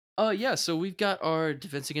 Yeah, so we've got our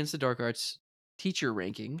Defense Against the Dark Arts teacher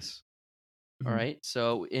rankings. All right.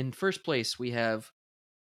 So in first place we have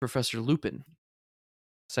Professor Lupin.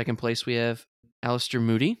 Second place we have Alistair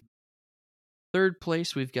Moody. Third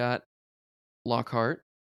place we've got Lockhart.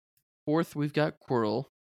 Fourth we've got Quirrell.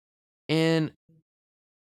 And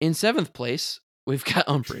in seventh place we've got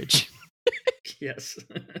Umbridge. Yes.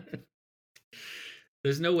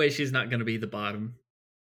 There's no way she's not going to be the bottom.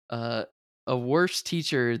 A worse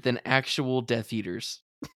teacher than actual Death Eaters.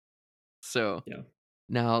 So yeah.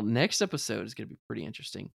 Now next episode is going to be pretty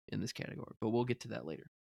interesting in this category, but we'll get to that later.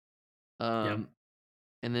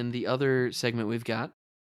 And then the other segment we've got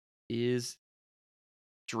is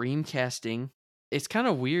Dreamcasting. It's kind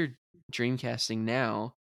of weird Dreamcasting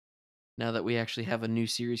now that we actually have a new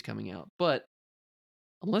series coming out. But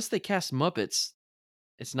unless they cast Muppets,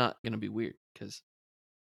 it's not going to be weird because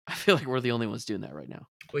I feel like we're the only ones doing that right now.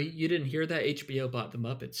 Well, you didn't hear that? HBO bought the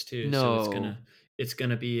Muppets too. No. So it's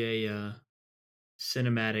gonna be a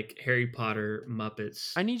cinematic Harry Potter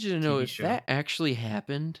Muppets. I need you to know TV if show. that actually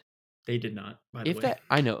happened. They did not, by the way. That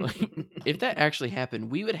I know. If that actually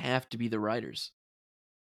happened, we would have to be the writers.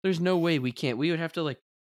 There's no way we can't. We would have to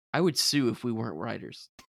I would sue if we weren't writers.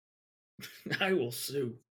 I will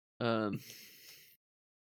sue.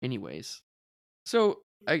 Anyways, so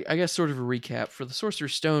I guess sort of a recap for the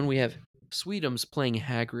Sorcerer's Stone. We have Sweetums playing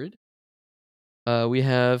Hagrid. We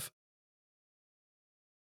have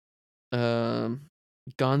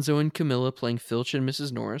Gonzo and Camilla playing Filch and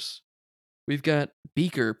Mrs. Norris. We've got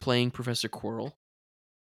Beaker playing Professor Quirrell.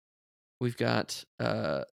 We've got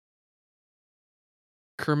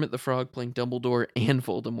Kermit the Frog playing Dumbledore and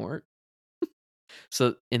Voldemort.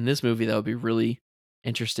 So in this movie, that would be really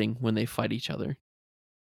interesting when they fight each other.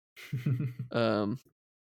 And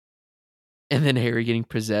then Harry getting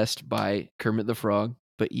possessed by Kermit the Frog,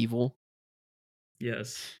 but evil.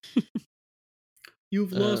 Yes.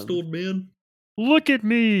 You've lost, old man. Look at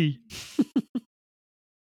me.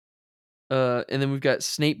 And then we've got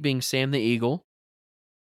Snape being Sam the Eagle.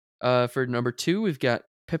 For number 2, we've got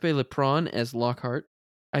Pepe Le Prawn as Lockhart.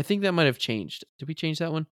 I think that might have changed. Did we change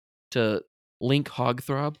that one to Link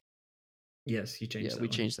Hogthrob? Yes, you changed. Yeah, that we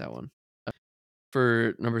one. changed that one.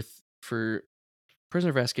 For for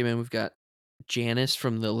Prisoner of Azkaban, we've got Janice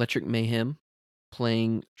from the Electric Mayhem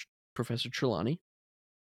playing Professor Trelawney.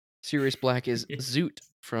 Sirius Black is Zoot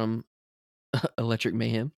from Electric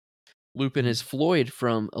Mayhem. Lupin is Floyd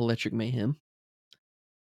from Electric Mayhem.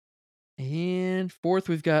 And 4th,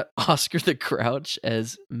 we've got Oscar the Grouch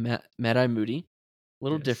as Mad-Eye Moody. A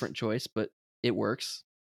little different choice, but it works.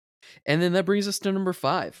 And then that brings us to number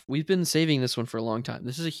 5. We've been saving this one for a long time.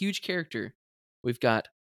 This is a huge character. We've got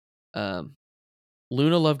Luna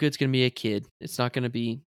Lovegood's going to be a kid. It's not going to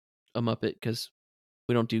be a Muppet because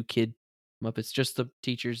we don't do kid Muppets, just the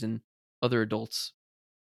teachers and other adults.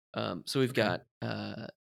 So we've got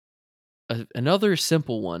another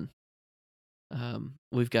simple one.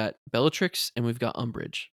 We've got Bellatrix and we've got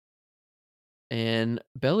Umbridge. And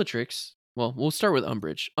Bellatrix, well, we'll start with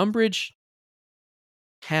Umbridge. Umbridge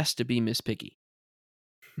has to be Miss Piggy.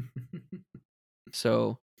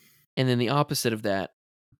 So, and then the opposite of that,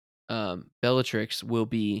 Bellatrix will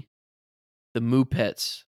be the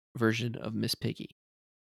Muppets version of Miss Piggy.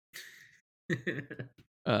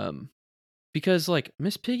 Because like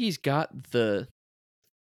Miss Piggy's got the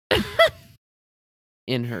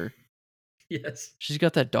in her. Yes. She's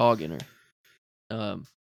got that dog in her.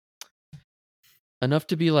 Enough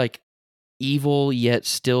to be like evil yet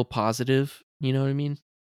still positive, you know what I mean?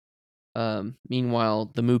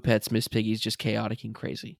 Meanwhile, the Muppets, Miss Piggy's just chaotic and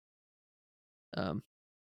crazy.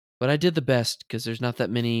 But I did the best because there's not that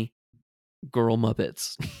many girl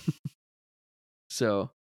Muppets.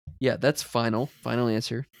 So, yeah, that's final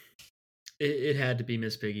answer. It had to be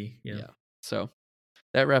Miss Piggy. Yeah. So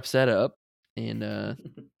that wraps that up, and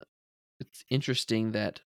it's interesting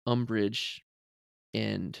that Umbridge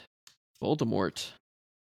and Voldemort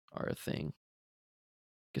are a thing.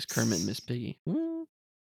 Because Kermit and Miss Piggy.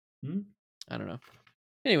 I don't know.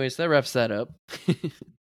 Anyways, that wraps that up.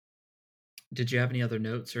 Did you have any other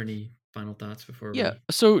notes or any final thoughts before Yeah. we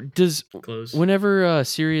So does close? whenever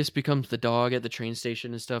Sirius becomes the dog at the train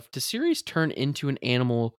station and stuff, does Sirius turn into an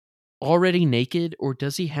animal already naked, or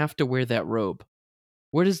does he have to wear that robe?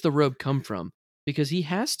 Where does the robe come from? Because he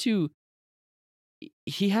has to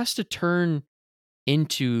turn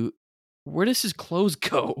into, where does his clothes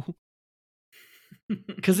go?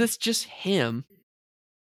 Because it's just him.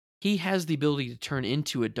 He has the ability to turn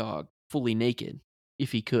into a dog fully naked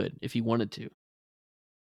if he wanted to.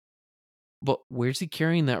 But where's he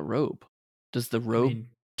carrying that robe? Does the robe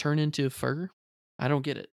turn into fur? I don't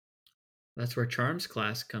get it. That's where Charms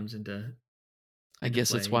class comes into I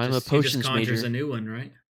guess play. that's why I'm a He just potions conjures major. a new one,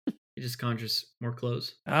 right? He just conjures more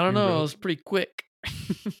clothes. I don't know. It was pretty quick.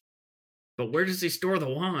 But where does he store the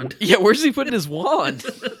wand? Yeah, where's he putting his wand?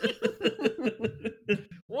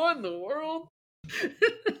 What in the world?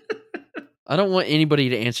 I don't want anybody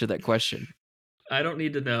to answer that question. I don't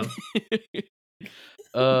need to know.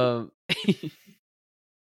 I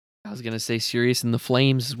was going to say Sirius in the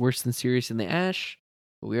Flames is worse than Sirius in the Ash,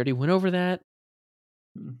 but we already went over that.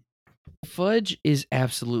 Fudge is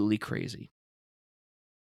absolutely crazy.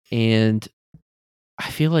 And I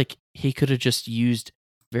feel like he could have just used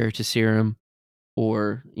Veritaserum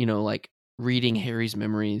or, like reading Harry's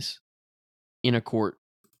memories in a court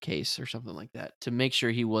case or something like that to make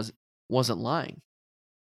sure he wasn't lying.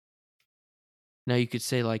 Now you could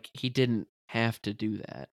say like he didn't have to do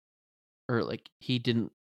that, or like he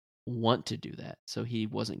didn't want to do that, so he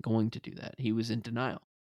wasn't going to do that. He was in denial.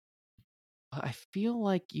 But I feel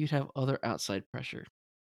like you'd have other outside pressure.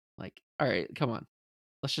 Like, all right, come on.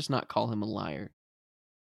 Let's just not call him a liar.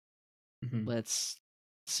 Let's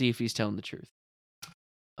see if he's telling the truth.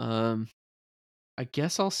 I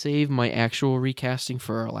guess I'll save my actual recasting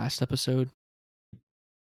for our last episode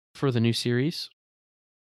for the new series.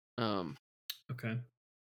 Okay.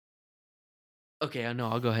 Okay, I know.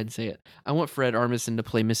 I'll go ahead and say it. I want Fred Armisen to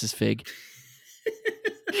play Mrs. Fig.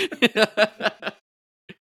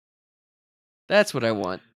 That's what I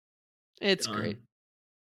want. It's great.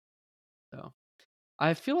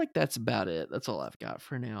 I feel like that's about it. That's all I've got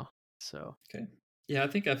for now. So Okay. Yeah, I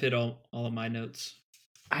think I've hit all of my notes.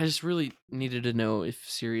 I just really needed to know if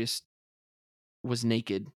Sirius was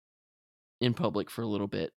naked in public for a little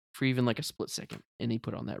bit, for even like a split second, and he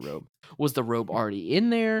put on that robe. Was the robe already in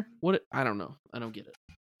there? What? I don't know. I don't get it.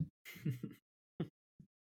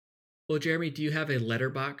 Well, Jeremy, do you have a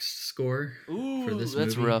Letterboxd score for this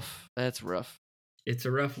that's movie? rough. That's rough. It's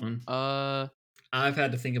a rough one. I've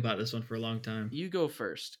had to think about this one for a long time. You go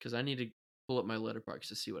first, because I need to pull up my Letterboxd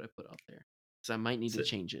to see what I put up there, because I might need to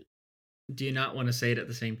change it. Do you not want to say it at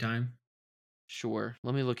the same time? Sure.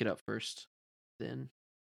 Let me look it up first. Then.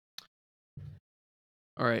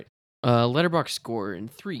 All right. Letterboxd score in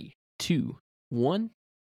 3, 2, 1,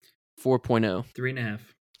 4.0. 3.5.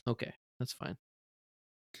 Okay, that's fine.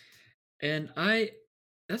 And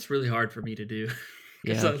that's really hard for me to do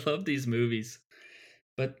because I love these movies,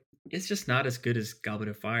 but it's just not as good as Goblet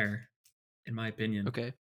of Fire, in my opinion.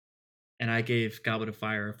 Okay. And I gave Goblet of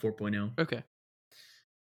Fire a 4.0. Okay.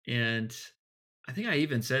 And I think I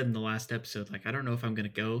even said in the last episode, like, I don't know if I'm going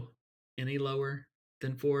to go any lower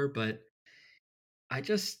than 4, but I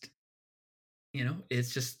just,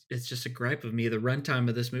 it's just a gripe of me. The runtime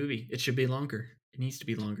of this movie, it should be longer. It needs to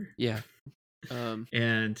be longer. Yeah.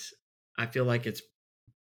 And I feel like it's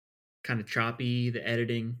kind of choppy, the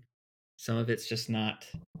editing. Some of it's just not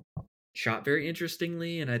shot very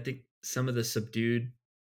interestingly. And I think some of the subdued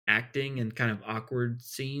acting and kind of awkward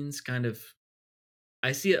scenes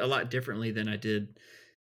I see it a lot differently than I did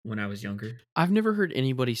when I was younger. I've never heard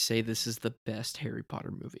anybody say this is the best Harry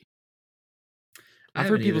Potter movie. I've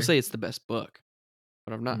heard people say it's the best book,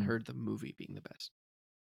 but I've not Mm. heard the movie being the best.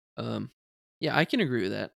 Yeah, I can agree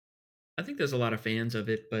with that. I think there's a lot of fans of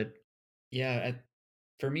it, but yeah,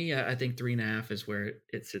 for me, I think 3.5 is where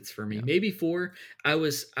it sits for me. Yeah. Maybe 4. I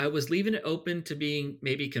was leaving it open to being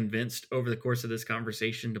maybe convinced over the course of this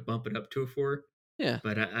conversation to bump it up to a 4. Yeah.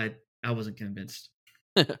 But I wasn't convinced.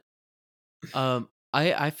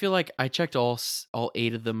 I feel like I checked all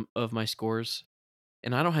 8 of them of my scores,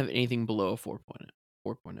 and I don't have anything below a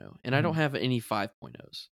 4.0, and I don't have any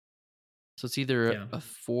 5.0s. So it's either a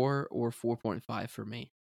 4 or 4.5 for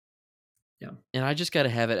me. Yeah. And I just got to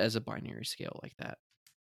have it as a binary scale like that.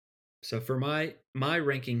 So for my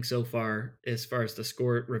ranking so far, as far as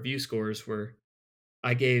the review scores were,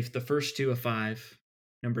 I gave the first 2 a 5,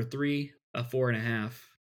 number 3 a 4.5,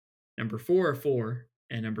 number 4 a 4,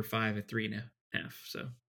 and number 5 a 3.5. So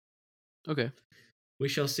okay, we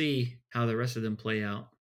shall see how the rest of them play out.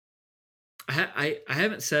 I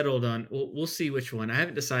haven't settled on. We'll see which one. I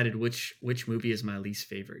haven't decided which movie is my least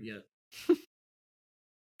favorite yet.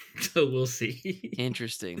 So we'll see.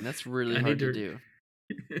 Interesting. That's really hard to do.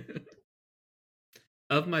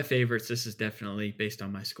 Of my favorites, this is definitely based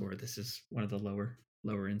on my score. This is one of the lower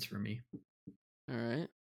ends for me. All right.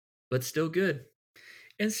 But still good.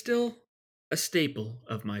 And still a staple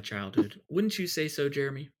of my childhood. Wouldn't you say so,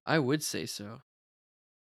 Jeremy? I would say so.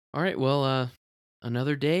 All right, well,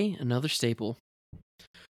 another day, another staple.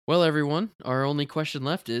 Well, everyone, our only question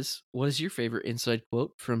left is, what is your favorite inside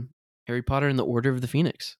quote from Harry Potter and the Order of the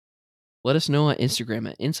Phoenix? Let us know on Instagram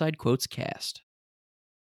at InsideQuotesCast.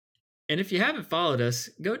 And if you haven't followed us,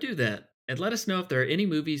 go do that. And let us know if there are any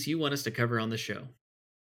movies you want us to cover on the show.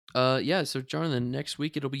 Yeah, so Jonathan, next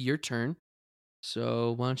week it'll be your turn.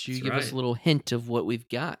 So why don't you give us a little hint of what we've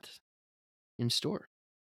got in store?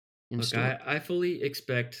 Look, I fully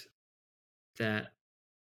expect that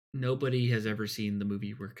nobody has ever seen the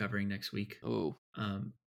movie we're covering next week. Oh.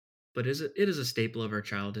 But it is a staple of our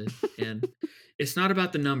childhood. And it's not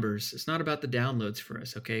about the numbers. It's not about the downloads for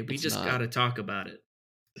us, okay? We just got to talk about it.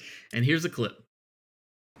 And here's a clip.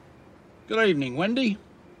 Good evening, Wendy.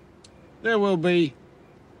 There will be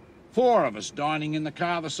 4 of us dining in the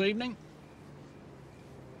car this evening.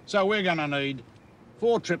 So we're going to need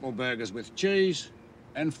 4 triple burgers with cheese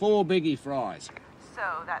and 4 biggie fries. So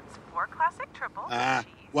that's 4 classic triples.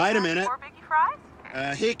 Cheese. Wait a minute. 4 biggie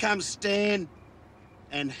fries? Here comes Stan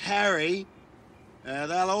and Harry.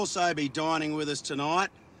 They'll also be dining with us tonight.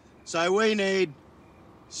 So we need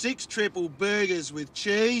 6 triple burgers with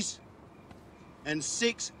cheese and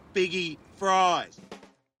 6 biggie fries.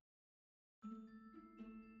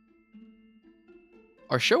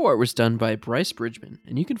 Our show art was done by Bryce Bridgman,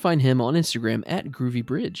 and you can find him on Instagram at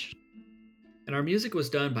GroovyBridge. And our music was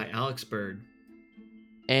done by Alex Bird.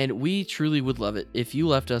 And we truly would love it if you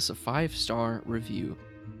left us a 5-star review.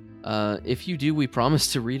 If you do, we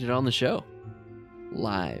promise to read it on the show.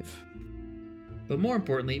 Live. But more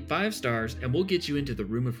importantly, 5 stars, and we'll get you into the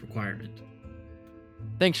room of requirement.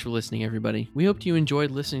 Thanks for listening, everybody. We hope you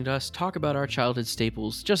enjoyed listening to us talk about our childhood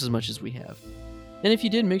staples just as much as we have. And if you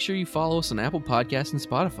did, make sure you follow us on Apple Podcasts and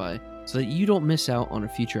Spotify so that you don't miss out on a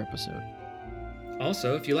future episode.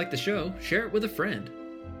 Also, if you like the show, share it with a friend.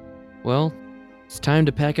 Well, it's time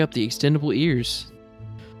to pack up the extendable ears.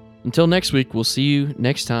 Until next week, we'll see you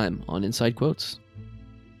next time on Inside Quotes.